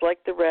squirrels,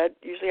 like the red,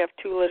 usually have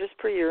 2 litters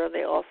per year, and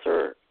they also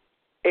are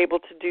able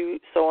to do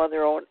so on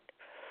their own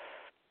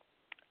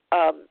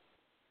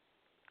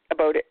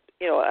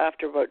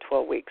after about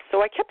 12 weeks.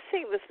 So I kept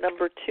seeing this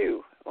number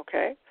 2,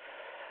 okay?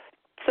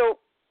 So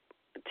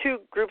 2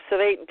 groups of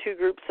 8 and 2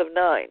 groups of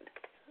 9.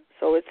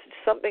 So it's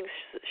something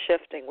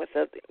shifting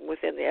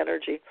within the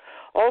energy.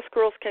 All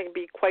squirrels can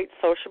be quite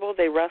sociable.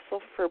 They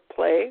wrestle for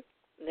play,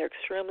 and they're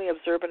extremely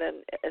observant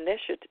and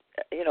initiative.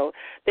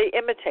 They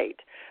imitate.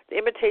 The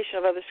imitation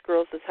of other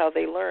squirrels is how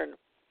they learn.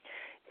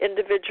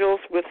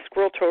 Individuals with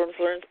squirrel totems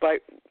learn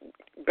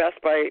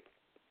best by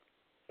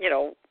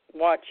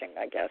watching,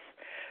 I guess.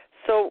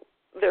 So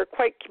they're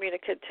quite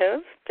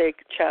communicative. They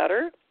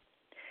chatter,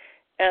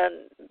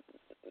 and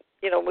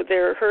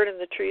they're heard in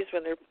the trees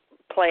when they're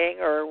playing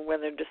or when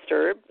they're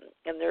disturbed,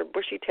 and their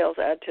bushy tails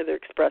add to their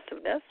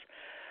expressiveness.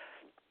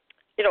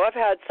 I've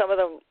had some of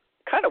them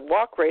kind of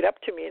walk right up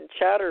to me and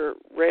chatter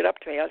right up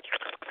to me.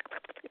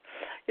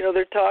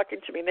 They're talking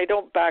to me, and they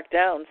don't back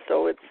down,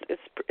 so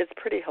it's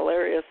pretty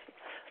hilarious.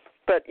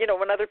 But,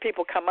 when other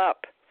people come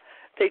up,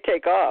 they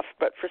take off,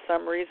 but for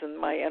some reason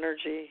my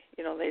energy,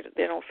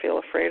 they don't feel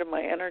afraid of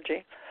my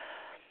energy.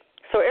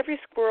 So every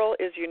squirrel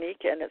is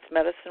unique, and its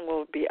medicine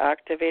will be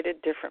activated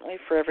differently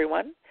for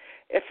everyone.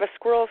 If a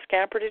squirrel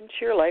scampered into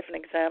your life, and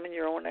examine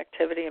your own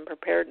activity and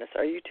preparedness.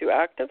 Are you too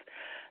active,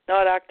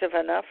 not active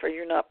enough? Are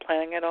you not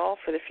planning at all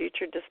for the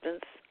future,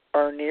 distant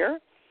or near?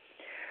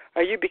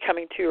 Are you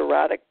becoming too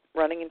erratic,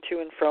 running to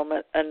and from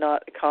it and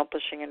not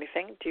accomplishing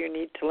anything? Do you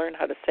need to learn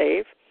how to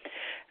save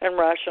and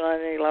ration on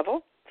any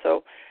level?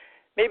 So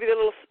maybe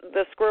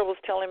the squirrel was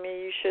telling me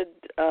you should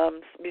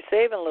be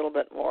saving a little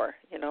bit more,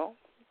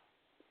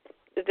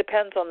 It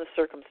depends on the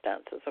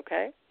circumstances,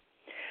 okay?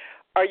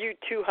 Are you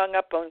too hung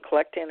up on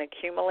collecting and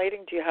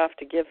accumulating? Do you have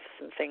to give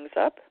some things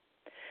up?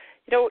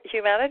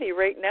 Humanity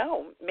right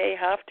now may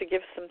have to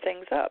give some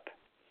things up.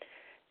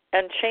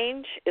 And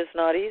change is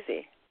not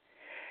easy.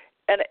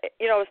 And,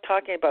 I was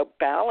talking about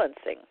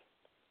balancing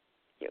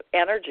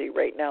energy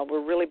right now.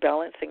 We're really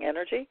balancing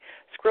energy.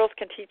 Squirrels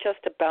can teach us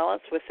to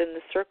balance within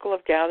the circle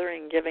of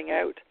gathering and giving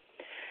out.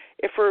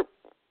 If we're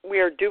we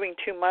are doing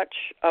too much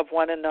of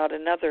one and not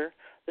another,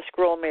 the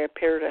scroll may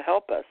appear to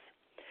help us.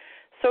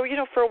 So,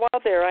 for a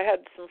while there, I had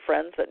some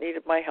friends that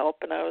needed my help,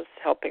 and I was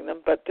helping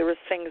them, but there was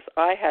things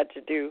I had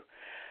to do.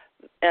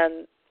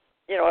 And,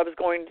 I was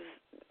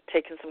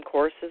taking some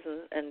courses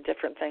and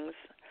different things,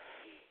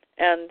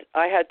 and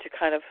I had to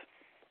kind of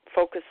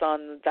focus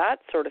on that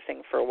sort of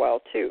thing for a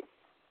while, too.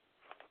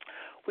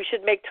 We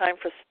should make time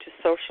to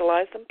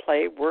socialize and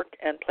play. Work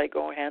and play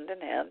go hand in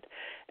hand,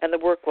 and the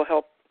work will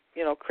help,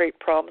 create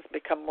problems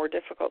become more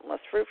difficult and less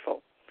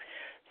fruitful.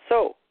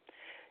 So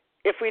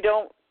if we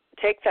don't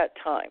take that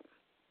time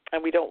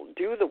and we don't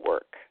do the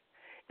work,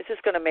 it's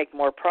just going to make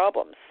more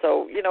problems.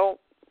 So,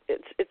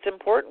 it's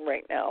important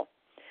right now.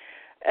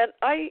 And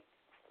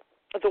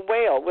the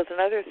whale was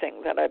another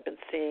thing that I've been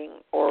seeing,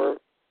 or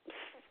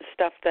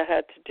stuff that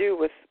had to do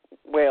with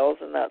whales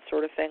and that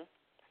sort of thing.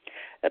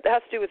 That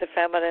has to do with the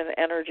feminine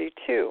energy,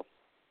 too.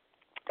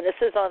 And this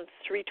is on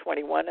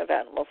 321 of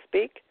Animal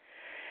Speak.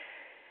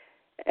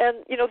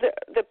 And,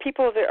 the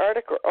people of the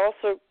Arctic are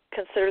also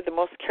considered the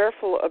most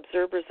careful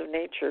observers of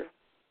nature,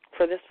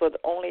 for this would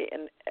only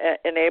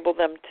enable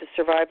them to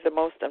survive the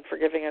most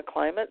unforgiving of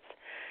climates.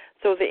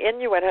 So the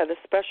Inuit had a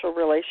special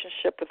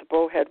relationship with the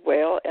bowhead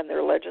whale, and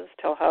their legends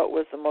tell how it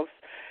was the most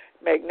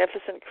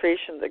magnificent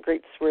creation the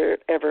Great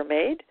Spirit ever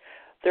made.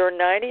 There are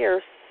 90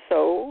 or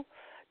so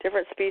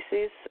different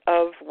species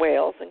of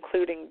whales,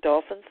 including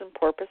dolphins and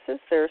porpoises.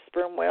 There are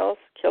sperm whales,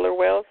 killer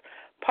whales,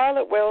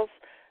 pilot whales,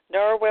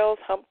 narwhals,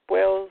 hump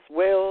whales,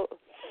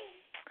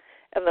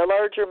 and the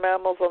larger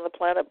mammals on the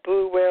planet,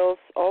 blue whales.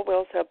 All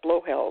whales have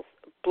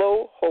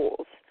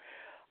blowholes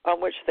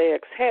on which they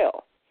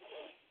exhale.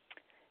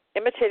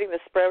 Imitating the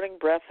sprouting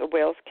breath of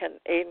whales can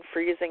aid in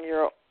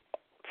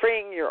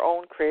freeing your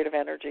own creative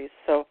energies.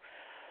 So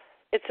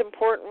it's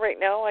important right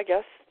now, I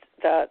guess,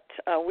 that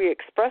we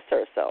express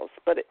ourselves,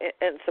 but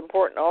it's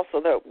important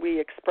also that we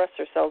express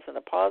ourselves in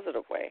a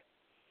positive way.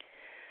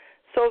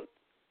 So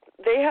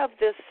they have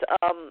this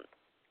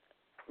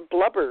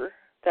blubber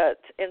that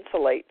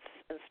insulates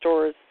and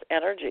stores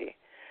energy.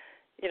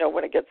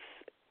 When it gets,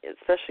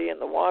 especially in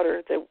the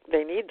water,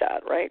 they need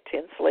that, right, to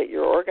insulate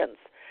your organs.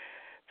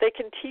 They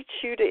can teach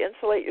you to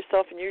insulate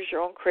yourself and use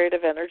your own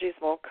creative energies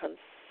more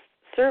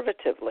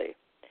conservatively.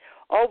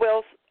 All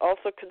whales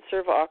also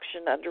conserve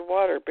oxygen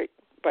underwater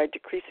by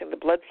decreasing the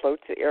blood flow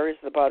to the areas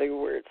of the body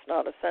where it's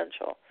not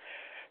essential.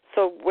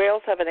 So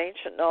whales have an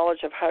ancient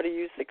knowledge of how to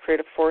use the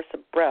creative force of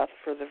breath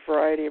for the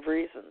variety of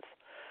reasons.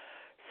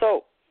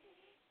 So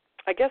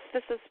I guess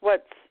this is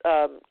what's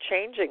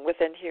changing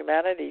within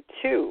humanity,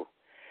 too,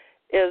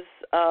 is,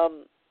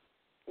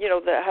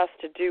 that has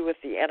to do with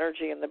the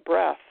energy and the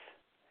breath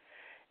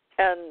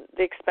and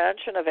the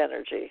expansion of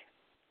energy.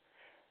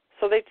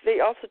 So they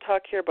also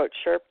talk here about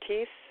sharp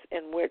teeth,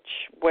 in which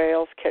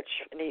whales catch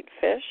and eat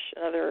fish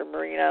and other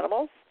marine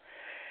animals.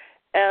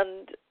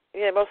 And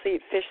they mostly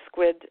eat fish,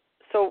 squid.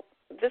 So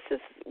this is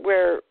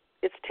where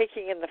it's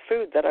taking in the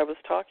food that I was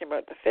talking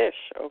about, the fish,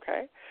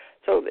 okay?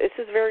 So this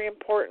is very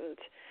important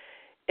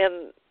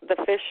in the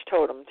fish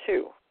totem,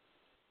 too.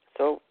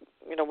 So,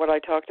 what I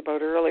talked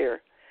about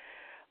earlier.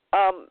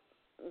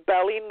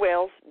 Baleen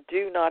whales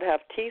do not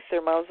have teeth.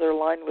 Their mouths are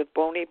lined with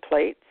bony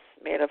plates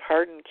made of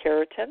hardened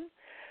keratin.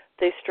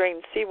 They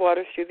strain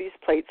seawater through these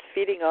plates,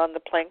 feeding on the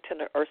plankton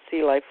or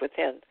sea life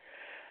within.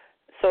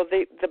 So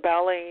the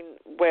baleen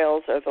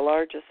whales are the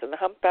largest, and the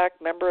humpback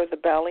member of the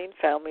baleen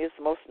family is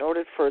the most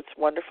noted for its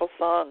wonderful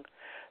song.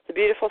 The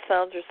beautiful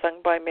sounds are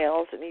sung by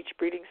males, and each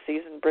breeding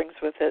season brings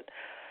with it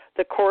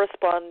the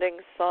corresponding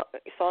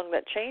song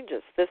that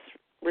changes. This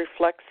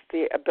reflects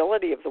the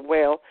ability of the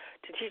whale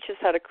to teach us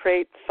how to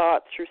create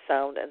thought through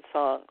sound and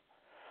song.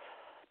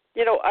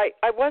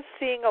 I was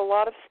seeing a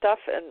lot of stuff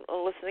and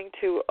listening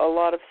to a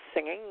lot of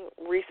singing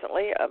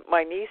recently.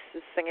 My niece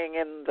is singing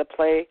in the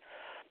play,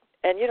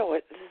 and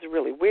this is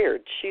really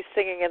weird. She's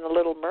singing in The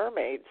Little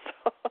Mermaid.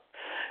 So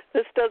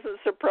this doesn't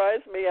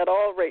surprise me at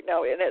all right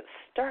now. And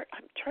I'm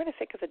trying to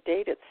think of the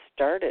date it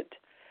started.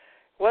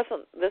 It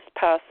wasn't this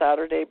past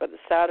Saturday, but the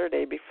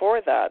Saturday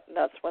before that, and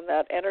that's when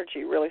that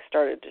energy really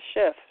started to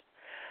shift.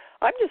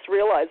 I'm just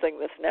realizing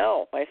this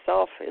now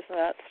myself. Isn't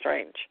that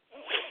strange?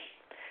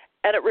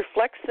 And it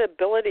reflects the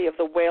ability of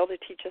the whale to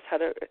teach us how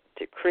to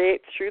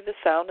create through the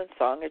sound and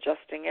song,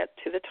 adjusting it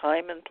to the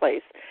time and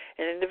place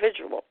and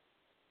individual.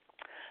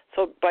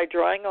 So by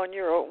drawing on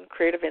your own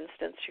creative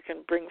instincts, you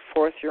can bring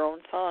forth your own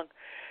song.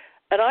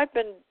 And I've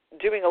been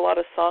doing a lot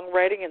of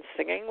songwriting and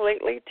singing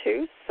lately,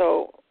 too,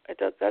 so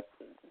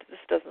this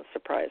doesn't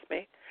surprise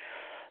me.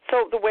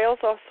 So the whales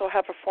also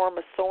have a form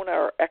of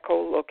sonar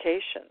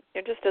echolocation.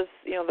 And just as,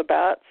 the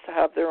bats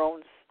have their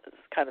own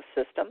kind of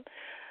system,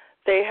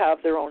 they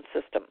have their own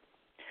system.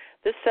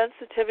 This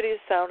sensitivity to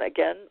sound,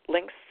 again,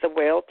 links the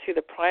whale to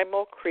the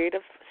primal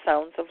creative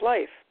sounds of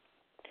life,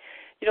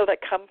 that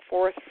come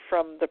forth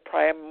from the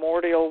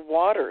primordial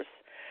waters.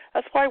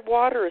 That's why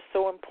water is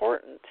so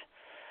important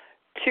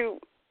to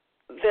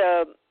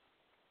the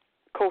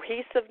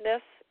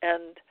cohesiveness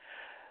and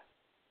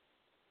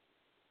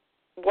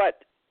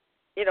what,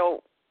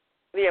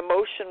 the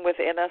emotion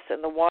within us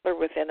and the water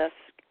within us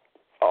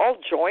all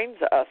joins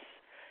us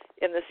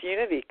in this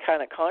unity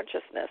kind of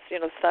consciousness.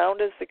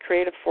 Sound is the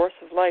creative force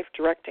of life,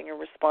 directing and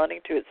responding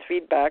to its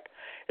feedback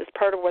is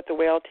part of what the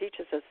whale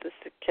teaches us. This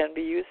can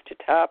be used to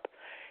tap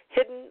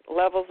hidden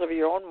levels of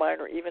your own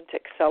mind or even to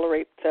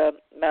accelerate the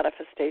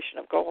manifestation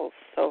of goals.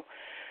 So,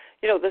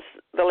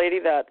 the lady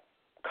that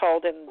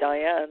called in,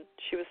 Diane,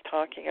 she was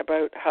talking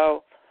about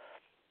how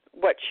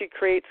what she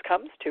creates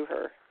comes to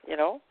her,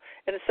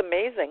 and it's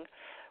amazing.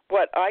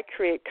 What I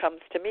create comes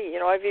to me.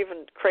 I've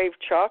even craved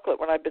chocolate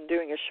when I've been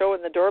doing a show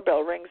and the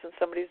doorbell rings and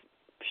somebody's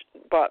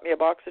bought me a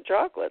box of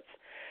chocolates.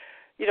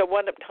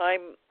 One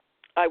time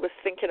I was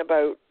thinking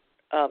about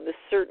this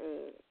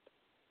certain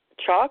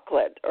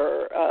chocolate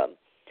or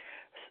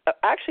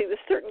actually this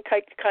certain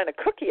kind of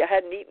cookie I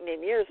hadn't eaten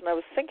in years, and I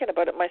was thinking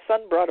about it. My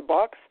son brought a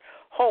box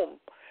home.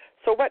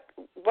 So what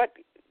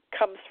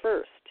comes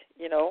first,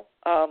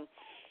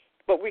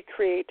 But we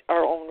create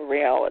our own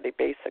reality,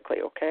 basically,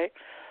 okay?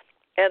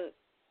 And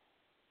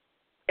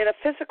in a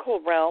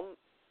physical realm,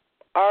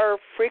 our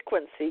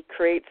frequency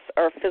creates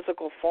our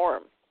physical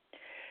form.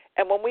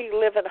 And when we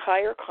live in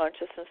higher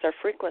consciousness, our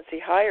frequency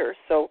higher,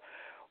 so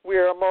we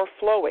are more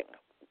flowing.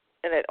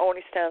 And it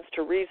only stands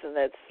to reason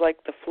that it's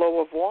like the flow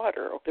of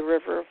water, the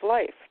river of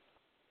life.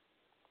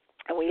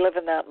 And we live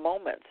in that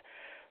moment.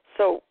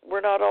 So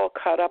we're not all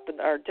caught up in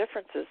our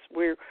differences.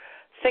 We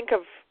think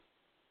of,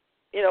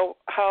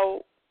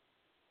 how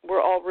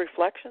we're all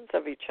reflections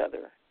of each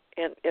other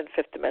in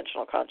fifth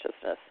dimensional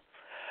consciousness.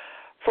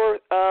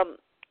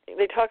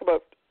 They talk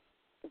about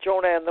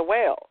Jonah and the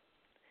whale.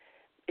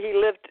 He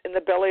lived in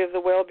the belly of the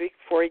whale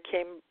before he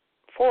came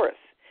forth.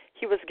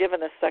 He was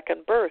given a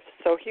second birth.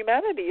 So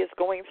humanity is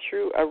going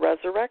through a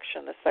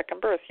resurrection, a second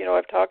birth.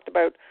 I've talked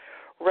about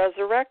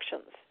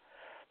resurrections.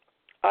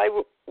 I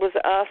was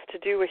asked to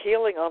do a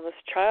healing on this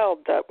child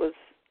that was,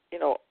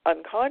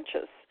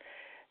 unconscious,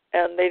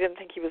 and they didn't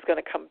think he was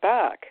going to come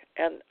back.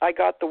 And I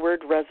got the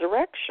word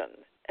resurrection,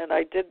 and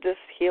I did this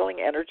healing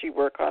energy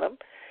work on him,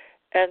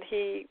 and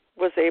he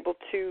was able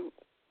to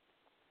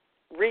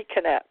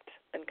reconnect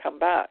and come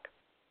back.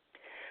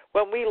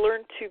 When we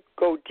learn to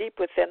go deep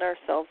within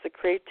ourselves, the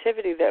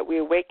creativity that we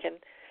awaken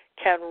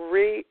can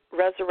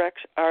resurrect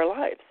our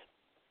lives.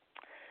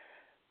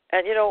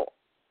 And,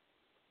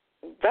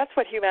 that's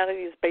what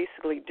humanity is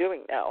basically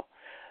doing now.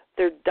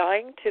 They're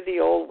dying to the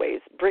old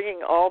ways,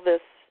 bringing all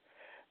this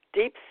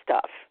deep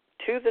stuff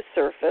to the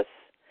surface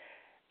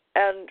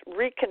and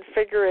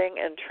reconfiguring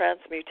and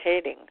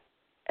transmutating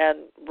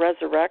and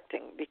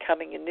resurrecting,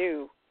 becoming a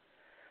new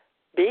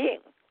being.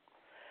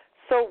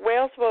 So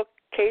whales will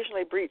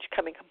occasionally breach,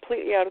 coming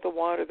completely out of the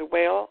water. The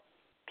whale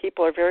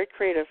people are very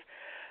creative,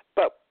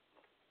 but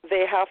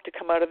they have to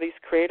come out of these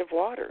creative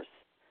waters.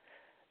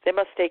 They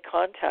must stay in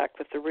contact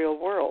with the real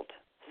world.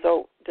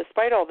 So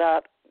despite all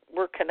that,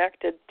 we're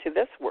connected to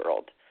this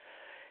world,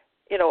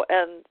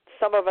 and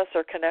some of us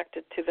are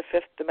connected to the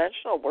fifth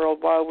dimensional world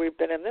while we've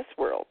been in this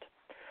world.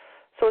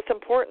 So it's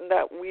important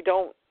that we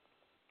don't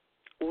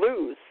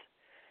lose,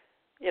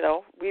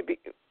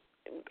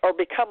 or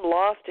become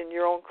lost in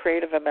your own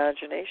creative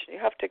imagination. You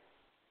have to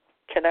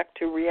connect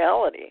to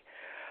reality.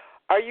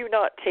 Are you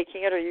not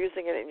taking it or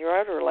using it in your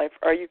outer life?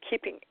 Are you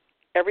keeping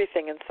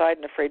everything inside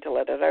and afraid to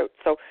let it out?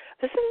 So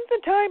this isn't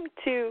the time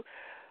to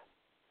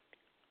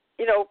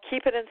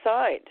keep it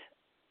inside.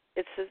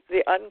 It's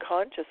the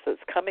unconscious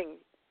that's coming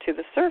to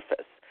the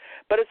surface.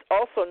 But it's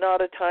also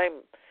not a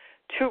time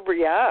to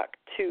react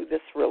to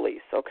this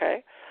release,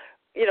 okay?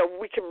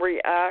 We can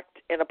react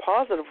in a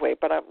positive way,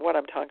 but what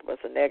I'm talking about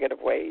is a negative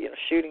way,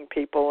 shooting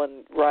people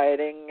and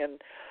rioting and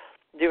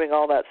doing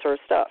all that sort of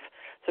stuff.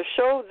 So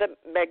show the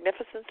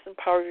magnificence and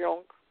power of your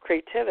own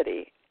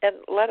creativity and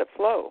let it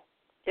flow.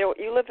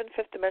 You live in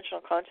fifth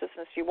dimensional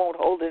consciousness, you won't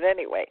hold it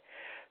anyway.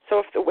 So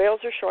if the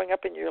whales are showing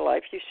up in your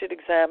life, you should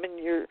examine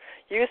your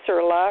use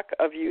or lack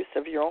of use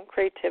of your own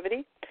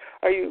creativity.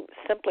 Are you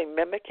simply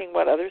mimicking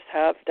what others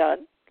have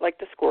done, like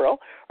the squirrel,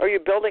 or are you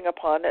building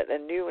upon it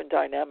in new and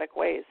dynamic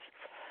ways?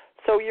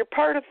 So you're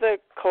part of the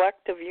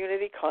collective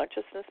unity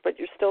consciousness, but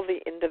you're still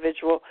the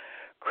individual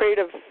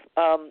creative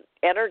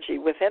energy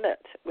within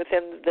it,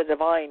 within the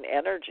divine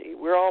energy.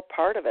 We're all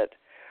part of it.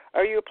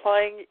 Are you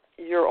applying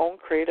your own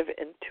creative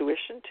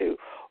intuition to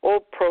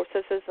old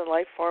processes and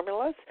life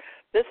formulas?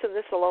 This and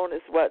this alone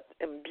is what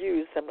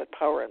imbues them with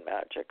power and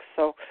magic.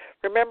 So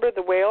remember,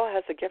 the whale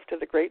has a gift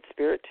of the Great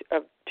Spirit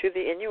to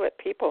the Inuit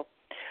people.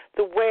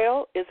 The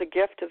whale is a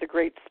gift of the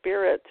Great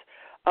Spirit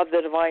of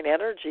the divine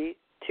energy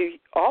to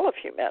all of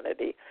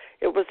humanity.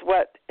 It was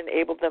what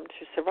enabled them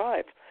to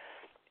survive.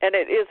 And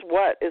it is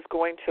what is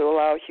going to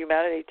allow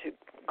humanity to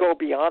go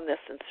beyond this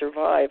and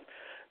survive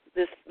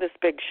this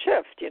big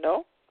shift,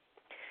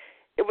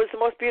 It was the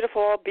most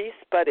beautiful of all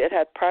beasts, but it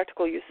had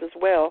practical use as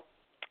well,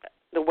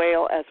 the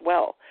whale as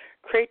well.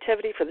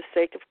 Creativity for the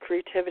sake of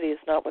creativity is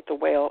not what the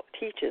whale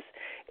teaches.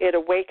 It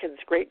awakens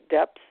great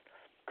depths,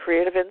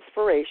 creative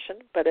inspiration,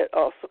 but it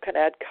also can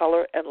add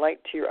color and light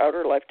to your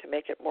outer life to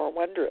make it more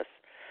wondrous.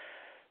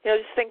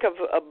 Just think of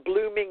a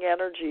blooming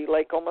energy,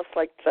 almost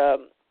like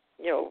the,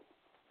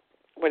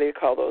 what do you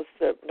call those,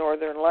 the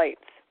northern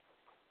lights.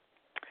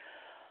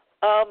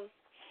 I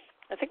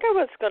think I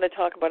was going to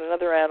talk about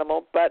another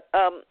animal, but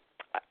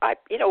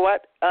you know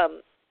what?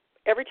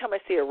 Every time I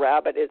see a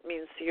rabbit, it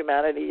means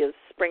humanity is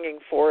springing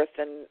forth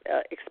and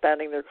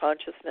expanding their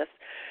consciousness.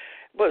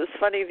 But it was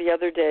funny the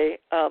other day,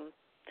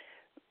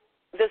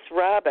 this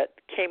rabbit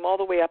came all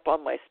the way up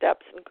on my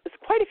steps, and it's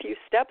quite a few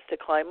steps to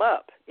climb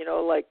up,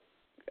 like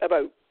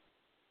about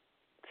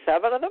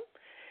 7 of them.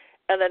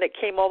 And then it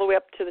came all the way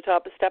up to the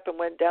top of the step and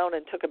went down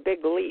and took a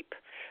big leap.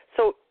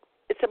 So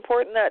it's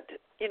important that,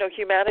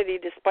 humanity,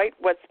 despite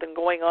what's been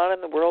going on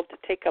in the world, to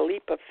take a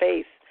leap of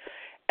faith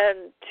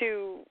and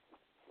to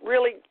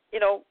really,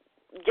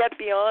 get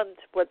beyond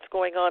what's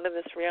going on in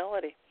this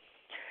reality.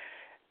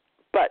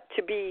 But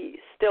to be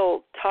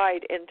still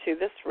tied into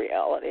this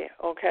reality,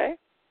 okay?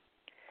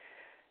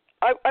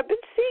 I've been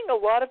seeing a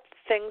lot of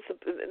things.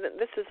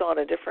 This is on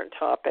a different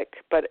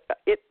topic, but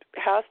it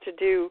has to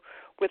do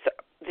with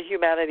the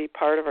humanity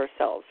part of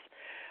ourselves.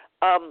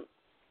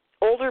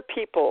 Older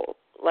people,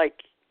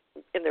 like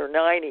in their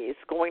 90s,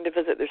 going to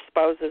visit their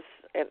spouses,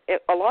 and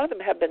a lot of them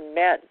have been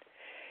men,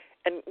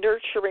 and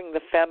nurturing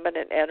the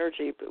feminine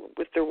energy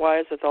with their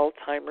wives with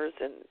Alzheimer's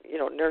and,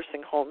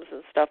 nursing homes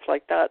and stuff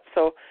like that.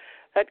 So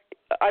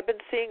I've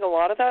been seeing a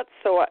lot of that.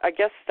 So I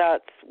guess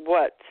that's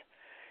what,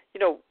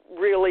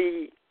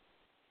 really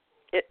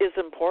is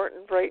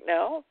important right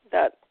now,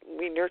 that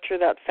we nurture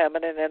that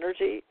feminine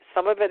energy.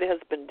 Some of it has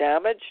been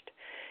damaged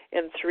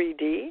in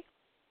 3D,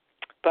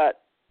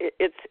 but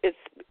it's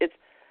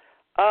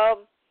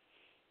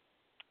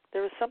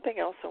there was something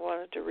else I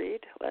wanted to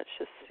read. Let's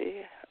just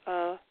see.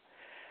 I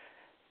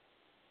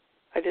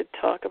did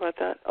talk about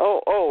that.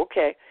 Oh,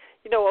 okay.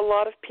 A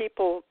lot of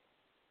people,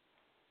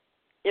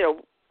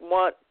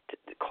 want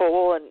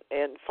coal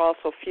and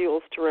fossil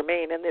fuels to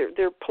remain, and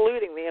they're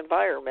polluting the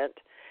environment.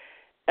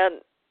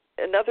 And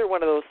another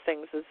one of those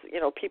things is,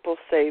 people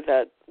say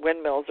that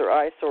windmills are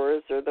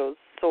eyesores, or those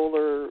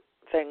solar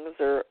things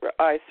are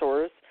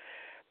eyesores,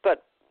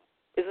 but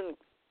isn't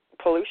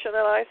pollution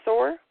an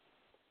eyesore?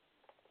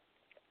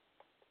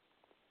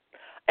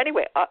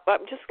 Anyway,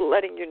 I'm just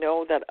letting you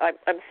know that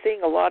I'm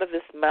seeing a lot of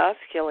this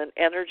masculine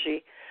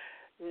energy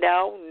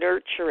now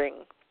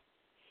nurturing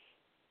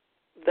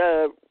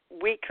the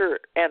weaker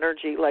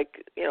energy,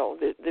 like,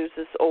 there's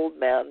this old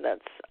man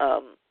that's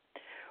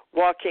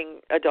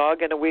walking a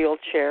dog in a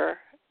wheelchair,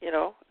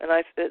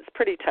 and it's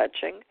pretty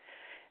touching.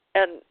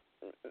 And,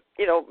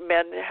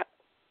 men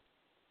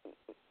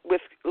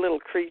with little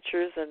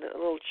creatures and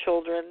little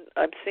children,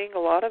 I'm seeing a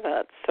lot of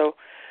that. So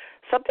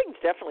something's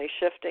definitely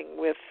shifting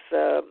with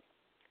the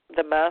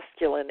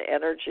masculine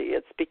energy.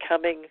 It's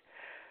becoming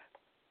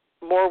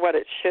more what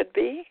it should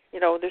be.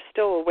 There's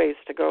still a ways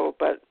to go,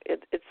 but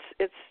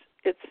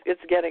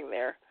it's getting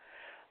there.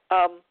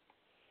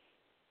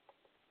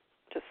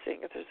 Just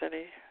seeing if there's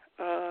any.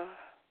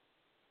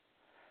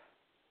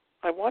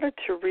 I wanted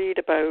to read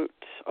about,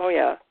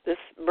 this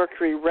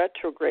Mercury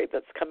retrograde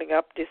that's coming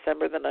up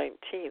December the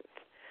 19th.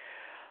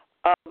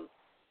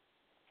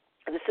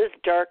 This is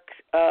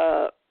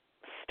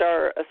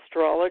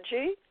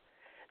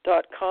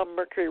darkstar.astrology.com,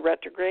 Mercury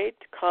retrograde,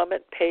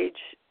 comment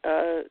page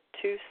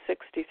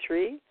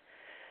 263.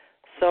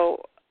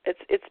 So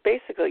it's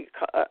basically,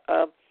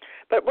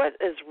 but what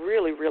is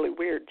really, really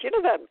weird, do you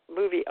know that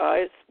movie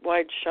Eyes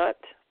Wide Shut?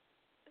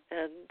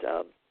 And,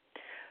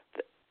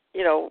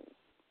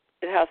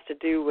 it has to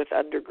do with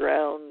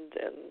underground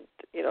and,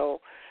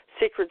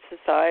 secret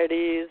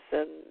societies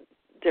and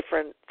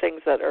different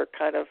things that are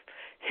kind of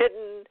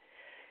hidden.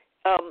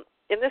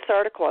 In this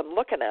article, I'm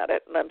looking at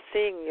it, and I'm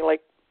seeing,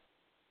 like,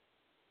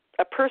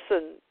 a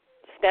person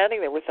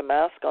standing there with a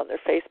mask on their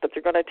face, but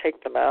they're going to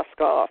take the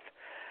mask off.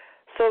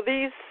 So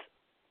these,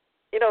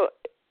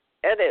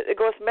 and it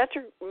goes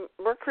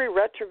Mercury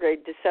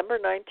retrograde, December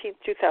 19th,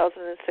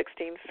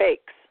 2016,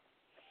 fakes.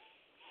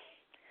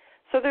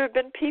 So there have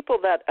been people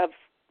that have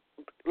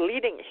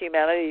leading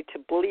humanity to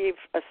believe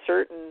a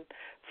certain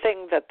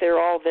thing, that they're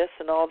all this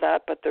and all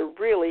that, but they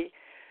really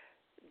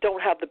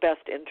don't have the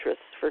best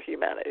interests for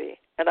humanity.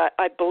 And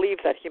I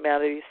believe that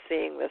humanity is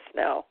seeing this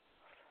now.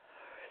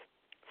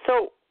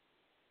 So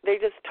they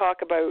just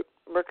talk about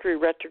Mercury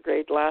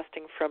retrograde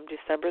lasting from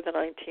December the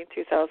 19th,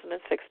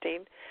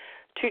 2016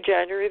 to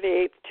January the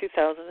 8th,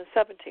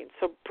 2017.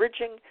 So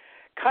bridging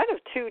kind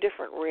of two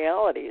different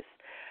realities.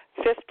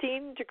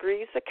 15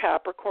 degrees of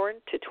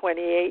Capricorn to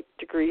 28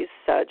 degrees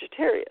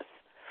Sagittarius.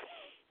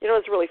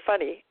 It's really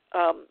funny.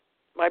 I'm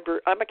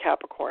a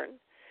Capricorn,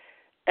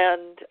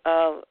 and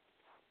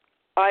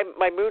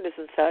my moon is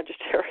in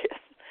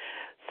Sagittarius.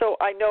 So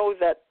I know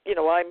that,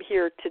 I'm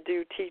here to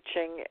do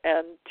teaching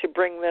and to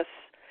bring this,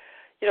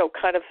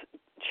 kind of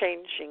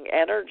changing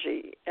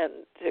energy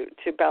and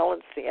to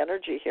balance the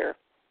energy here.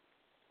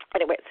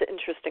 Anyway, it's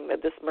interesting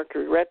that this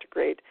Mercury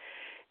retrograde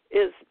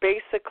is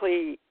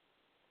basically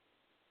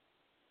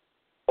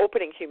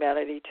opening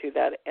humanity to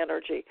that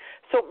energy.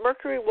 So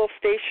Mercury will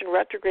station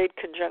retrograde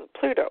conjunct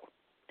Pluto.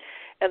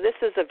 And this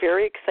is a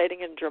very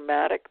exciting and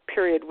dramatic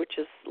period, which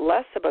is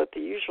less about the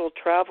usual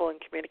travel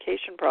and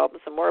communication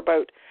problems and more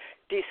about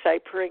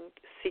deciphering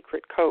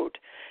secret code.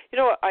 You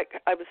know,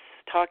 I was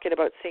talking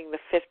about seeing the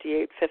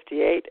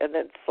 5858, and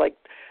then it's like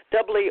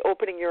doubly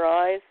opening your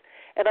eyes.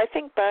 And I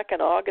think back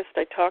in August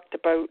I talked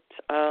about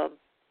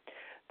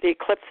the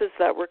eclipses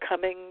that were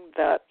coming,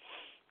 that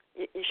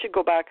you should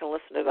go back and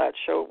listen to that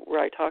show where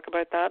I talk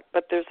about that.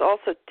 But there's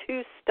also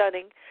two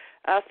stunning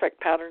aspect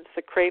patterns,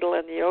 the cradle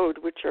and the ode,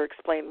 which are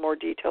explained in more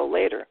detail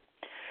later.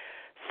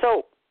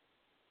 So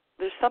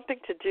there's something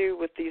to do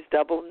with these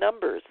double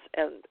numbers,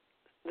 and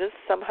this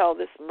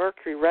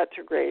Mercury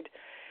retrograde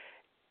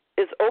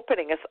is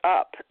opening us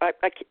up.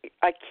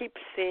 I keep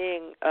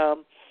seeing,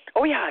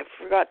 I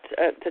forgot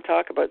to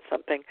talk about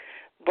something,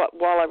 but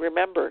while I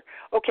remember.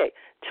 Okay,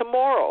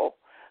 tomorrow,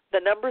 the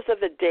numbers of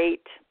the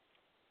date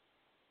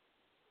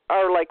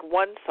are like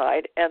one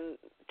side, and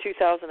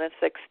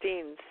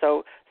 2016,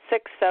 so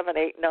 6, 7,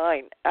 8,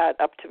 9 add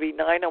up to be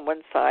 9 on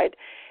one side,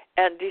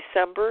 and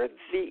December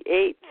the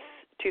 8th,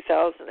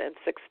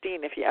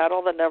 2016, if you add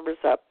all the numbers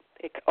up,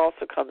 it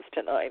also comes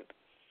to 9.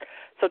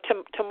 So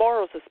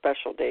tomorrow's a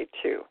special day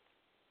too,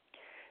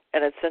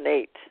 and it's an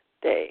 8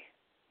 day.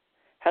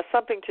 Has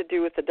something to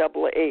do with the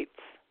double eights,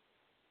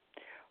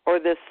 or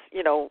this,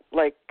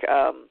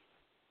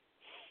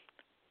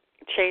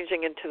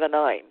 changing into the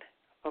 9.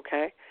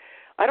 Okay,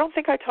 I don't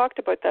think I talked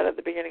about that at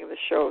the beginning of the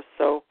show.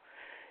 So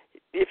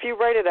if you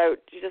write it out,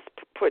 you just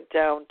put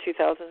down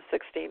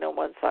 2016 on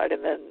one side,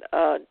 and then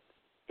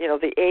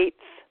the 8th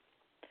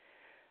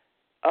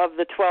of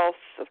the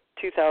 12th of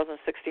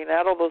 2016,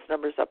 add all those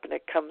numbers up, and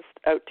it comes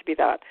out to be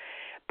that.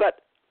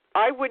 But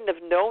I wouldn't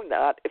have known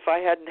that if I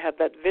hadn't had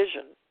that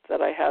vision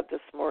that I had this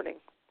morning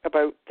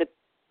about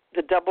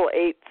the double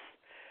eights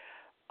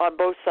on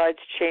both sides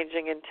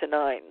changing into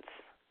 9s.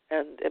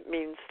 And it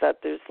means that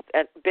there's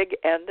a big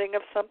ending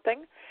of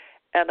something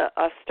and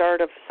a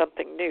start of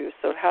something new.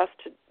 So it has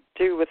to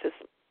do with this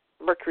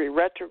Mercury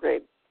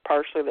retrograde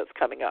partially that's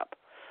coming up.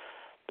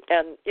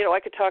 And, I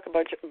could talk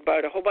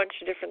about a whole bunch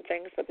of different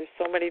things, but there's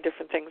so many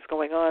different things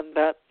going on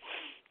that...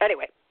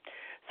 Anyway,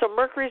 so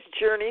Mercury's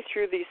journey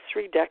through these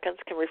 3 decans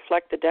can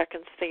reflect the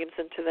decans' themes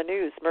into the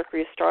news.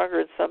 Mercury is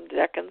stronger in some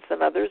decans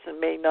than others and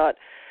may not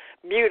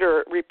mute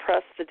or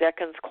repress the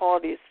decans'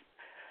 qualities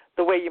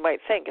the way you might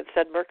think.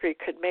 Instead, Mercury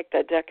could make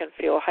that decan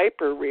feel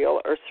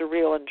hyper-real or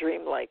surreal and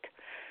dreamlike.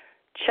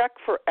 Check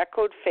for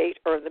echoed fate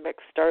or the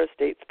mixed stars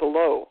dates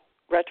below.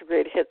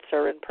 Retrograde hits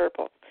are in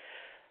purple.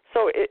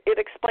 So it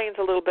explains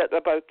a little bit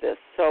about this.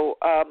 So,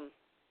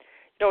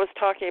 it's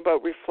talking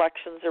about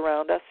reflections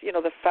around us.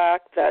 The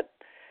fact that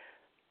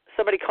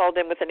somebody called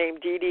in with the name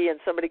Dee Dee and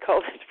somebody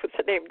called in with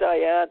the name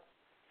Diane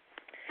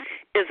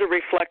is a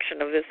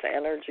reflection of this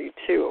energy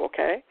too,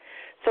 okay?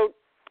 So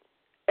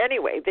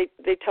anyway,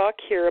 they talk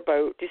here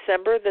about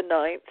December the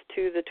 9th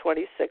to the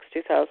 26th,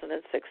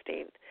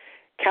 2016.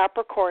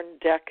 Capricorn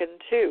Decan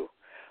 2.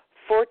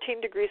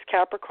 14 degrees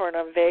Capricorn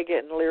on Vega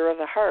and Lyra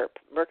the Harp.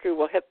 Mercury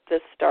will hit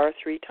this star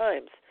 3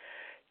 times.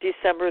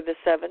 December the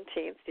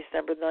 17th,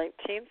 December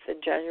 19th,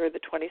 and January the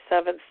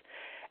 27th,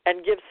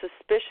 and gives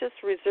suspicious,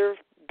 reserved,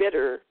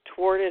 bitter,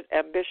 thwarted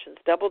ambitions,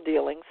 double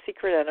dealing,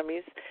 secret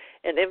enemies,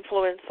 and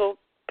influential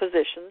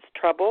positions,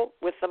 trouble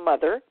with the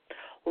mother,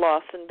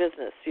 loss in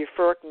business,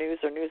 euphoric news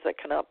or news that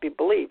cannot be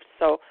believed.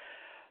 So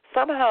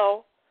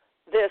somehow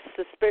this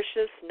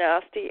suspicious,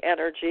 nasty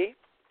energy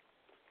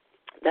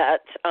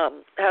that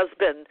has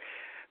been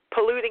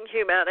polluting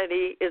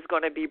humanity is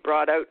going to be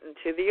brought out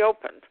into the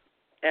open.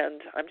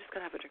 And I'm just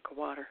going to have a drink of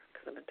water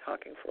because I've been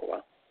talking for a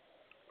while.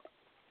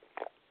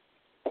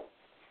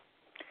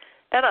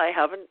 And I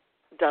haven't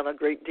done a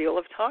great deal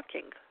of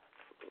talking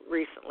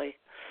recently.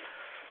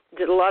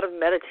 Did a lot of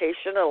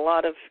meditation, a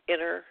lot of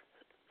inner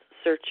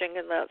searching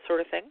and that sort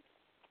of thing.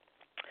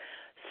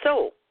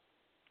 So,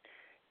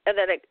 and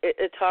then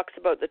it talks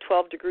about the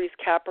 12 degrees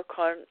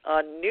Capricorn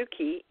on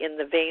Nuki in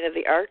the vein of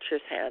the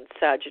Archer's hand,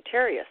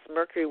 Sagittarius.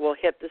 Mercury will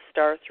hit the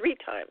star 3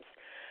 times,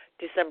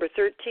 December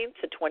 13th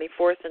to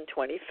 24th and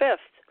 25th.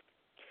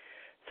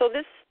 So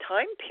this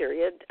time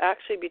period,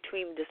 actually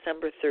between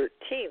December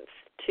 13th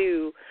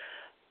to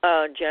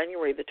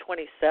January the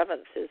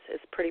 27th, is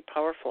pretty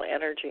powerful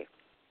energy.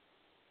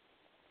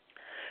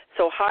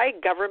 So high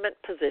government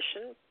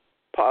position,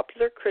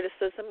 popular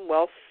criticism,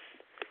 wealth,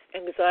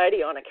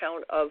 anxiety on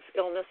account of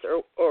illness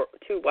or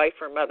to wife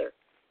or mother.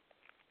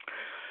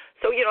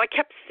 So, I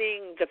kept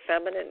seeing the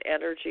feminine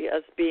energy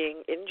as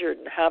being injured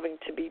and having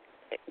to be,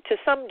 to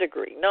some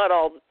degree, not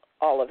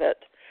all of it,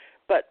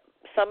 but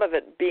some of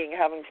it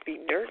having to be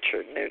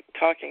nurtured. And they're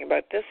talking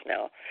about this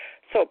now.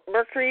 So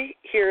Mercury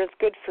here is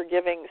good for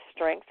giving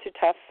strength to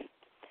tough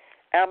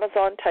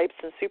Amazon types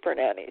and super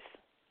nannies,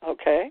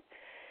 okay?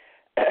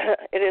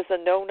 It is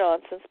a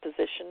no-nonsense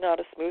position, not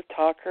a smooth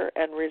talker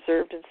and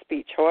reserved in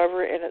speech.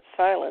 However, in its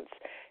silence,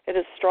 it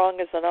is strong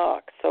as an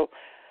ox. So,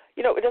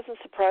 it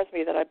doesn't surprise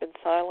me that I've been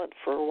silent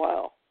for a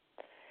while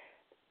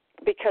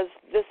because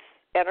this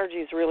energy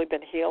has really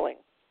been healing,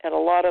 and a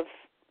lot of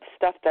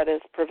stuff that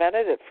has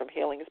prevented it from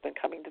healing has been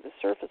coming to the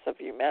surface of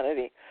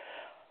humanity.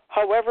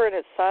 However, in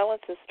its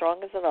silence, as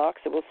strong as an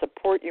ox, it will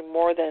support you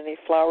more than any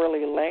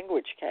flowery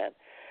language can.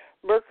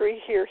 Mercury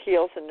here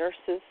heals and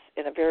nurses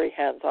in a very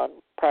hands-on,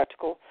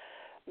 practical.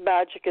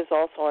 Magic is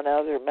also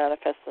another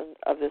manifestation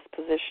of this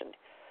position.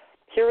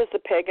 Here is the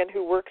pagan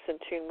who works in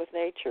tune with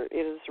nature.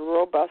 It is a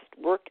robust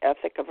work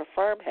ethic of a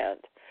farmhand.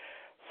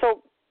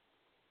 So,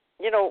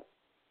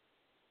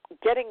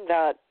 getting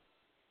that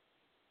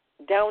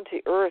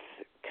down-to-earth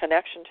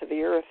connection to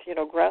the earth,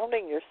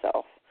 grounding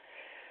yourself.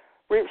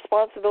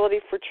 Responsibility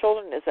for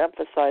children is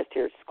emphasized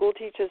here. School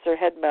teachers or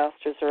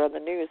headmasters are on the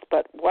news,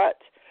 but what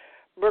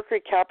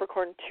Mercury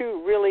Capricorn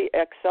 2 really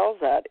excels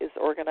at is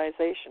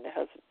organization. It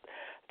has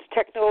the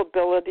technical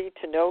ability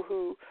to know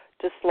who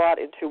to slot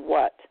into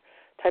what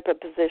type of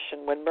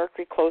position. When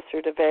Mercury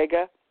closer to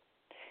Vega,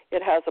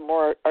 it has a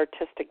more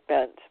artistic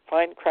bent.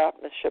 Fine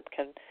craftsmanship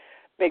can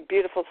make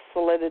beautiful,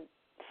 solid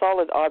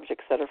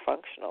objects that are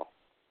functional.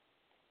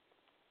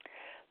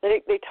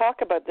 They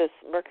talk about this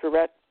Mercury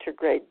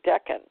retrograde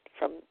Decan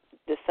from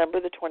December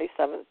the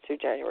 27th to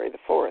January the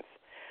 4th.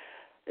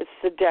 It's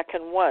the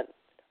Decan 1.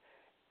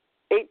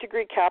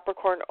 8-degree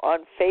Capricorn on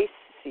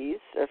Facies,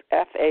 or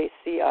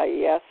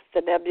Facies,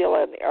 the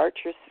nebula and the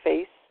Archer's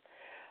face,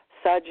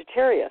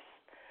 Sagittarius.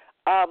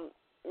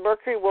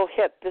 Mercury will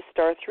hit this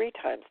star 3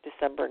 times,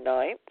 December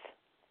 9th.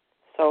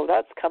 So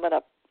that's coming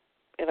up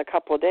in a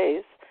couple of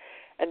days.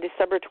 And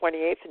December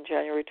 28th and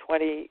January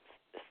 22nd.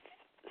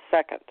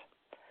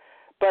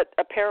 But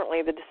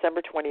apparently the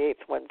December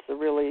 28th one's a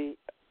really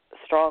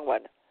strong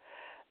one.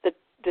 The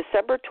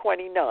December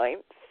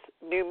 29th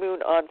new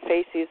moon on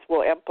Facies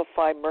will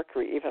amplify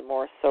Mercury even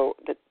more, so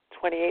the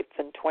 28th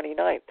and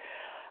 29th.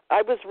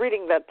 I was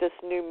reading that this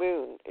new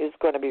moon is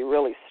going to be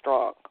really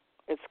strong.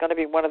 It's going to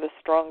be one of the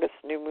strongest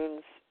new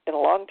moons in a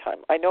long time.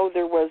 I know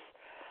there was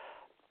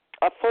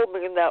a full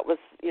moon that was,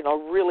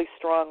 really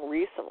strong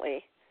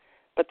recently,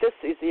 but this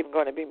is even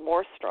going to be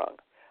more strong.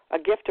 A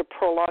gift to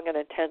prolong an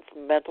intense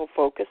mental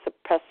focus, a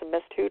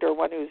pessimist or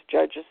one whose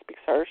judges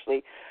speaks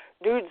harshly,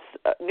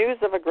 news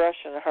of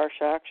aggression and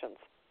harsh actions.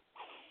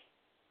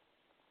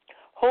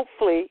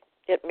 Hopefully,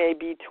 it may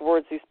be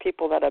towards these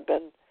people that have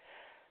been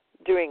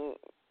doing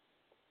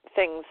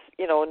things,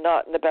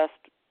 not in the best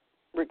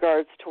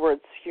regards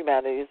towards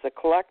humanity as a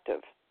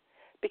collective.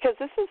 Because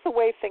this is the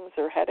way things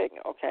are heading,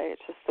 okay?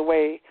 It's just the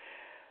way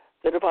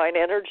the divine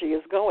energy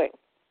is going.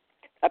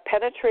 A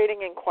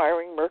penetrating,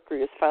 inquiring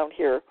Mercury is found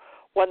here,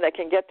 one that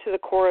can get to the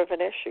core of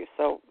an issue.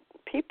 So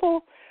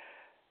people,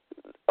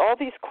 all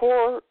these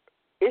core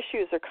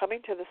issues are coming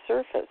to the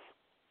surface.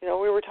 We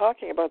were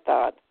talking about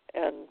that.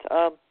 And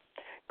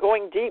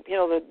going deep,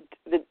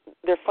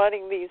 they're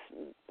finding these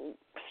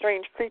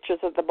strange creatures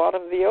at the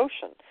bottom of the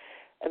ocean,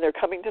 and they're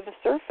coming to the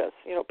surface.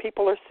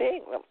 People are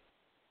seeing them.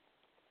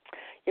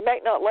 You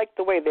might not like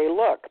the way they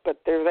look, but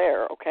they're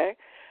there, okay?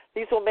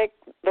 These will make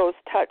those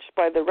touched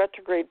by the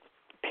retrograde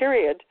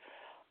period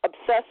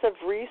obsessive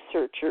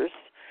researchers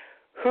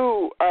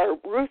who are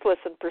ruthless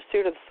in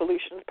pursuit of the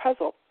solution of the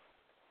puzzle.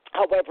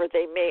 However,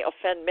 they may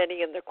offend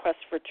many in their quest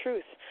for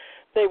truth.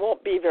 They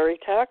won't be very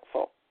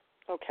tactful.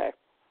 Okay.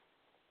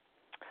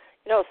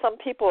 Some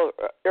people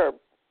are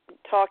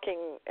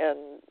talking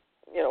and,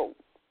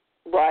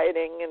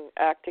 rioting and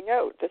acting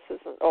out. This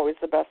isn't always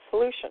the best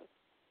solution.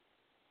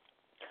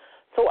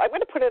 So I'm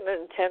going to put in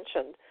an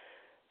intention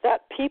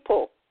that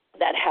people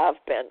that have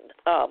been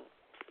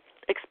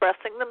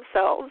expressing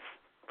themselves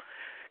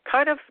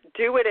kind of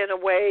do it in a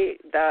way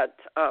that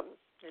I'm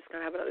just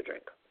going to have another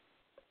drink.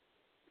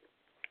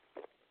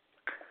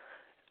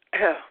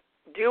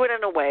 Do it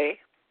in a way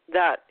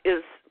that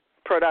is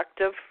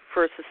productive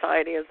for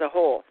society as a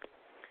whole,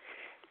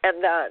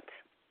 and that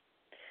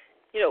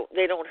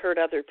they don't hurt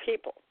other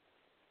people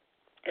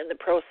in the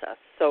process.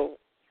 So,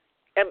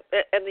 and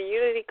the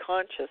unity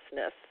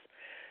consciousness,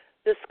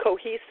 this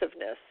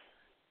cohesiveness,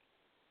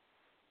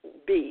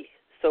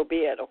 so be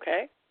it.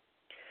 Okay.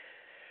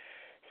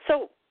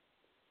 So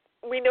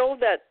we know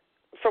that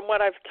from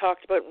what I've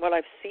talked about and what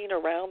I've seen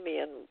around me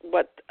and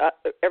what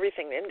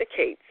everything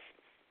indicates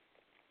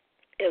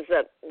is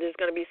that there's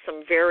going to be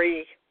some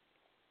very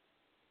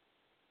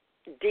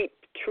deep,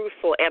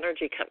 truthful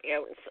energy coming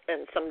out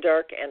and some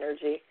dark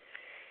energy.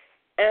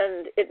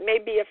 And it may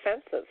be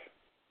offensive,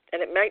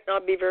 and it might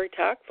not be very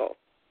tactful.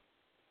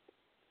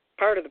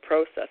 Part of the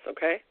process,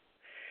 okay?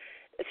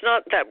 It's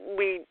not that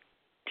we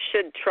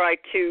should try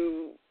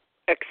to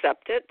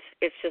accept it.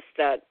 It's just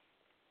that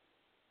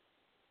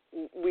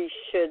we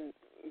should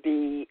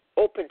be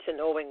open to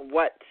knowing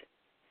what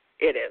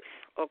it is,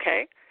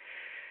 okay?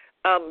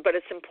 But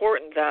it's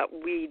important that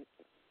we,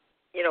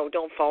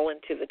 don't fall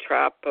into the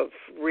trap of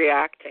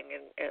reacting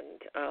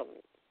and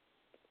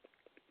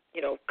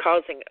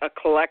causing a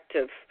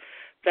collective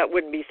that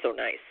wouldn't be so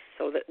nice.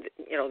 So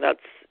that,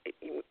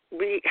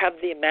 we have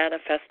the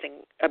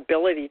manifesting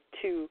ability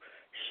to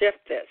shift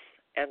this.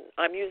 And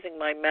I'm using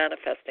my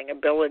manifesting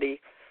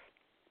ability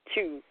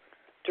to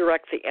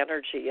direct the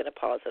energy in a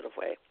positive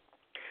way.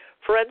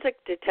 Forensic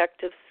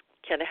detectives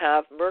can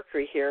have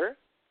Mercury here,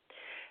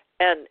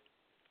 and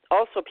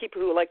also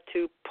people who like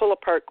to pull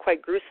apart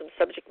quite gruesome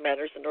subject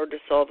matters in order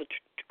to solve a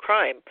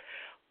crime.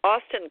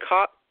 Austin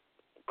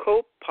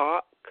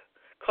Kopak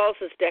calls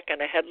his deck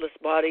on a headless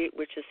body,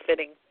 which is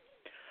fitting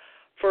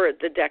for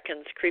the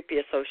Deccan's creepy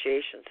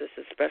associations. This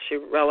is especially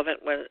relevant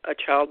when a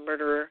child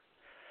murderer,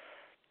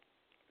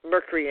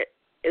 Mercury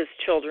is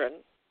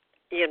children,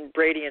 Ian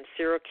Brady and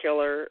serial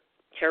killer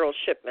Harold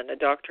Shipman, a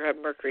doctor, have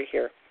Mercury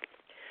here.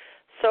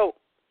 So,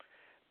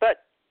 but,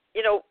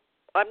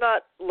 I'm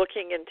not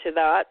looking into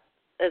that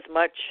as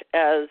much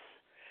as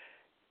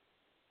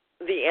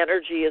the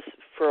energy is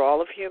for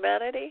all of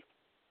humanity.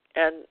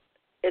 And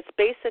it's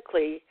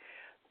basically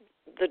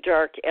the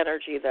dark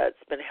energy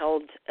that's been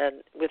held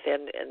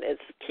within, and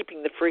it's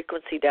keeping the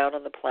frequency down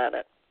on the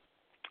planet.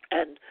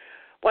 And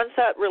once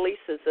that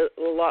releases, a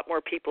lot more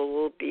people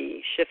will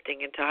be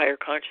shifting into higher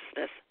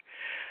consciousness.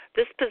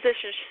 This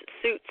position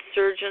suits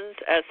surgeons,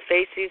 as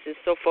facies is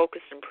so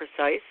focused and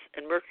precise,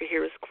 and Mercury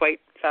here is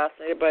quite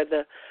fascinated by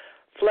the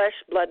flesh,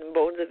 blood, and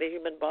bones of the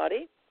human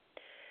body.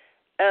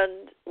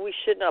 And we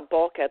should not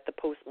balk at the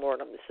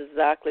postmortem. This is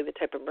exactly the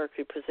type of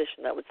Mercury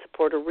position that would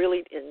support a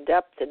really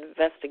in-depth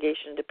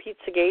investigation into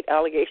Pizzagate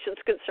allegations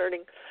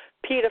concerning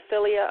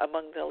pedophilia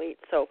among the elite.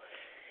 So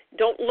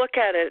don't look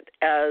at it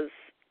as,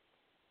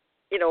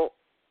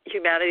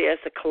 humanity as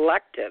a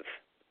collective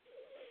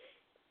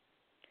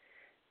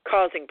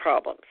causing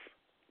problems.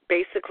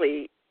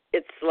 Basically,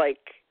 it's like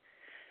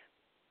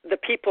the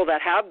people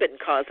that have been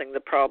causing the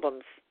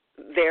problems,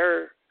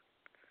 their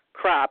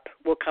crap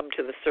will come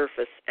to the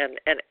surface, and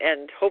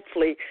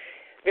hopefully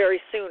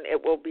very soon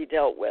it will be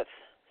dealt with.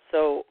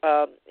 So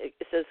it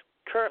says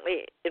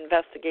currently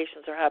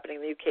investigations are happening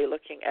in the UK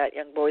looking at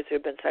young boys who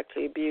have been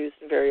sexually abused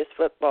in various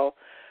football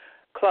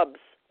clubs.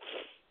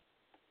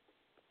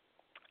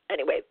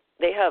 Anyway,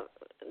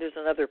 there's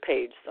another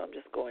page, so I'm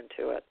just going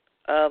to it.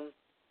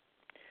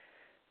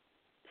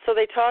 So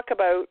they talk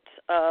about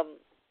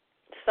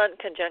Sun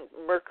conjunct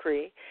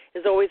Mercury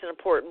is always an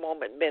important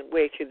moment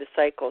midway through the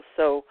cycle.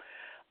 So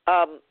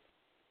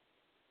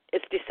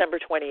it's December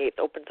 28th,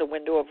 opens a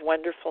window of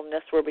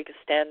wonderfulness where we can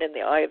stand in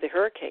the eye of the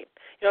hurricane.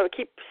 I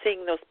keep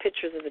seeing those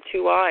pictures of the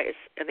two eyes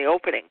in the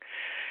opening.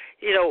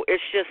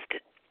 It's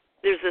just,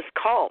 there's this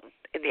calm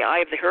in the eye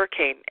of the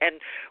hurricane. And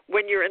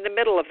when you're in the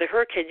middle of the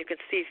hurricane, you can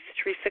see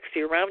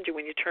 360 around you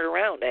when you turn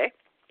around,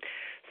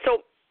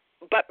 So,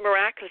 but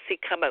miraculously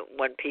come out in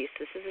one piece.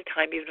 This is a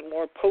time even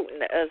more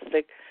potent as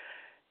the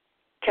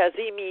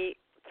Cazimi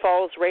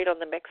falls right on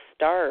the mixed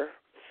star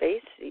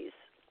facies,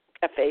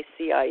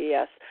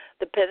 F-A-C-I-E-S,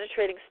 the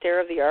penetrating stare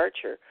of the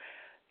archer.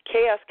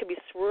 Chaos can be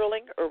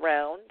swirling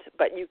around,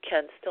 but you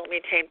can still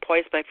maintain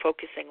poise by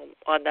focusing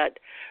on that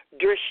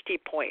drishti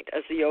point,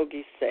 as the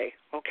yogis say,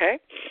 okay?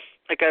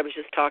 Like I was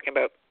just talking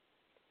about.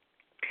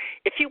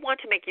 If you want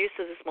to make use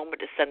of this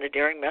moment to send a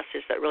daring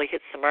message that really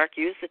hits the mark,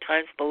 use the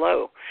times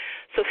below.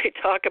 So they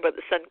talk about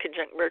the Sun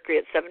conjunct Mercury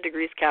at 7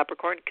 degrees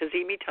Capricorn,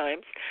 Cazimi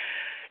times,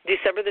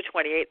 December the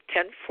 28th,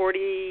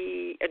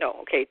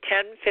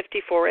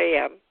 10:54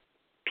 a.m.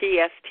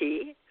 PST.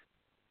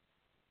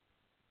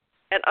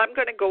 And I'm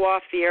going to go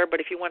off the air, but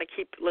if you want to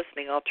keep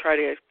listening, I'll try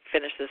to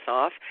finish this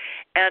off.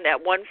 And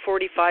at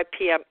 1:45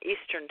 p.m.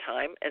 Eastern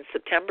Time, and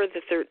September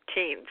the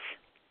 13th.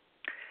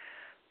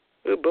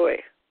 Oh,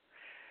 boy.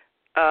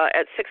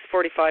 At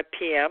 6:45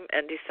 p.m.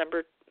 and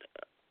December,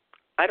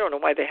 I don't know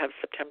why they have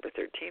September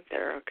 13th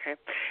there, okay.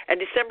 And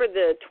December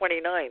the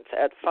 29th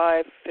at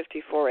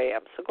 5:54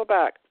 a.m. So go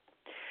back.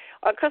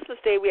 On Christmas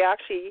Day, we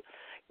actually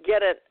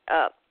get an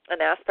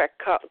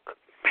aspect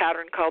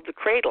pattern called the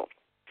cradle.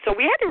 So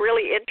we had a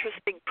really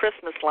interesting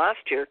Christmas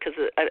last year because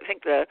I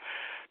think it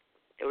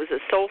was a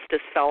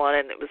solstice fell on it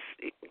and it was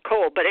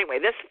cold. But anyway,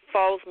 this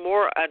falls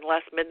more and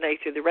less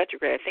midnight through the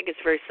retrograde. I think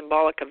it's very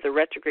symbolic of the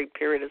retrograde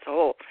period as a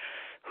whole.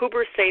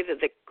 Hubers say that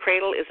the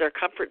cradle is our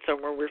comfort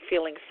zone where we're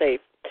feeling safe.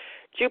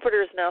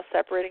 Jupiter is now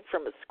separating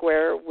from its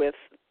square with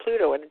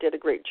Pluto, and it did a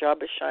great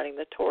job of shining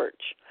the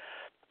torch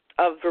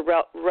of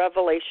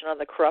revelation on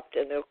the corrupt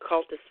and the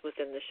occultists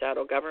within the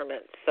shadow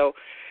government. So,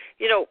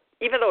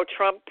 even though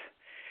Trump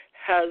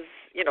has,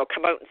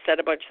 come out and said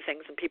a bunch of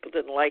things and people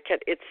didn't like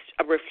it, it's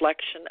a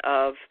reflection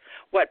of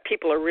what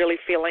people are really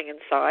feeling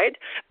inside,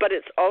 but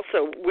it's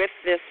also with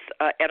this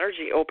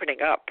energy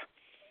opening up.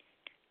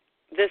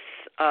 This,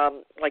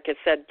 like I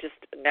said just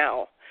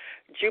now,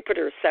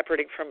 Jupiter is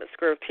separating from its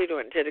square of Pluto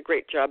and did a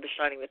great job of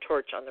shining the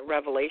torch on the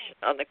revelation,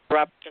 on the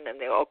corruption and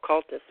the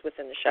occultists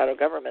within the shadow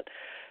government.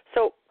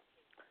 So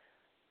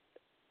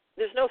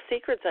there's no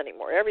secrets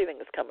anymore.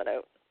 Everything is coming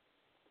out.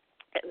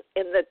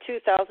 In the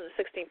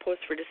 2016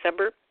 post for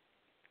December,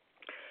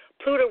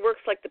 Pluto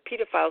works like the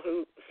pedophile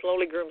who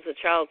slowly grooms a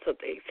child so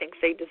they think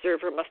they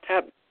deserve or must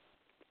have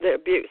the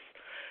abuse.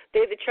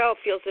 They, the child,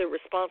 feels they're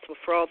responsible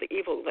for all the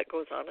evil that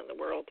goes on in the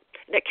world.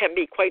 And it can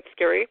be quite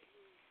scary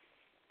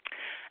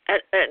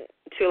and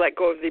to let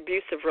go of the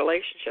abusive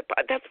relationship.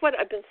 That's what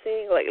I've been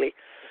seeing lately,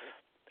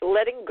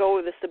 letting go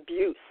of this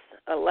abuse,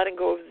 letting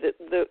go of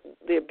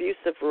the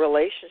abusive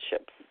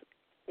relationships.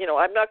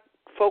 I'm not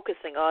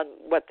focusing on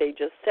what they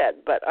just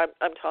said, but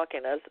I'm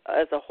talking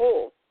as a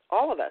whole,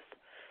 all of us,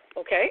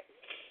 okay?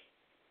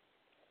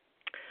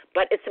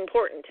 But it's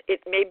important.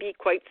 It may be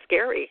quite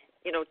scary,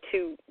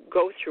 to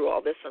go through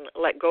all this and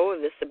let go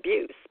of this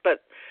abuse.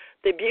 But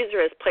the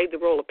abuser has played the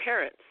role of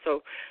parent.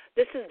 So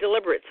this is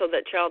deliberate so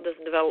that child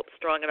doesn't develop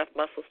strong enough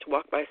muscles to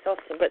walk by itself.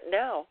 So, but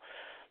now,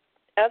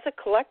 as a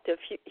collective,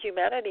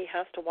 humanity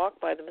has to walk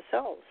by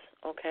themselves,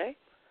 okay?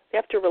 They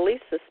have to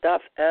release this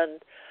stuff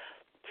and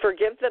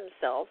forgive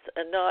themselves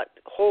and not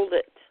hold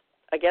it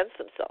against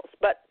themselves.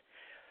 But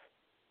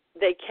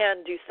they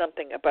can do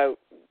something about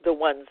the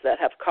ones that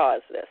have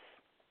caused this.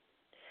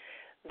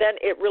 Then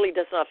it really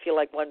does not feel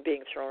like one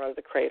being thrown out of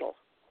the cradle.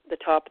 The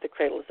top of the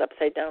cradle is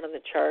upside down in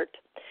the chart.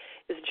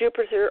 Is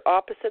Jupiter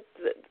opposite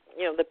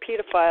the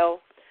pedophile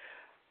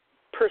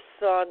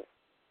person,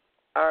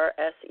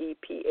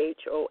 Resephon,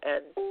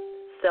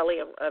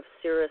 stellium of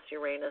Sirius,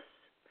 Uranus,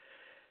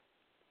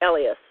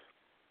 Elias.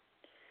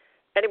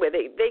 Anyway,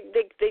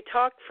 they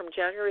talked from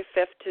January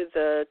 5th to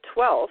the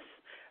 12th,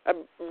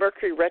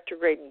 Mercury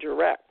retrograde and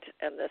direct,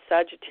 and the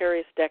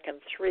Sagittarius Decan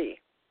 3.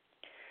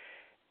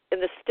 In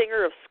the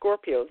stinger of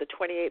Scorpio, the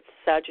 28th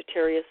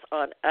Sagittarius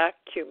on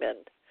Acumen.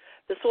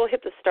 This will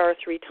hit the star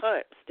 3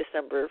 times,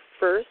 December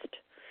 1st.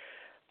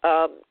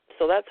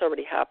 So that's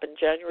already happened,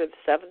 January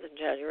the 7th and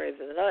January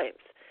the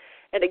 9th.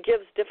 And it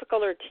gives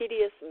difficult or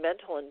tedious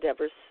mental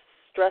endeavors,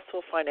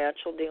 stressful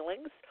financial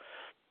dealings,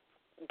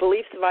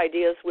 beliefs of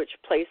ideas which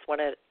place one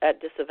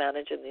at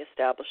disadvantage in the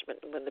establishment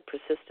when the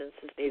persistence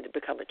is needed to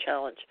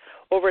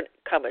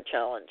overcome a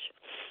challenge.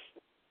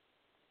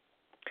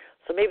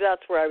 So maybe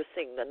that's where I was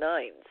seeing the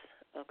 9s,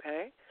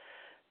 okay?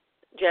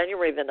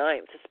 January the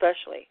 9th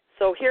especially.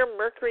 So here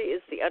Mercury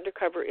is the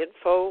undercover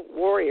info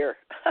warrior.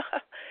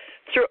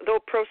 Though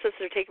processes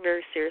are taken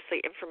very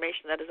seriously,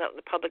 information that is out in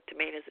the public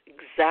domain is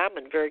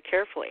examined very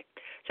carefully.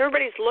 So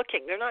everybody's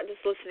looking. They're not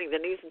just listening to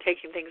the news and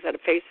taking things at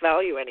a face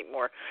value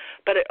anymore.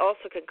 But it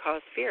also can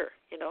cause fear.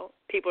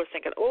 People are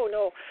thinking, oh,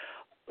 no,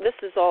 this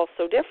is all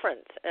so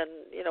different. And,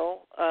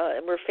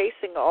 and we're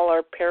facing all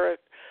our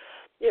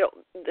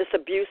this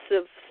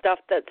abusive stuff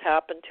that's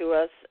happened to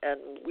us,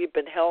 and we've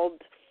been held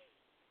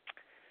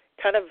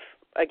kind of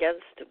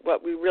against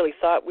what we really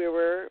thought we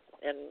were,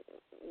 and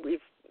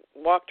we've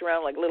walked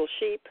around like little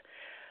sheep.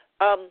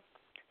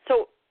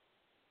 So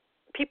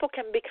people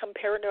can become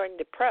paranoid and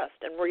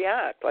depressed and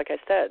react, like I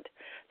said.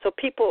 So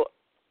people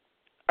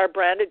are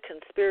branded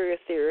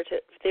conspiracy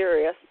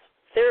theorists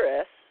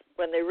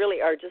when they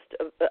really are just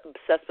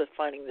obsessed with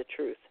finding the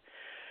truth.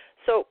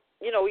 So,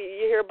 you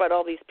hear about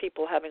all these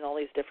people having all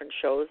these different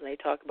shows, and they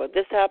talk about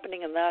this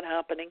happening and that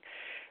happening.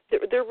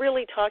 They're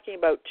really talking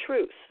about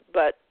truth,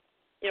 but,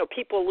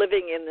 people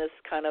living in this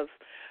kind of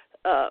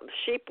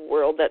sheep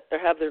world that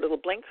have their little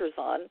blinkers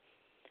on,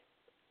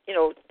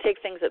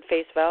 take things at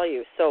face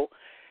value. So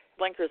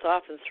blinkers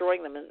off and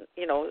throwing them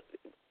and,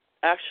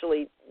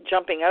 actually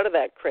jumping out of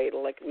that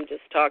cradle like we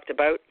just talked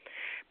about.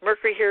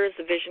 Mercury here is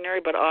a visionary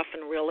but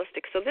often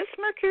realistic. So this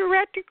Mercury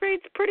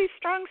retrograde's pretty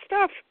strong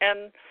stuff.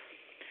 And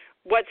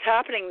what's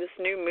happening, this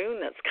new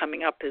moon that's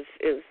coming up is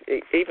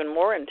even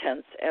more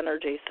intense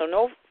energy. So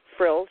no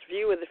frills.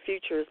 View of the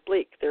future is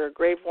bleak. There are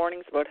grave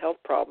warnings about health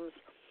problems.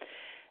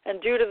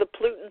 And due to the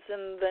pollutants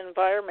in the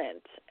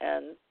environment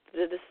and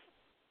the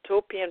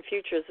dystopian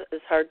future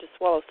is hard to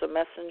swallow, so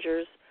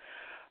messengers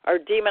are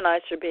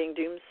demonized for being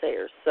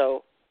doomsayers.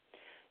 So,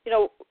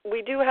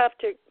 we do have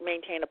to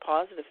maintain a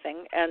positive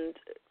thing and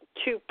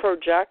to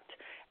project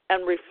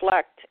and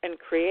reflect and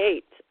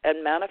create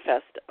and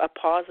manifest a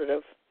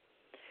positive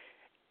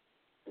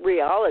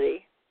reality.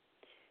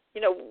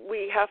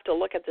 We have to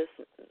look at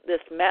this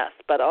mess,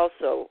 but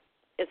also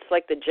it's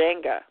like the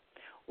Jenga.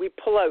 We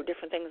pull out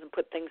different things and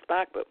put things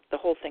back, but the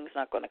whole thing's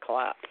not going to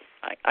collapse.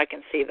 I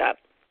can see that.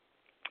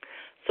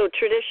 So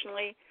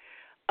traditionally,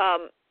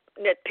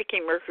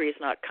 nitpicking Mercury is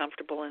not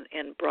comfortable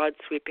in broad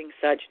sweeping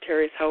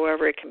Sagittarius.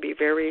 However, it can be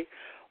very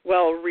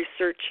well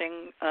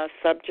researching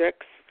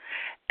subjects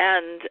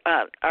and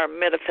are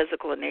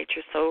metaphysical in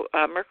nature. So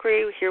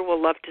Mercury here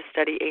will love to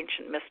study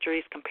ancient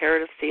mysteries,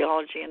 comparative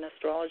theology, and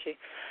astrology.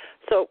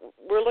 So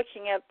we're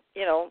looking at,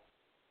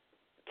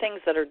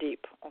 things that are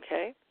deep,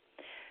 okay?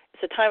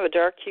 It's a time of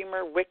dark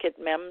humor, wicked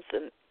memes,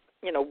 and,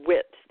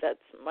 wit that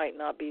might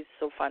not be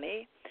so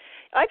funny.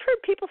 I've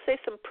heard people say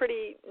some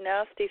pretty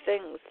nasty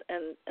things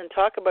and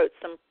talk about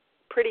some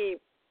pretty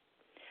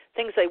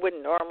things they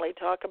wouldn't normally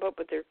talk about,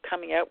 but they're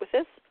coming out with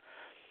this.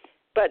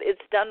 But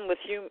it's done with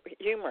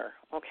humor,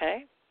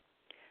 okay?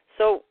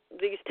 So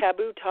these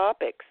taboo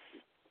topics,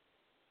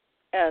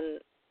 and,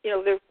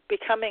 they're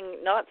becoming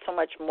not so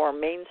much more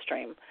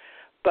mainstream,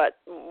 but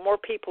more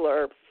people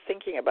are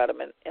thinking about them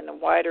in a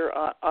wider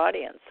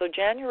audience. So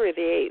January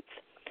the 8th,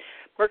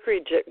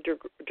 Mercury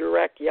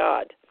direct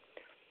Yod.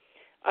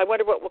 I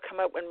wonder what will come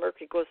out when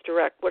Mercury goes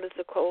direct. What is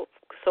the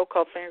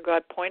so-called finger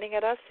god pointing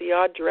at us? The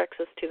Yod directs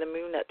us to the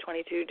moon at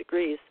 22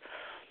 degrees.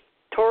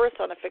 Taurus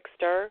on a fixed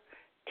star.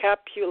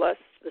 Capulus,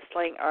 the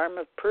slaying arm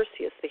of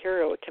Perseus, the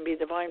hero. It can be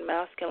divine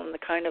masculine, the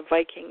kind of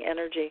Viking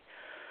energy.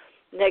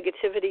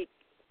 Negativity,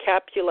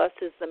 Capulus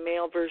is the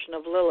male version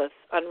of Lilith,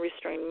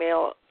 unrestrained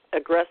male,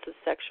 aggressive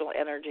sexual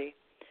energy.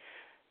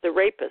 The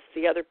rapist,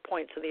 the other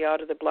points of the Yod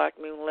of the black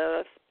moon,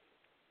 Lilith,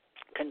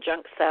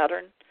 conjunct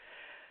Saturn.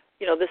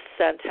 This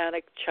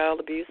satanic child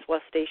abuse,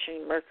 while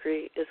stationary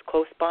Mercury is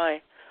close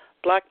by.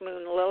 Black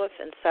Moon, Lilith,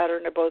 and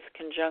Saturn are both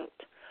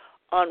conjunct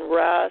on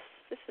Ras.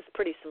 This is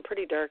some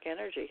pretty dark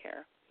energy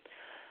here.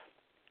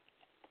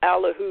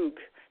 Alahug.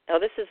 Now,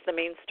 this is the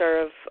main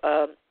star of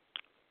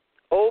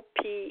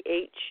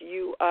Ophuichus,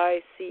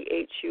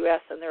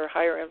 and there are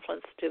higher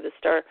influence to the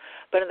star.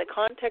 But in the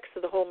context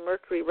of the whole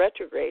Mercury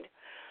retrograde,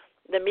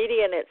 the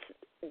media in its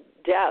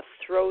death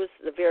throws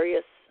the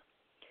various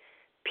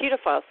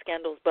pedophile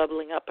scandals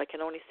bubbling up. I can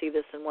only see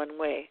this in one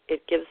way.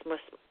 It gives,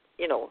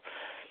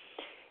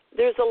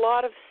 there's a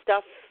lot of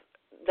stuff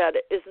that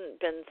isn't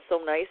been so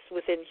nice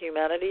within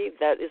humanity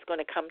that is going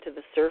to come to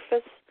the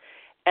surface,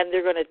 and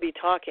they're going to be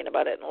talking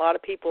about it. And a lot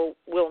of people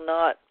will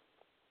not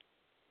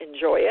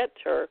enjoy it,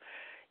 or,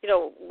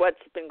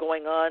 what's been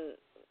going on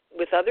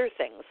with other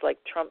things, like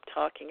Trump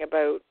talking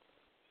about,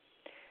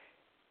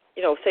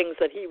 things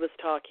that he was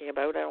talking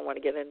about. I don't want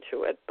to get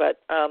into it,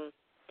 but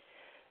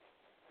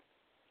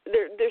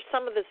there's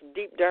some of this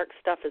deep, dark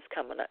stuff is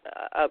coming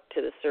up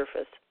to the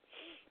surface.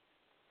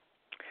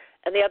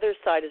 And the other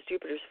side is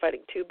Jupiter's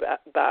fighting two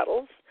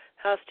battles.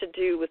 Has to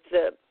do with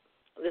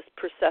this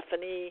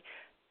Persephone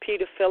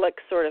pedophilic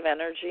sort of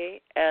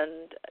energy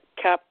and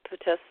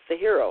Capitus the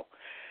hero.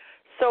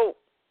 So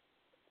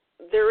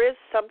there is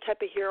some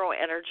type of hero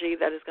energy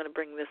that is going to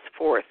bring this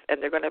forth,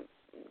 and they're going to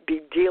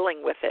be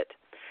dealing with it.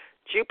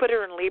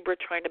 Jupiter and Libra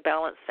trying to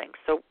balance things.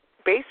 So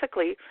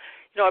basically,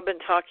 I've been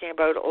talking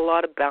about a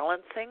lot of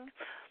balancing,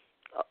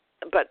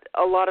 but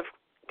a lot of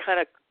kind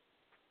of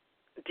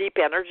deep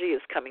energy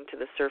is coming to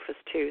the surface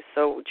too.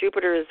 So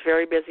Jupiter is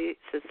very busy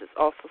since it's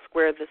also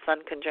squared the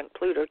Sun conjunct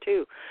Pluto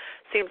too.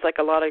 Seems like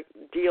a lot of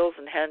deals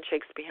and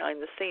handshakes behind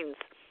the scenes.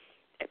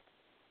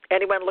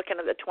 Anyone looking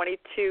at the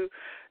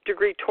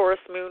 22-degree Taurus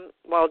moon,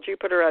 while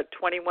Jupiter at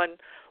 21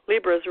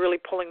 Libra is really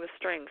pulling the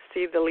strings.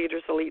 See, the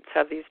leaders, elites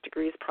have these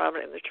degrees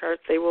prominent in the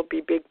charts. They will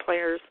be big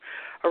players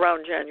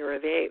around January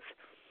the 8th.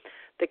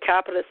 The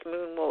Capitus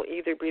moon will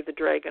either be the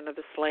dragon or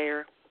the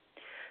slayer.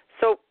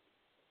 So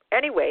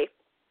anyway,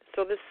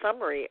 this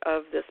summary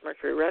of this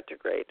Mercury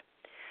retrograde,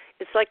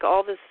 it's like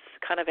all this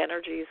kind of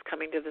energy is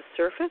coming to the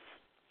surface.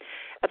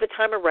 At the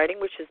time of writing,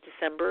 which is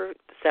December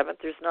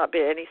 7th, there's not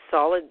been any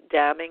solid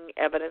damning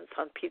evidence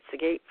on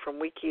Pizzagate from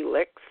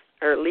WikiLeaks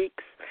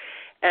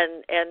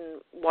and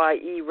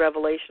NYE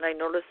Revelation. I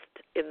noticed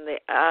in the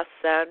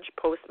Assange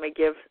post may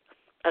give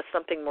us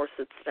something more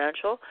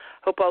substantial.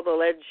 Hope all the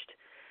alleged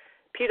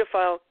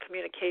pedophile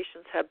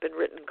communications have been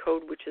written in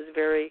code, which is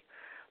very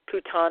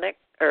Plutonic.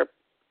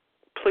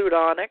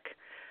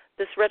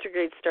 This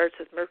retrograde starts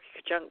with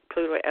Mercury conjunct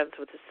Pluto, ends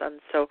with the Sun.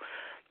 So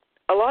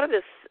a lot of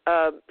this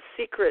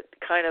secret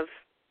kind of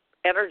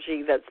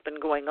energy that's been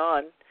going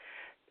on,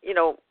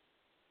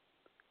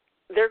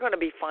 they're going to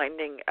be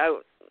finding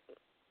out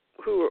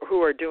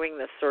who are doing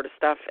this sort of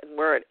stuff and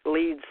where it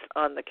leads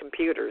on the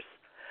computers.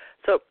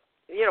 So,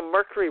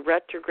 Mercury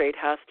retrograde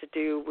has to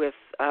do with,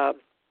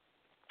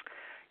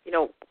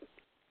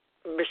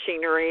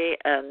 machinery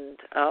and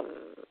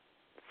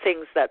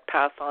things that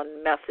pass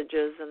on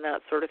messages and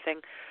that sort of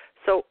thing.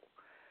 So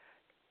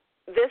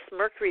this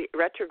Mercury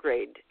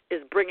retrograde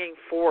is bringing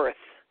forth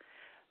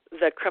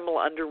the criminal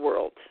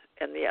underworld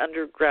and the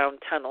underground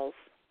tunnels.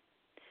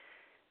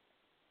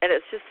 And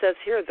it just says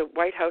here the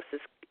White House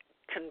is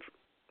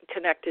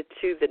connected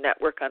to the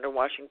network under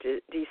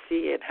Washington,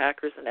 D.C., and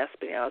hackers and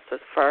espionage. So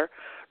far,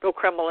 no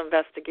criminal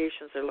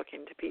investigations are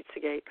looking to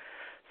Pizzagate.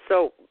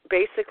 So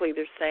basically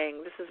they're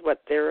saying this is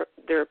what their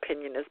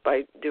opinion is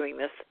by doing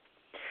this.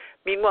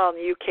 Meanwhile, in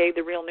the UK,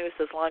 the Real News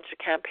has launched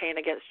a campaign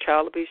against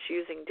child abuse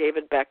using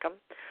David Beckham,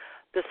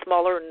 the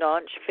smaller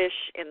naunch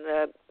fish in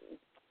the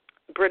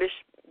British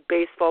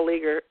Baseball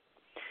League,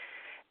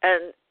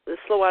 and the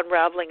slow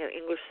unraveling in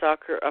English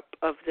soccer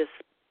of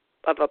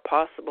a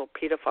possible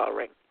pedophile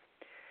ring.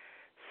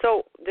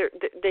 So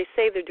they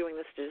say they're doing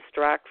this to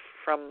distract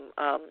from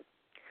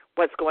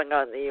what's going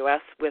on in the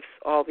U.S. with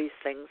all these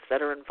things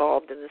that are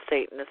involved in the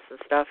Satanists and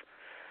stuff.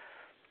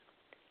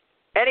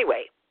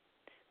 Anyway,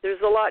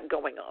 there's a lot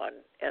going on,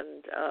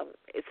 and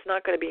it's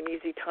not going to be an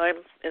easy time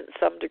in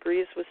some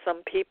degrees with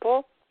some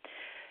people.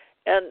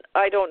 And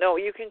I don't know.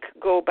 You can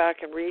go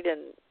back and read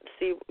and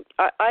see.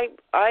 I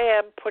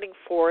am putting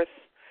forth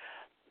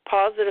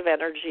positive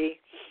energy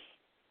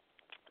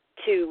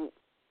to,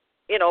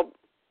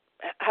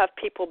 have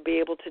people be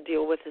able to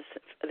deal with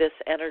this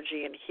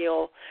energy and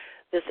heal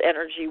this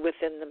energy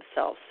within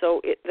themselves.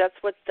 So that's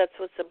what's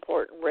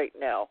important right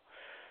now,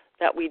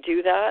 that we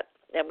do that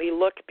and we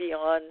look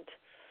beyond,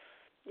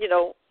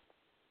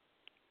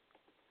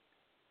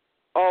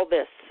 all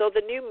this. So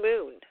the new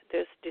moon,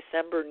 this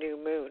December new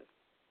moon,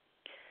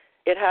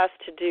 it has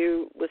to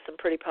do with some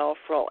pretty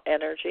powerful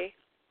energy.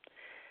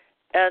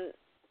 And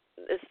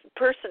this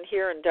person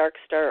here in Dark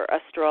Star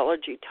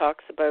Astrology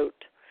talks about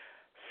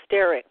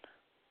staring.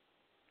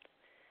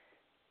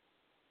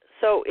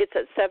 So it's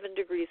at 7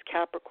 degrees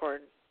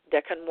Capricorn,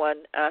 Decan 1,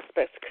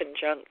 aspects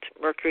conjunct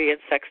Mercury and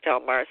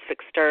sextile Mars,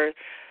 6 star,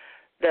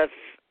 the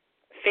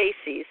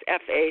Facies,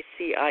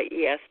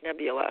 Facies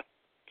nebula.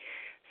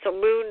 So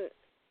moon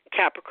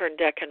Capricorn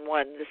Decan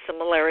 1. The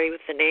similarity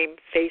with the name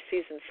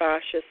fascist and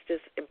fascist is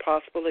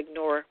impossible to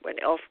ignore. When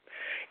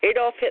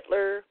Adolf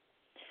Hitler,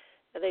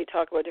 and they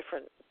talk about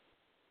different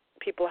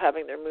people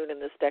having their moon in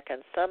this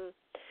decan.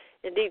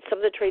 Indeed, some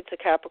of the traits of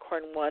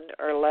Capricorn 1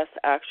 are less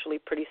actually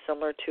pretty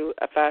similar to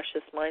a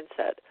fascist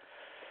mindset.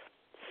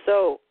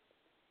 So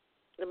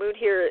the moon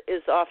here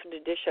is often to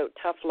dish out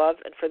tough love,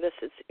 and for this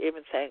it's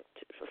even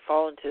thanked for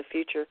fall into the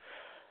future.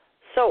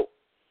 So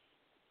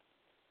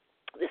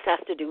this has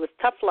to do with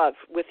tough love,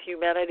 with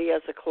humanity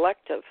as a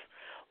collective,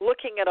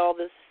 looking at all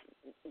this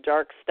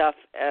dark stuff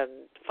and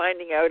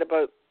finding out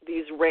about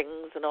these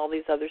rings and all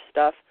these other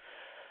stuff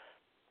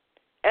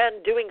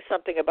and doing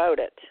something about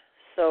it.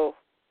 So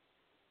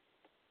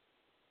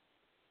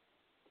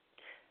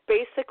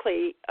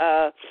basically,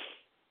 a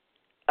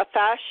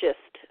fascist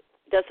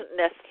doesn't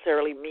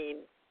necessarily mean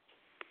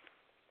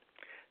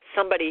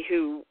somebody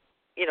who,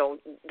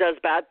 does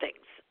bad things.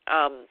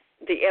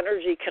 The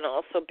energy can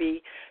also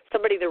be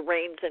somebody that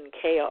reigns in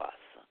chaos,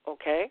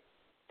 okay?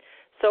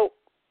 So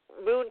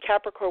Moon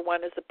Capricorn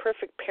 1 is a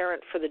perfect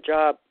parent for the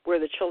job where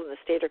the children of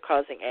the state are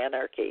causing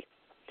anarchy.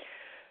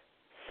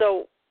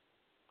 So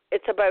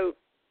it's about,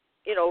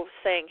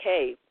 saying,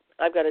 hey,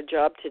 I've got a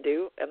job to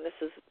do, and this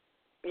is,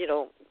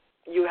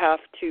 you have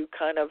to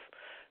kind of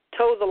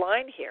toe the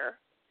line here.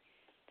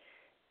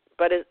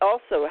 But it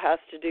also has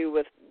to do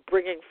with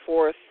bringing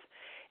forth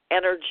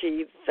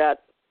energy,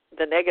 that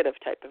the negative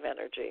type of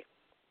energy.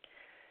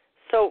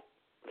 So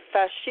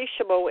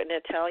fascismo in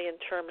Italian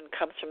term and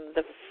comes from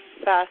the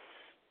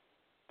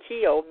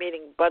fascio,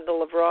 meaning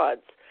bundle of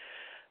rods.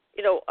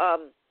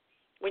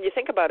 When you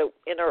think about it,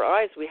 in our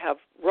eyes we have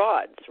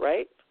rods,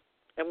 right?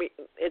 And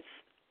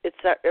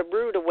it's a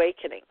rude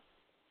awakening.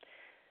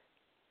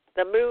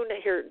 The moon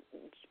here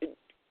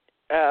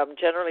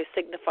generally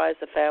signifies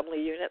the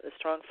family unit. The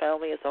strong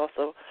family is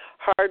also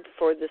hard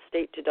for the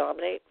state to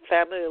dominate.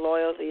 Family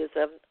loyalty is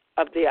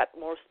of the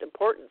utmost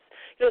importance.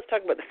 It's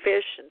talking about the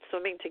fish and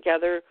swimming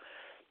together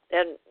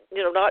and,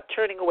 not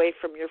turning away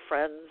from your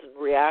friends and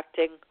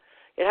reacting.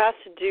 It has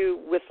to do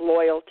with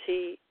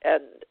loyalty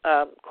and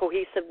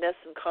cohesiveness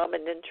and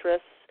common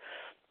interests.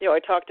 I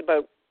talked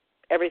about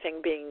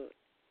everything being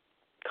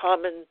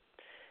common,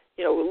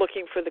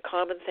 looking for the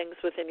common things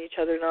within each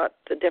other, not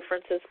the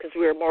differences, because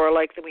we are more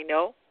alike than we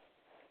know.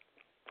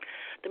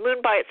 The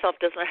moon by itself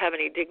does not have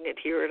any dignity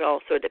here at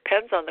all, so it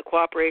depends on the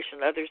cooperation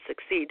that others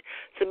succeed.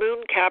 So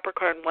moon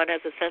Capricorn 1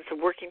 has a sense of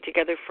working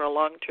together for a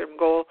long-term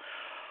goal.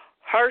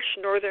 Harsh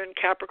northern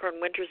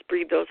Capricorn winters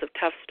breed those of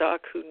tough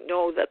stock who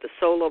know that the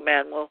solo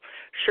man will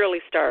surely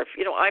starve.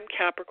 I'm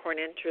Capricorn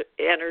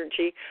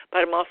energy, but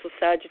I'm also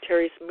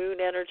Sagittarius moon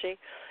energy.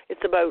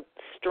 It's about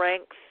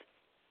strength.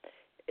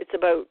 It's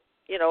about,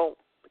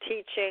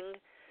 teaching,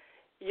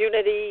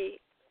 unity.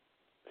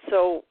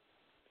 So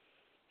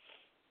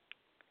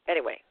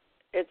anyway,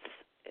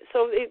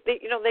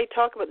 they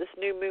talk about this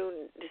new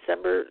moon,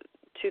 December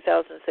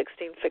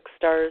 2016, fixed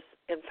stars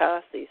in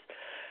Fasces.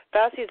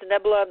 Fasces, a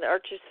nebula on the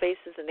Archer's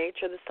face, is the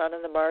nature of the sun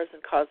and the Mars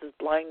and causes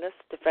blindness,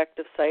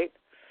 defective sight,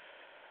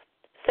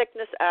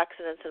 sickness,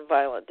 accidents, and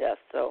violent death.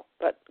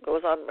 But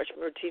goes on much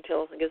more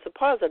details and gives a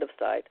positive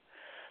side.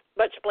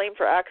 Much blame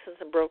for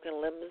accidents and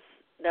broken limbs.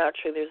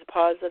 Naturally, there's a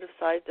positive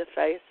side to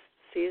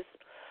Fasces.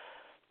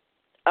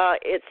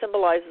 It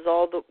symbolizes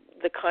all the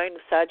kind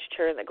of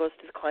Sagittarian that goes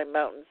to climb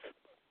mountains.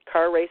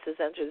 Car races,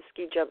 enter the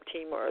ski jump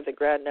team or the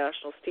Grand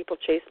National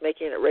Steeplechase,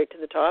 making it right to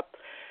the top,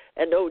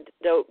 and no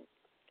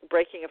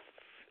breaking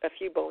a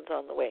few bones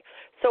on the way.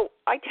 So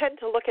I tend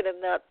to look at it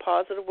in that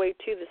positive way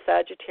too, the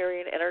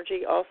Sagittarian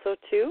energy also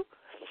too,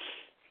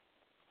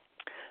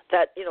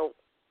 that,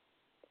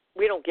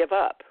 we don't give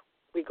up.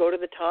 We go to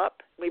the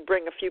top. We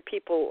bring a few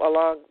people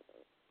along.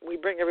 We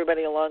bring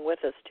everybody along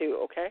with us too,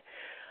 okay?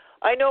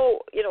 I know,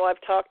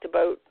 I've talked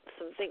about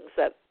some things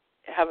that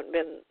haven't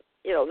been,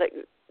 that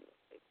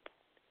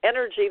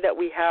energy that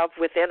we have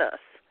within us.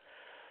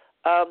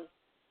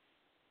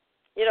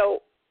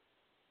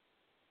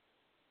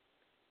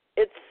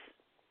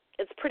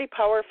 It's pretty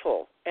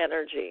powerful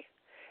energy.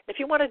 If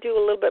you want to do a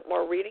little bit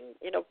more reading,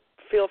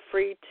 feel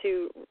free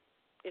to,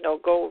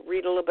 go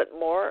read a little bit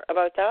more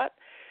about that.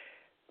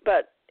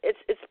 But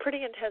it's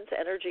pretty intense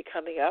energy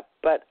coming up,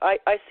 but I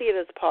see it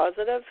as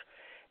positive.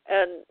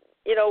 And,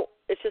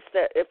 it's just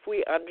that if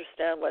we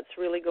understand what's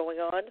really going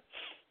on,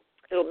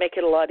 it'll make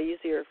it a lot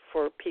easier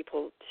for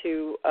people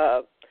to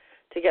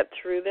get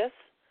through this.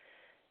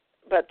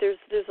 But there's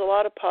a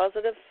lot of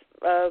positive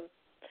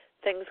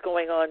things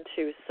going on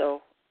too,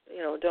 so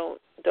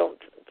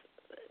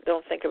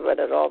don't think of it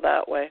at all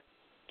that way.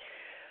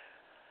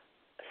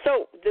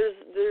 So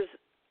there's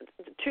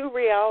two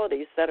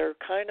realities that are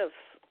kind of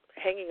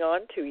hanging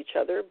on to each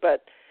other,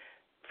 but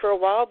for a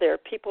while there,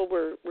 people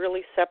were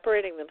really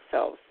separating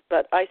themselves.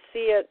 But I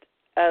see it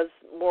as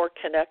more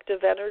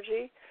connective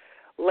energy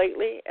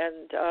lately,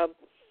 and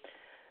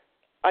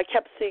I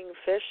kept seeing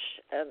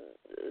fish and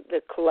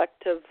the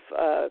collective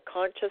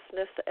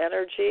consciousness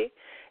energy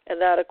and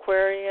that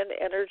Aquarian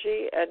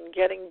energy, and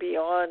getting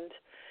beyond,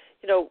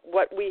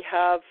 what we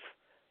have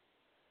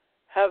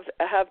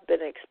have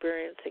been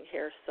experiencing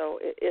here. So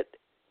it's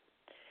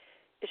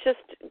just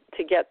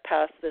to get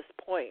past this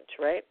point,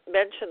 right?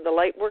 Mention the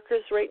light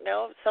workers right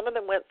now. Some of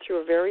them went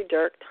through a very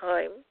dark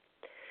time,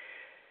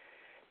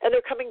 and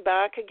they're coming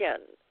back again,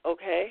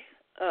 okay?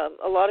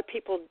 A lot of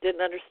people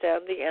didn't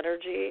understand the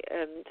energy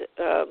and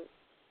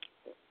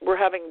were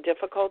having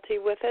difficulty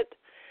with it.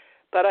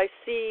 But I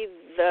see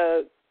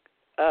the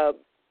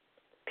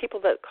people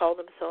that call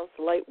themselves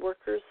light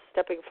workers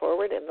stepping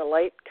forward and the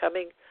light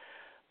coming,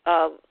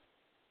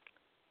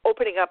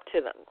 opening up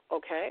to them,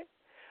 okay?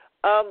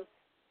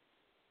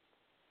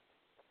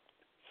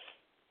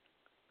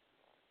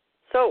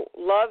 So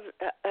love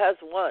has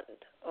won,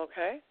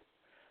 okay?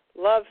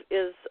 Love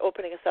is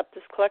opening us up.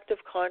 This collective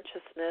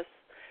consciousness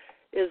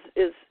is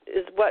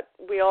what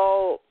we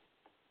all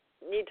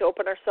need to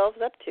open ourselves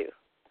up to.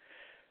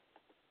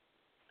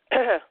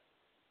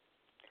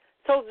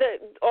 So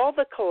all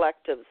the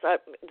collectives,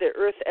 the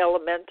Earth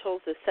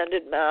Elementals,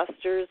 Ascended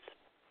Masters,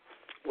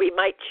 we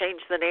might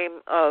change the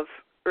name of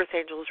Earth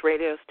Angels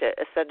Radios to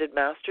Ascended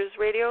Masters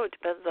Radio. It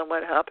depends on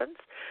what happens.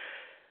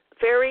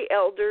 Fairy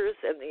elders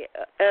and the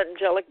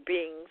angelic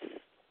beings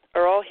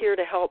are all here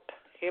to help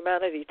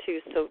humanity too.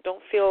 So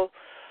don't feel,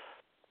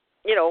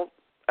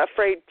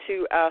 afraid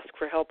to ask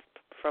for help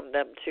from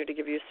them too, to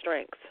give you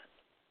strength.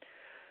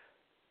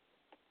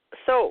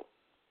 So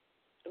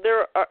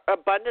there are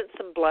abundance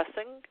and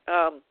blessing.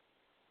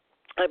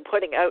 I'm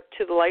putting out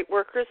to the light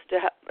workers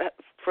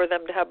for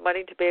them to have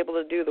money to be able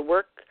to do the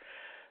work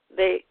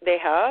they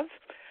have.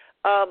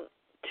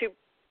 To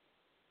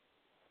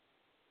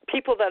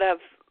people that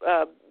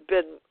have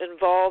been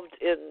involved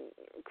in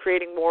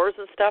creating wars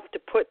and stuff, to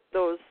put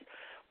those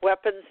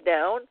weapons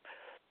down,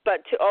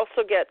 but to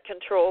also get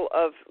control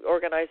of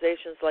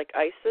organizations like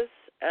ISIS.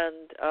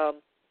 And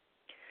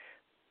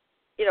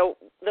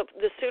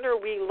the sooner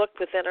we look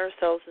within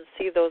ourselves and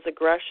see those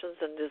aggressions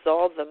and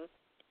dissolve them,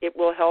 it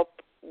will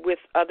help with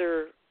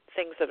other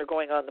things that are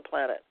going on the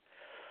planet.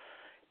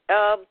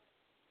 I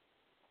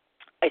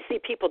see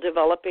people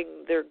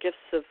developing their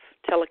gifts of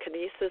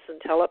telekinesis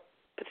and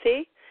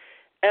telepathy,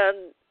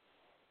 and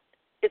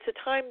it's a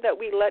time that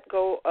we let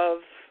go of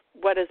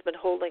what has been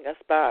holding us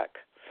back,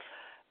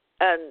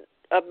 and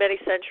of many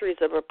centuries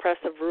of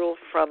oppressive rule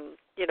from,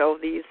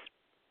 these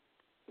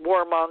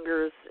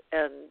warmongers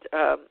and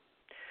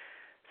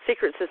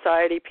secret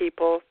society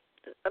people.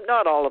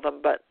 Not all of them,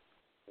 but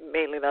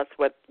mainly that's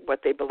what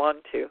they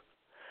belong to.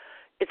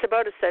 It's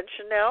about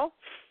ascension now.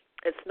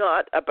 It's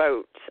not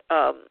about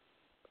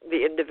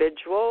the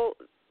individual.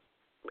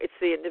 It's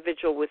the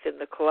individual within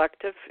the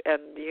collective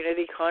and the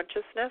unity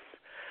consciousness.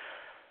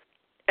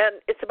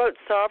 And it's about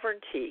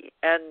sovereignty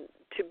and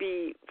to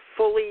be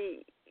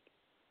fully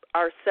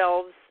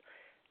ourselves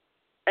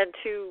and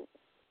to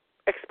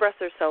express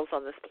ourselves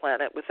on this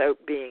planet without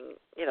being,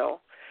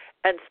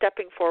 and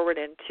stepping forward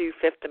into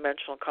fifth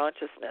dimensional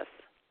consciousness.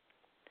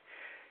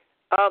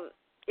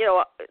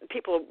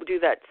 People do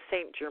that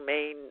Saint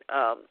Germain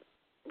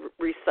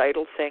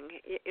recital thing.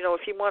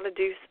 If you want to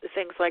do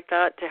things like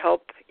that to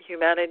help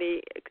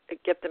humanity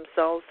get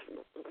themselves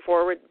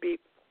forward, be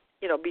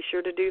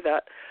sure to do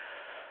that.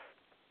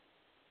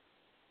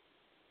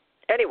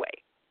 Anyway,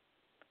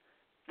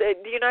 the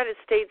United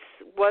States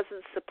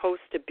wasn't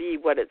supposed to be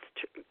what it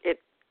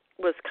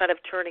was kind of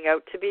turning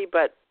out to be,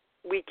 but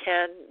we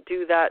can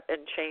do that and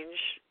change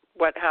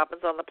what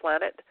happens on the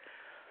planet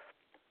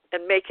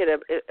and make it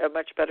a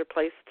much better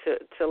place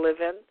to live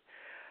in.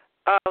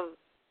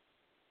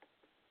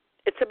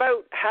 It's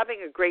about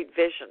having a great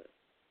vision,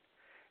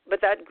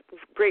 but that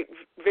great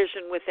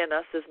vision within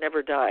us has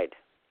never died.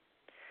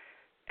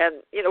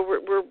 And,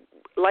 we're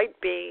light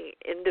being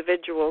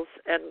individuals,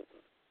 and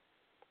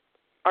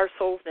our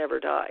souls never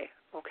die,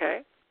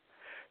 okay?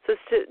 So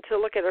it's to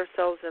look at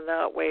ourselves in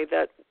that way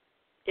that,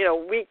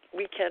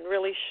 we can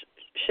really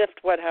shift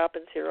what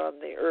happens here on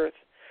the earth.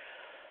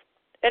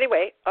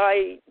 Anyway,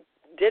 I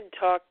did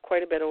talk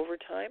quite a bit over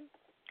time,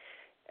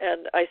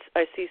 and I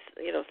see,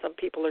 some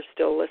people are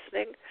still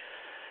listening.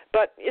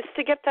 But it's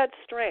to get that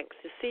strength,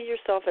 to see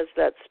yourself as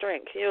that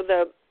strength.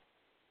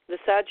 The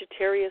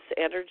Sagittarius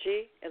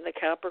energy and the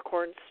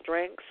Capricorn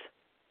strength.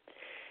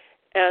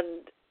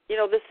 And,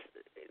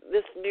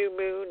 this new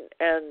moon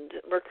and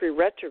Mercury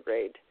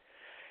retrograde,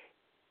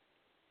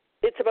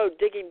 it's about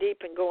digging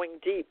deep and going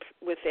deep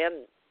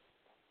within,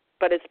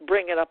 but it's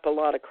bringing up a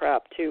lot of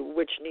crap, too,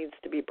 which needs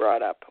to be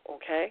brought up,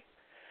 okay?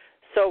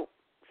 So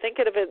think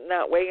of it in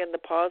that way, in the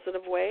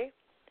positive way,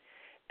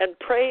 and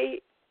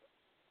pray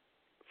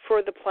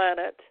for the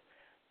planet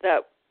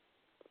that,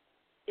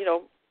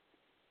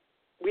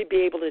 we'd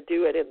be able to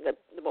do it in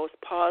the most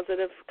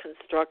positive,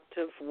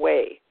 constructive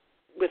way,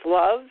 with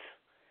love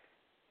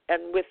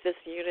and with this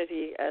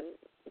unity, and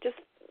just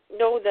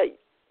know that,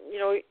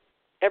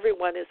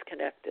 everyone is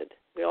connected.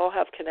 We all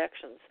have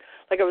connections.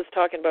 Like I was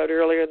talking about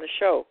earlier in the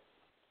show.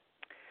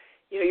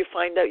 You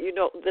find out,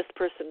 this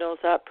person knows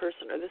that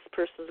person, or this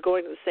person's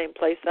going to the same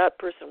place that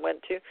person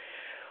went to.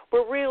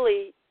 We're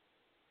really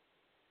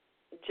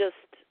just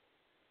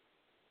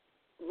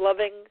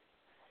loving,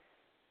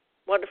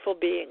 wonderful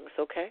beings,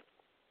 okay?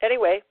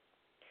 Anyway,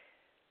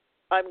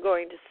 I'm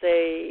going to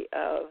say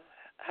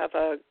have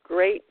a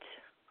great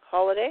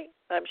holiday.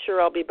 I'm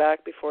sure I'll be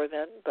back before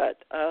then,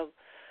 but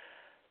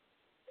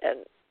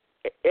and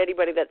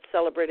anybody that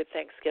celebrated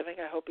Thanksgiving,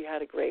 I hope you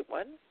had a great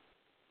one.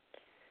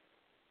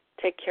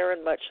 Take care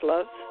and much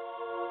love.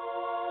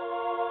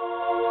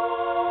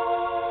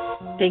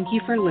 Thank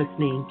you for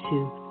listening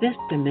to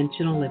Fifth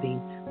Dimensional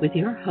Living with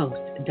your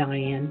host,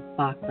 Diane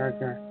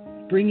Buchberger,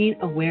 bringing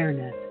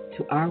awareness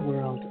to our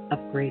world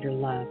of greater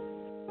love.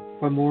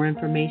 For more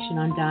information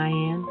on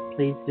Diane,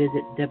 please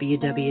visit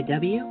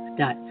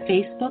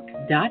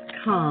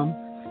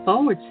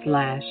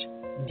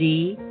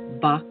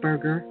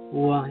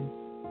www.facebook.com/dbuchberger1.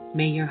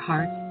 May your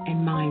hearts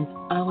and minds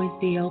always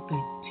be open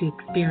to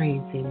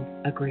experiencing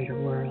a greater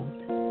world.